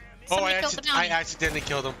shit! Oh, Somebody killed the bounty. I accidentally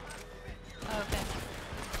killed him. Oh, okay.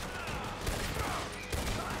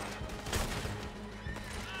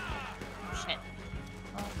 Oh shit.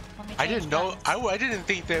 Well, let me I change didn't know. guns. I didn't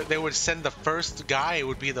think that they would send the first guy. It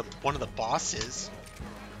would be one of the bosses.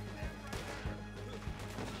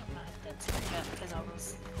 That's screwed up because I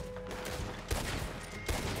was.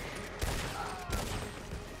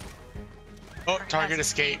 Oh, target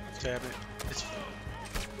escape. Damn it. It's...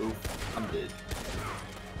 Oof, I'm dead.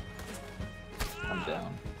 I'm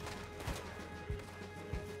down.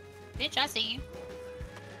 Bitch, I see you.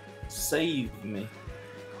 Save me.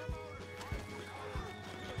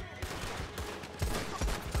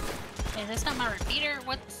 Is this not my repeater?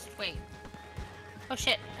 What's... Wait. Oh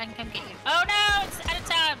shit, I can come get you. Oh no, it's out of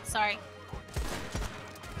time. Sorry.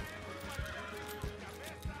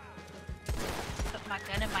 Put my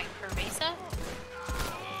gun in my pervasive.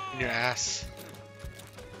 In your ass.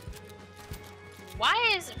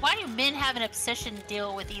 Why do men have an obsession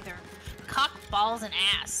deal with either cock, balls, and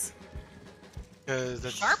ass? Because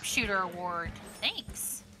that's... Sharpshooter award.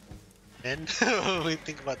 Thanks. Men? We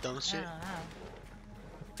think about dumb shit. I don't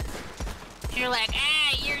know. You're like,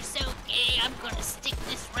 you're so gay, I'm gonna stick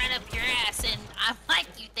this right up your ass, and I'm like,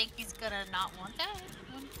 you think he's gonna not want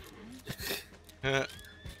that?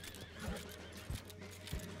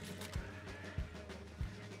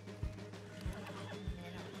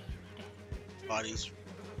 Bodies.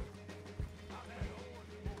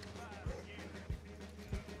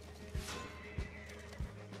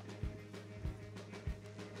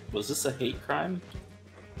 Was this a hate crime?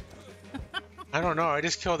 I don't know. I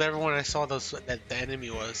just killed everyone I saw that the enemy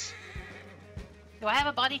was. Do I have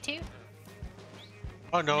a body too?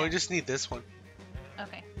 Oh no, we just need this one.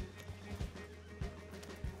 Okay.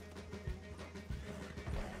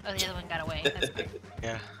 Oh, the other one got away. That's great.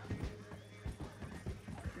 Yeah.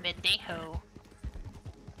 Midday-ho.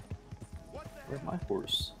 Where's my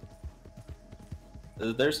horse?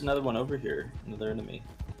 There's another one over here. Another enemy.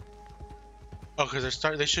 Oh, because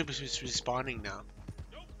they should be respawning now.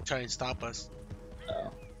 Try and stop us.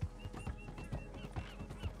 Oh.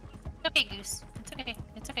 Okay, Goose. It's okay.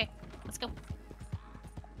 It's okay. Let's go.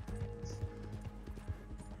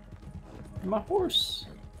 My horse.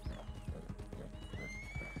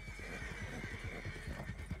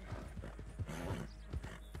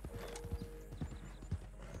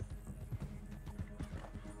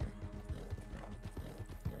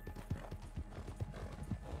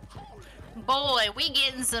 Boy, we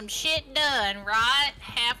getting some shit done, right?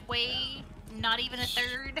 Halfway, not even a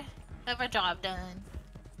third of a job done.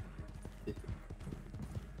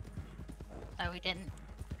 Oh, we didn't.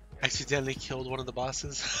 Accidentally killed one of the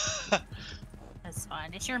bosses. That's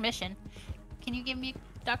fine. It's your mission. Can you give me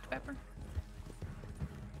Dr. Pepper?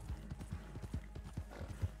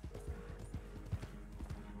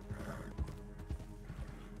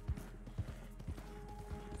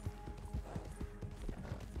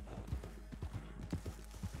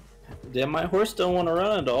 Damn, my horse don't want to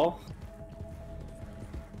run at all.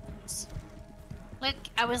 Look,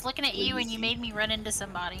 I was looking at you and you made me run into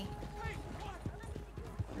somebody.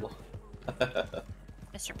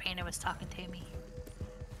 Mr. Panda was talking to me.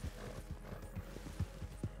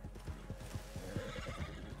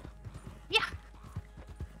 Yeah.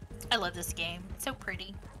 I love this game. It's so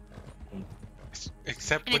pretty.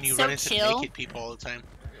 Except And when it's you so run into chill. naked people all the time.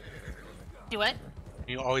 Do what?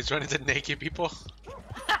 You always run into naked people.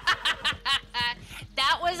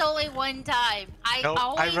 That was only one time. No, I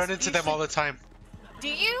always run into them all the time. Do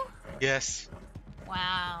you? Yes.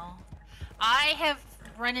 Wow. I have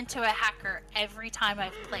run into a hacker every time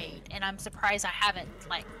I've played, and I'm surprised I haven't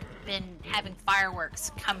been having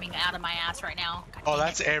fireworks coming out of my ass right now. God Oh, dang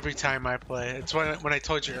that's it. every time I play. It's when I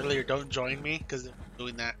told you earlier, don't join me because I'm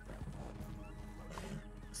doing that.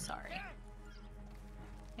 Sorry.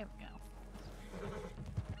 Here we go.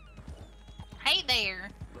 Hey there.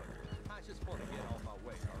 I just want to get on my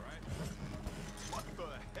way, all right? What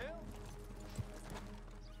the hell?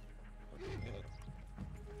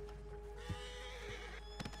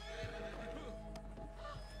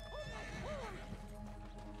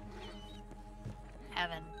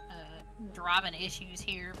 Having driving issues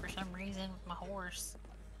here for some reason with my horse.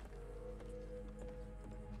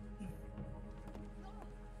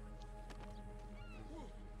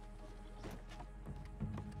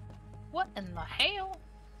 What in the hell?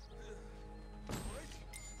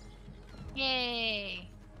 Yay!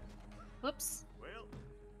 Whoops. Well,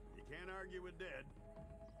 you can't argue with dead.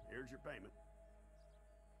 Here's your payment.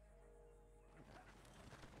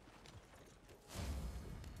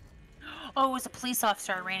 Oh, it was a police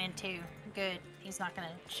officer I ran into. Good. He's not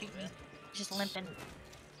gonna shoot me. He's just limping.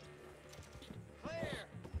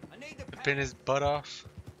 Ripping his butt off.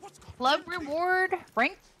 Club reward,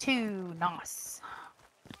 rank 2, NOS.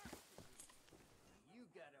 You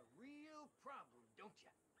got a real problem, don't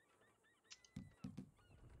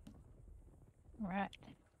you? Right.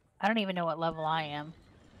 I don't even know what level I am.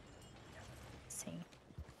 Let's see.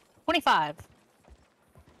 25.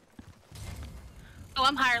 Oh,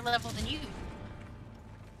 I'm higher level than you.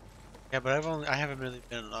 Yeah, but I haven't really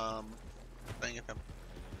been playing with them.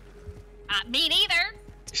 Me neither.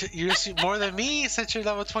 You're more than me since you're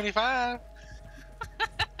level 25.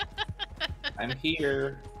 I'm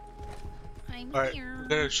here. I'm Alright, here.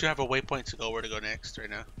 we should have a waypoint to go where to go next right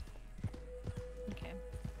now. Okay.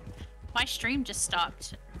 My stream just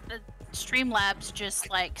stopped. The Streamlabs just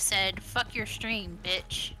like said, "Fuck your stream,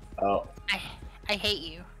 bitch." Oh. I hate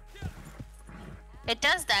you. It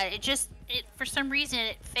does that. It for some reason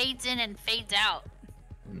it fades in and fades out.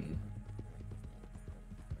 Hmm.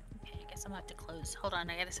 Okay, I guess I'm gonna have to close. Hold on,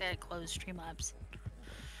 I gotta close Streamlabs.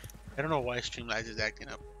 I don't know why Streamlabs is acting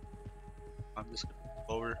up. I'm just gonna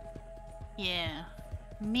go over. Yeah.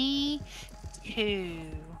 Me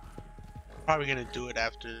too. Probably gonna do it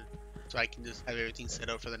after, so I can just have everything set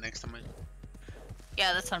up for the next time.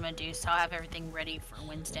 Yeah, that's what I'm gonna do. So I'll have everything ready for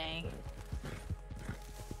Wednesday.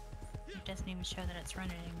 It doesn't even show that it's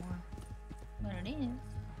running anymore. But it is.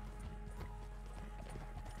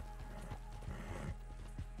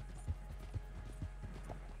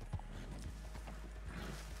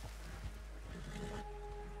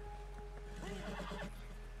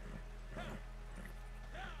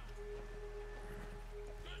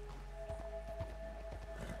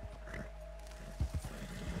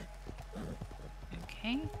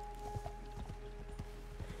 Okay.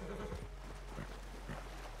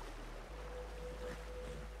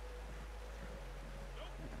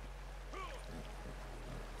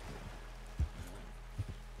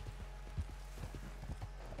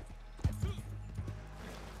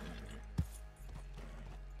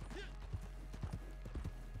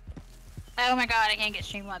 Oh my god, I can't get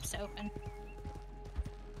Streamlabs to open.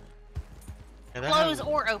 Yeah, Close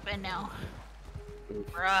or open now.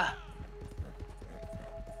 Bruh.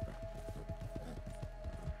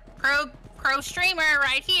 Pro streamer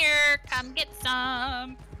right here. Come get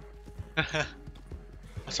some. I'm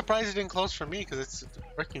surprised it didn't close for me because it's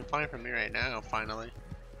working fine for me right now. Finally,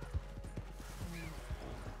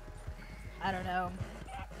 I don't know.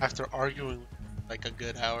 after arguing like a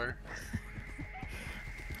good hour.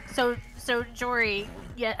 So Jory,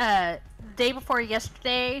 yeah, day before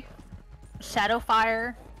yesterday,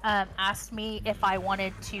 Shadowfire asked me if I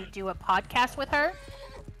wanted to do a podcast with her.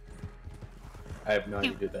 I have no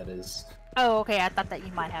idea who that is. Oh, okay. I thought that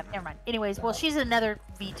you might have. Never mind. Anyways, well, she's another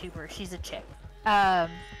VTuber. She's a chick.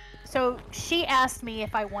 So she asked me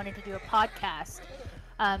if I wanted to do a podcast,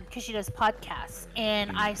 because she does podcasts,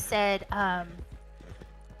 and I said, I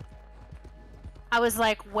was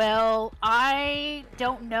like, well, I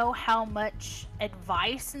don't know how much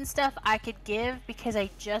advice and stuff I could give because I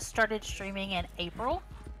just started streaming in April.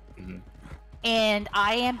 Mm-hmm. And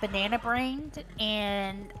I am banana brained,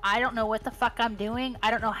 and I don't know what the fuck I'm doing.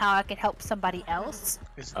 I don't know how I could help somebody else.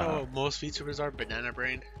 Isn't that what most VTubers are? Banana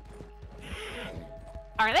brain?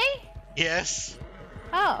 Are they? Yes.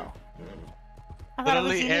 Oh. I thought it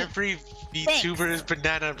was Literally unique. every VTuber is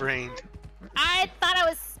banana brained. I thought I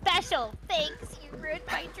was special. Thanks, you ruined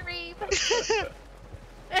my dream.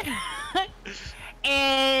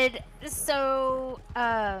 And so,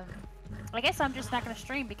 I guess I'm just not gonna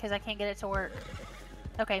stream because I can't get it to work.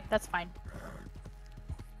 Okay, that's fine.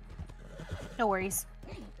 No worries.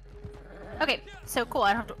 Okay, so cool.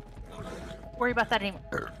 I don't have to worry about that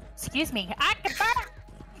anymore. Excuse me. I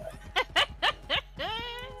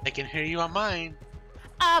can hear you on mine.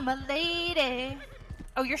 I'm a lady.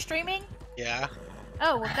 Oh, you're streaming? Yeah.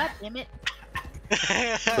 Oh, well, god damn it.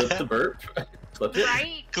 Clip the burp. Clip it.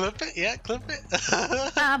 Right? Clip it? Yeah, clip it.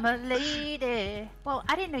 I'm a lady. Well,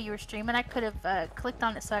 I didn't know you were streaming. I could have clicked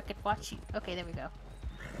on it so I could watch you. Okay, there we go.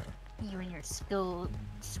 You and your school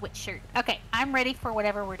sweatshirt. Okay, I'm ready for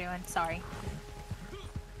whatever we're doing. Sorry.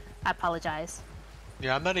 I apologize.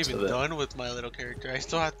 Yeah, I'm not even done with my little character. I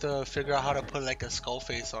still have to figure out how to put like a skull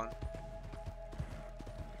face on.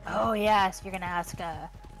 Oh, yeah, so you're gonna ask,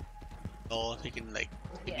 Oh, if he can like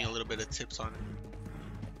give me a little bit of tips on it.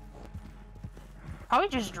 probably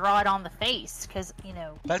just draw it on the face, because, you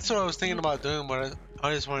know. That's what I was thinking about doing, but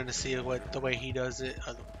I just wanted to see what the way he does it.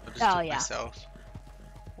 I'll just do it myself.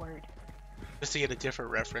 Word. Just to get a different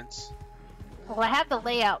reference. Well, I have the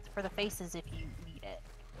layout for the faces if you need it.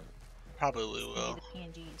 Probably Just will. give you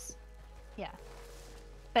the PNGs. Yeah.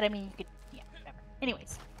 But I mean, you could, yeah, whatever.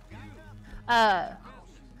 Anyways.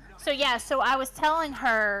 So yeah, so I was telling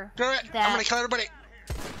her that I'm gonna kill everybody.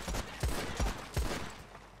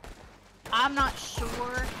 I'm not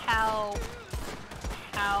sure how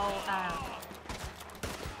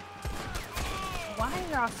why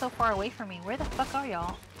are y'all so far away from me? Where the fuck are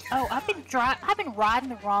y'all? Oh, I've been riding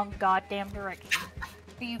the wrong goddamn direction.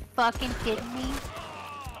 Are you fucking kidding me?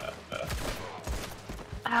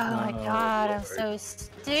 Oh my god, I'm so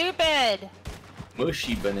stupid.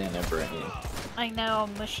 Mushy banana brain. I know,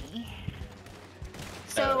 I'm mushy.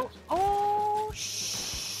 So, oh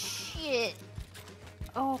shit.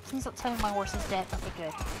 Oh, please don't tell me my horse is dead. Okay,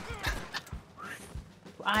 good.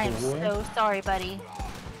 I am so sorry, buddy.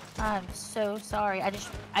 I'm so sorry. I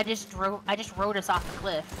just rode us off a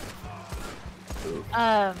cliff.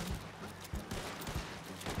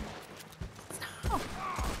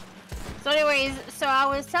 So anyways, so I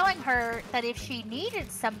was telling her that if she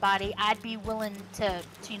needed somebody, I'd be willing to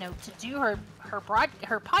you know, to do her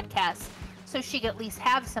podcast, so she could at least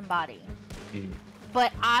have somebody.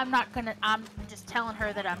 But I'm just telling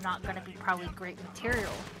her that I'm not gonna be probably great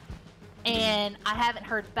material. And I haven't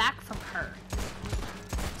heard back from her.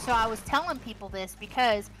 So I was telling people this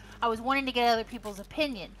because I was wanting to get other people's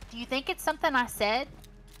opinion. Do you think it's something I said?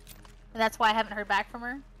 And that's why I haven't heard back from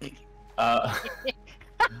her?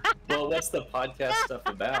 Well, what's the podcast stuff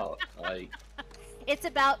about? Like, it's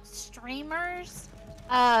about streamers,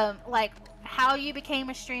 like how you became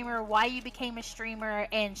a streamer, why you became a streamer,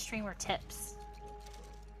 and streamer tips.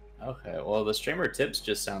 okay, well, the streamer tips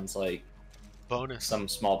just sounds like bonus, some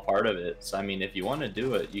small part of it. So, I mean, if you want to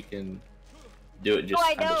do it, you can do it. Just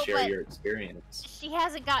kind of share your experience. She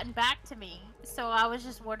hasn't gotten back to me, so I was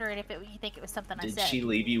just wondering if you think it was something I said. Did she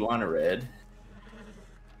leave you on a red?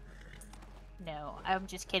 No, I'm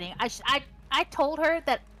just kidding. I told her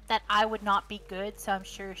that I would not be good, so I'm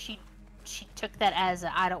sure she took that as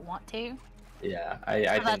I don't want to. Yeah,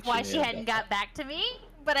 So that's why she hadn't got back to me.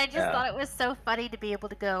 But I just thought it was so funny to be able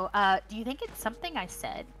to go. Do you think it's something I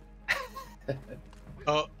said?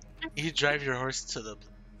 Oh, you drive your horse to the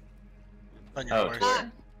on your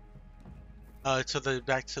horse.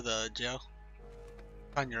 Back to the jail.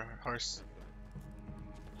 On your horse.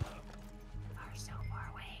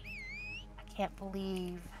 I can't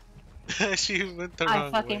believe she went the I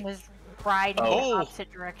wrong fucking way. was riding the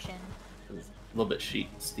opposite direction. It was a little bit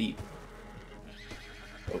steep.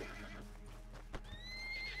 Oh.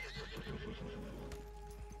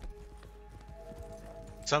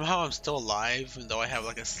 Somehow I'm still alive, even though I have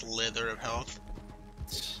like a slither of health.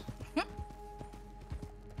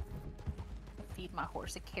 Feed my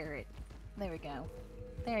horse a carrot. There we go.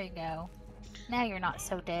 There you go. Now you're not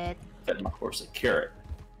so dead. Fed my horse a carrot.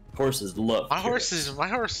 Horses love carrots. My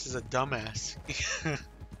horse is a dumbass.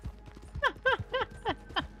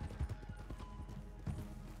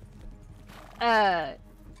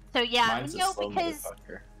 So yeah, Mine's you know, a slow because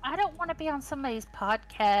motherfucker. I don't want to be on somebody's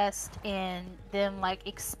podcast and them like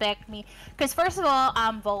expect me. Because first of all,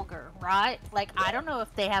 I'm vulgar, right? Like I don't know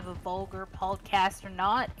if they have a vulgar podcast or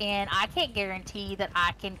not, and I can't guarantee that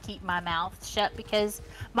I can keep my mouth shut because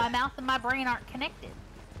my mouth and my brain aren't connected.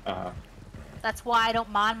 That's why I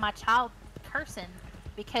don't mind my child cursing,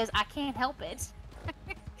 because I can't help it.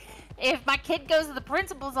 If my kid goes to the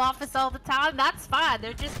principal's office all the time, that's fine.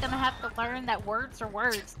 They're just gonna have to learn that words are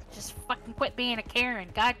words. Just fucking quit being a Karen.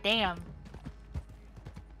 God damn.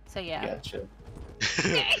 So yeah. Gotcha.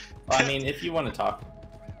 Well, I mean, if you want to talk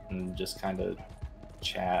and just kind of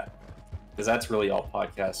chat, because that's really all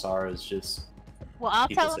podcasts are, is just. Well, I'll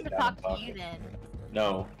people tell them sit to down talk and to you then.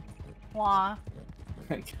 No. Why?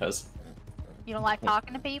 Because. You don't like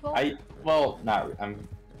talking to people? Well, not. I'm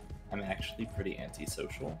actually pretty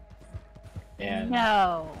antisocial. And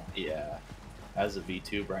no. Yeah, as a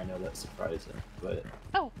VTuber, I know that's surprising, but.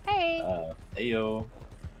 Oh, hey. Heyo.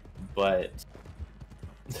 But.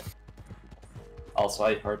 Also,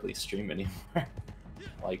 I hardly stream anymore.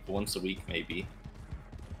 Like once a week, maybe.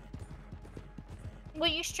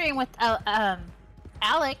 Well, you stream with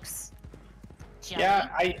Alex. Jelly. Yeah,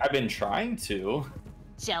 I've been trying to.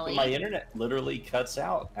 Jelly. But my internet literally cuts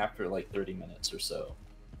out after like 30 minutes or so.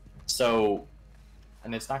 So,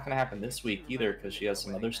 and it's not gonna happen this week either because she has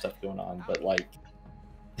some other stuff going on. But like,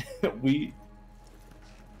 we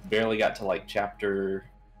barely got to like chapter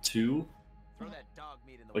 2,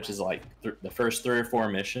 which is like the first 3 or 4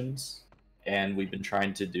 missions, and we've been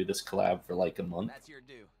trying to do this collab for like a month. That's your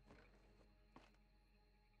due.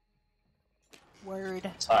 Word.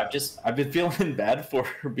 So I've been feeling bad for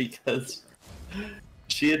her because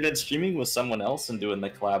She had been streaming with someone else and doing the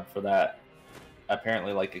collab for that,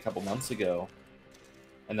 apparently like a couple months ago.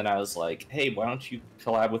 And then I was like, hey, why don't you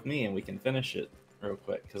collab with me and we can finish it real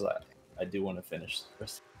quick, because I do want to finish the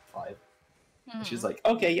rest of 5. And she's like,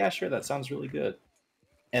 okay, yeah, sure, that sounds really good.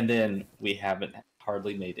 And then we haven't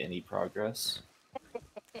hardly made any progress.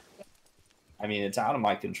 I mean, it's out of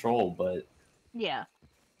my control, but Yeah.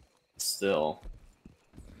 still.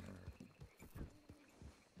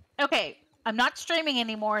 Okay, I'm not streaming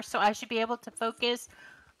anymore, so I should be able to focus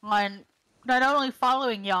on not only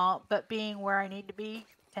following y'all, but being where I need to be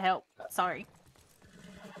to help. Sorry.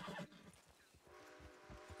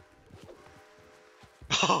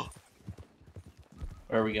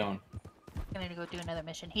 Where are we going? I'm gonna go do another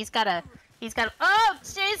mission. He's got a. Oh,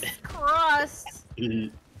 Jesus Christ!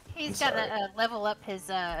 He's got to level up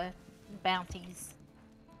his bounties.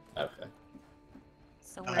 Okay.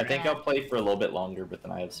 So I think I'll play for a little bit longer, but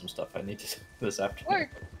then I have some stuff I need to do this afternoon. Work.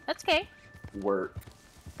 That's okay. Work.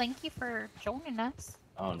 Thank you for joining us.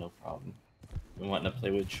 Oh, no problem. We wanting to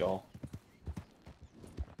play with Shaw.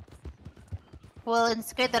 Well,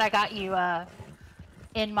 it's good that I got you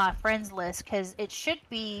in my friends list, because it should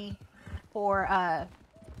be for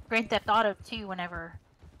Grand Theft Auto 2 whenever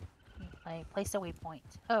you play. Place a waypoint.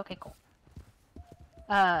 Oh, okay, cool.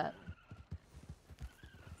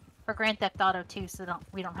 For Grand Theft Auto 2, so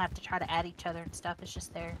we don't have to try to add each other and stuff. It's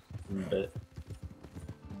just there. Bet.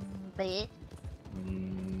 Bet.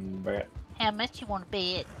 Bet. How much you want to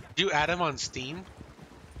bet? Do you add him on Steam?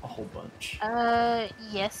 A whole bunch.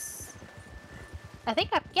 Yes. I think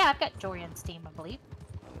I've got Jory on Steam, I believe.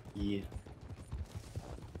 Yeah.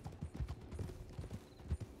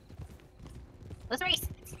 Let's race.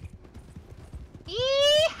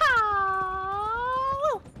 Yeehaw!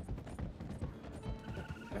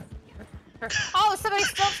 Oh, somebody's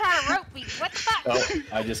still trying to rope me. What the fuck? Oh,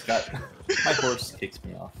 I just got... My horse kicks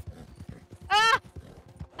me off. Ah!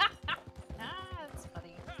 That's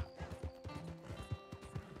funny.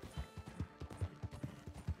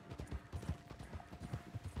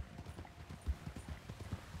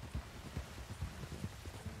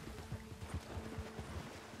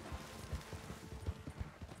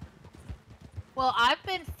 Well, I've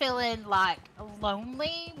been feeling like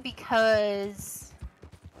lonely because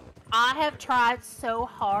I have tried so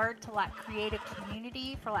hard to like create a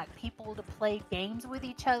community for like people to play games with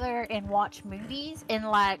each other and watch movies, and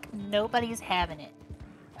like nobody's having it.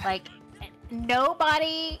 Like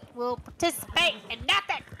nobody will participate in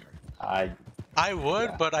nothing. I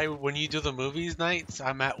would, but when you do the movies nights,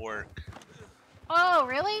 I'm at work. Oh,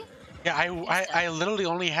 really? Yeah, I literally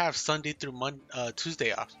only have Sunday through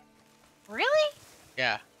Tuesday off. Really?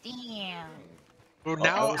 Yeah. Damn. Well,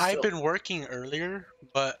 now I've been working earlier,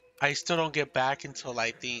 but I still don't get back until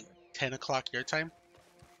I think 10 o'clock your time.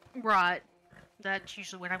 Right. That's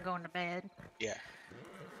usually when I'm going to bed. Yeah.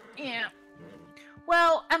 Yeah.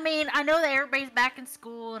 Well, I mean, I know that everybody's back in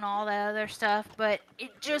school and all that other stuff, but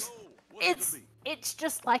it's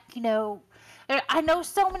just like, you know, I know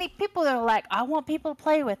so many people that are like, I want people to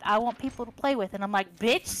play with, and I'm like,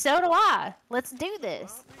 bitch, so do I. Let's do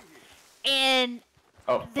this. And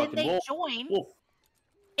then they join,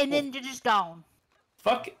 and then they're just gone.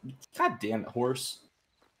 Fuck. God damn it, horse.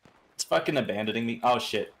 It's fucking abandoning me. Oh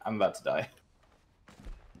shit, I'm about to die.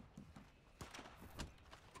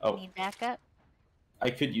 Oh. Need backup?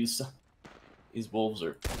 I could use some. These wolves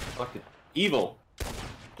are fucking evil.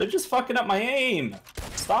 They're just fucking up my aim.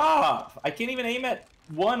 Stop! I can't even aim at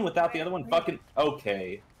one without the other one fucking...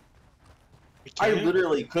 Okay. I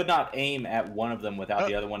literally could not aim at one of them without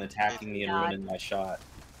the other one attacking me and ruining my shot.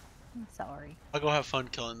 I'm sorry. I'll go have fun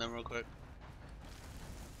killing them real quick.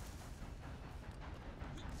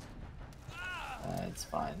 It's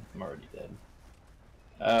fine. I'm already dead.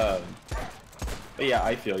 But yeah,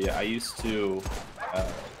 I feel ya. I used to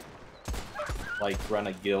like run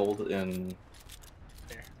a guild in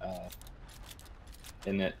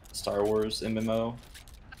it Star Wars MMO,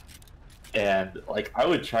 and like I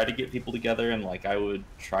would try to get people together, and like I would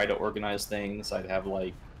try to organize things. I'd have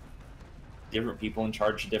like different people in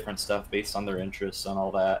charge of different stuff based on their interests and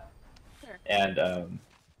all that. Sure. And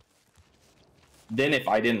then if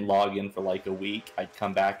I didn't log in for like a week, I'd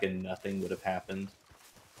come back and nothing would have happened.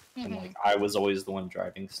 And like I was always the one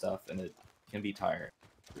driving stuff, and it can be tiring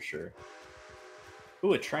for sure.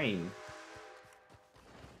 Ooh, a train.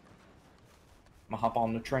 I'm gonna hop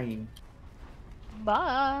on the train.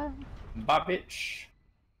 Bye. Bye, bitch.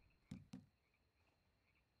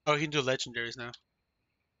 Oh, you can do legendaries now.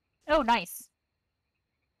 Oh, nice.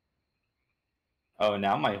 Oh,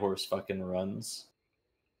 now my horse fucking runs.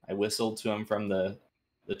 I whistled to him from the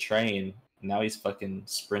train, and now he's fucking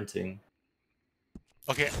sprinting.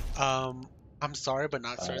 Okay, I'm sorry, but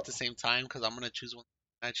not sorry at the same time, because I'm gonna choose one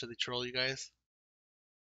to actually troll you guys.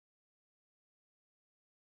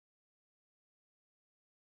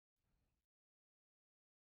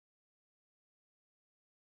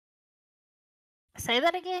 Say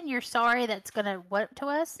that again. You're sorry. That's gonna what to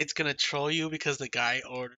us? It's gonna troll you because the guy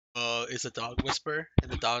ordered is a dog whisperer,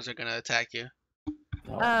 and the dogs are gonna attack you.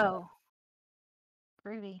 Oh.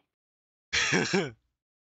 Groovy.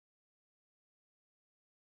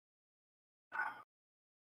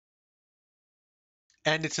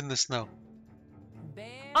 And it's in the snow.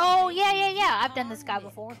 Oh yeah. I've done this guy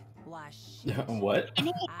before. What? And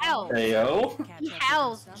he howls. Heyo? He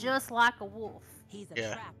howls just like a wolf.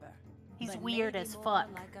 Yeah. He's weird as fuck.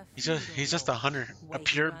 He's just a hunter, a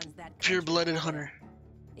pure-blooded hunter.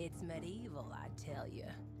 It's medieval, I tell you.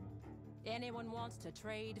 Anyone wants to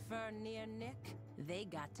trade for near Nick, they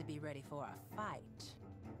got to be ready for a fight.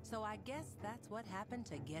 So I guess that's what happened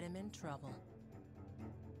to get him in trouble.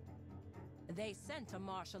 They sent a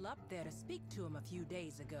marshal up there to speak to him a few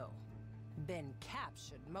days ago. Been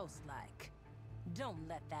captured, most like. Don't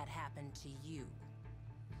let that happen to you.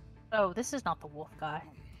 Oh, this is not the wolf guy.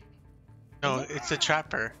 No, it's the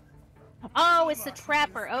trapper. Oh, it's the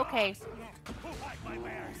trapper. Okay.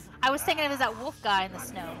 I was thinking it was that wolf guy in the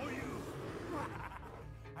snow.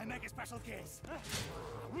 I make a special case.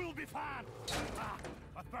 We'll be fine.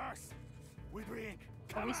 But first, we drink.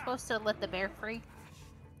 Are we supposed to let the bear free?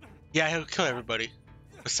 Yeah, he'll kill everybody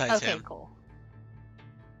besides him. Okay, cool.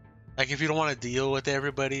 Like if you don't want to deal with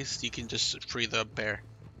everybody, you can just free the bear.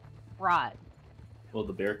 Right. Will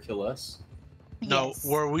the bear kill us? No, Yes.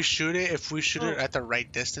 where we shoot it, if we shoot it at the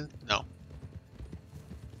right distance, no.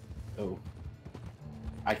 Oh.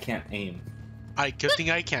 I can't aim. Good thing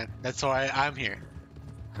I can. That's why I'm here.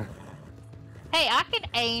 Hey, I can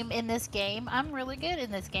aim in this game. I'm really good in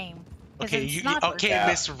this game. Okay, Yeah.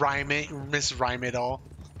 Miss Rhyme It all.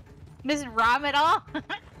 Miss Rhyme It all?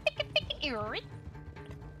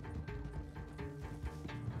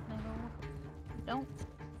 No, don't.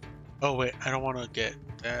 Oh wait, I don't want to get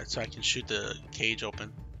that, so I can shoot the cage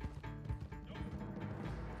open.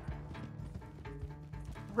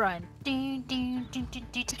 Run.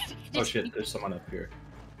 Oh shit, there's someone up here.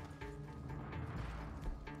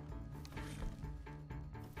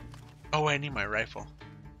 Oh, I need my rifle.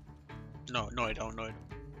 No, I don't. No, I don't.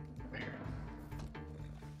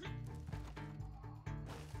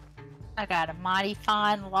 I got a mighty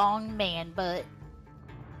fine long man butt.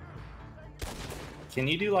 Can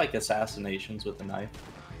you do like assassinations with a knife?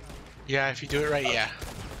 Yeah, if you do it right, yeah.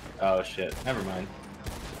 Oh shit, never mind.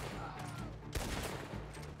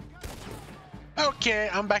 Okay,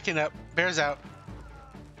 I'm backing up. Bear's out.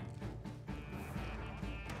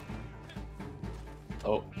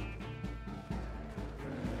 Oh.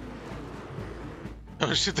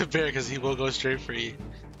 Don't shoot the bear because he will go straight for you.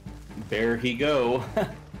 Bear he go.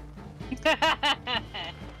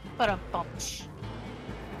 But a bunch.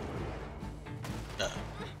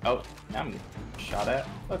 Oh, I'm shot at.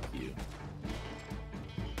 Fuck you.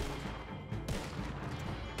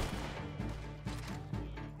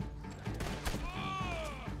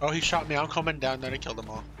 Oh, he shot me. I'm coming down there to kill them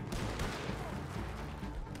all.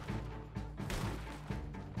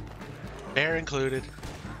 Bear included.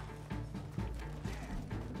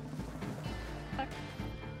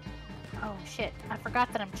 Oh shit, I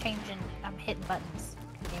forgot that I'm hitting buttons.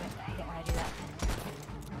 Damn it, I hate when I do that.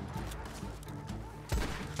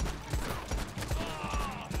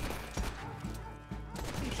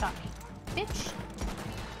 You shot me, bitch.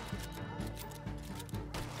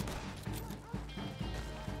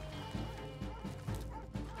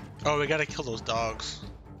 Oh, we gotta kill those dogs.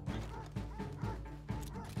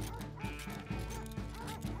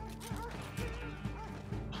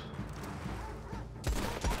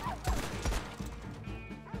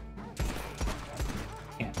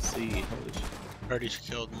 Can't see. Holy shit. Already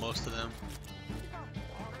killed most of them.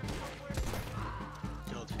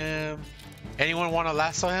 Killed him. Anyone want to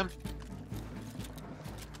lasso him?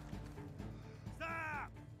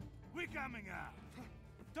 Stop! We coming out.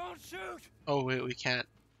 Don't shoot. Oh wait, we can't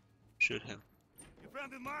shoot him. Your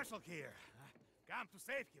friend the marshal here. Come to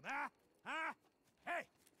save him, huh? Huh? Hey,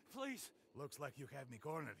 please. Looks like you have me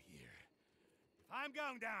cornered here. If I'm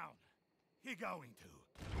going down, he going to.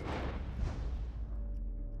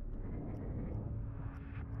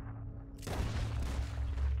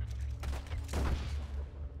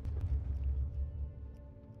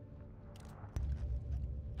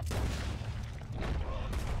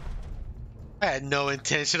 I had no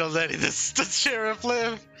intention of letting the sheriff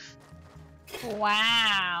live.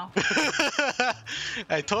 Wow.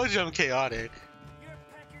 I told you I'm chaotic.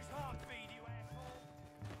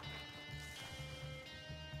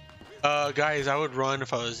 Guys, I would run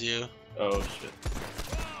if I was you. Oh shit.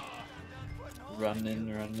 Running.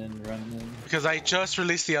 Because I just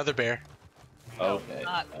released the other bear. Okay.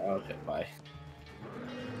 fuck. Okay, bye.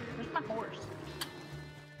 Where's my horse?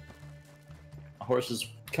 A horse is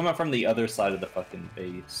coming from the other side of the fucking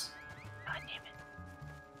base. God damn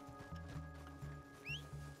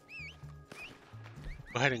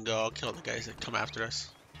Go ahead and go. I'll kill the guys that come after us.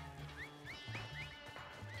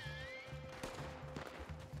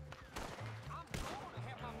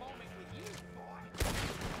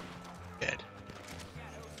 Dead.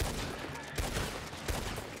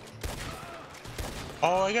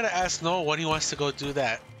 Oh, I gotta ask Noah when he wants to go do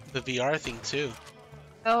the VR thing too.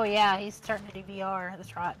 it. Oh yeah, he's starting to do VR.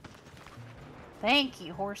 That's right. Thank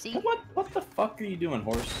you, horsey. What the fuck are you doing,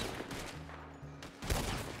 horse?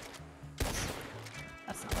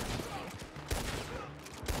 That's not what I meant to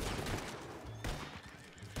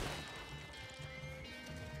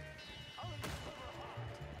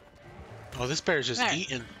do. Oh, this bear is just There.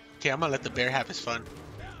 eating. Okay, I'm gonna let the bear have his fun.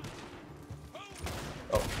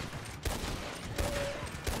 Oh.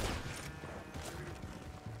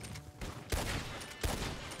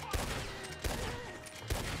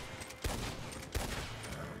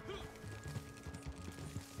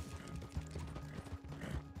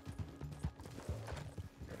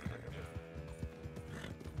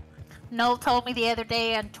 Noel told me the other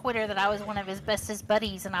day on Twitter that I was one of his bestest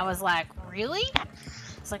buddies, and I was like, really?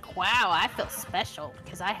 It's like, wow, I feel special,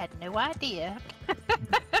 because I had no idea.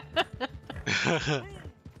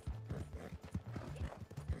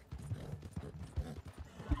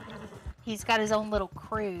 He's got his own little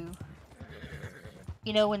crew.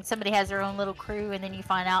 You know, when somebody has their own little crew, and then you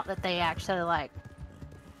find out that they actually, like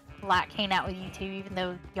hang out with you too, even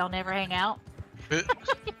though y'all never hang out?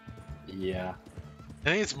 Yeah. I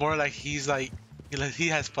think it's more like he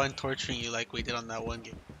has fun torturing you like we did on that one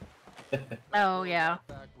game. Oh, yeah.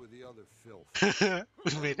 Back with the other filth.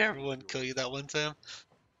 We made everyone kill you that one time.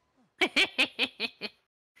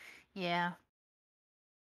 Yeah.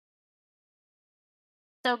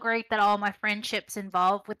 So great that all my friendships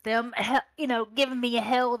involved with them, you know, giving me a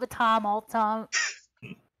hell of a time all the time.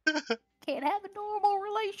 Can't have a normal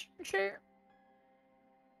relationship.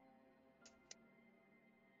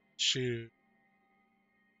 Shoot.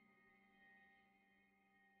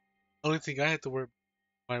 Only thing I had to work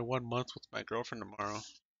my 1 month with my girlfriend tomorrow.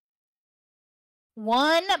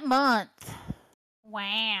 1 month.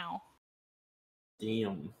 Wow.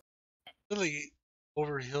 Damn. Really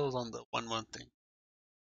over hills on the 1 month thing.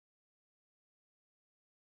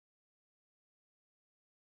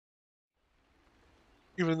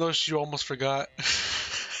 Even though she almost forgot.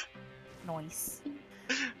 Nice.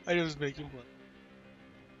 I was making fun.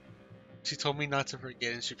 She told me not to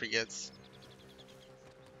forget and she forgets.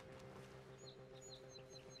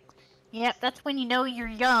 Yep, that's when you know you're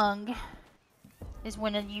young, is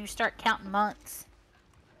when you start counting months.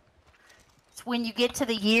 It's when you get to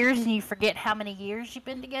the years and you forget how many years you've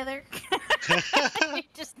been together. You're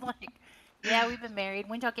just like, yeah, we've been married.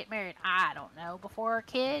 When did y'all get married? I don't know. Before our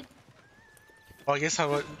kid? Well, I guess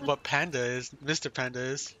what Panda is, Mr. Panda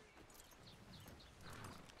is.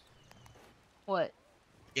 What?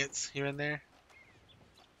 Gets here and there.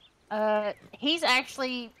 He's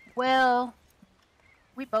actually, well,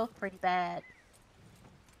 we both pretty bad.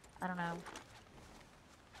 I don't know.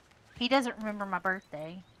 He doesn't remember my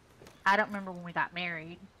birthday. I don't remember when we got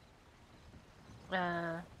married.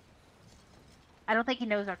 I don't think he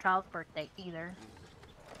knows our child's birthday either.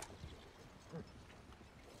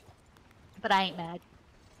 But I ain't mad.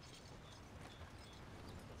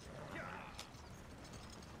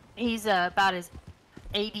 He's about as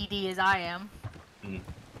ADD as I am.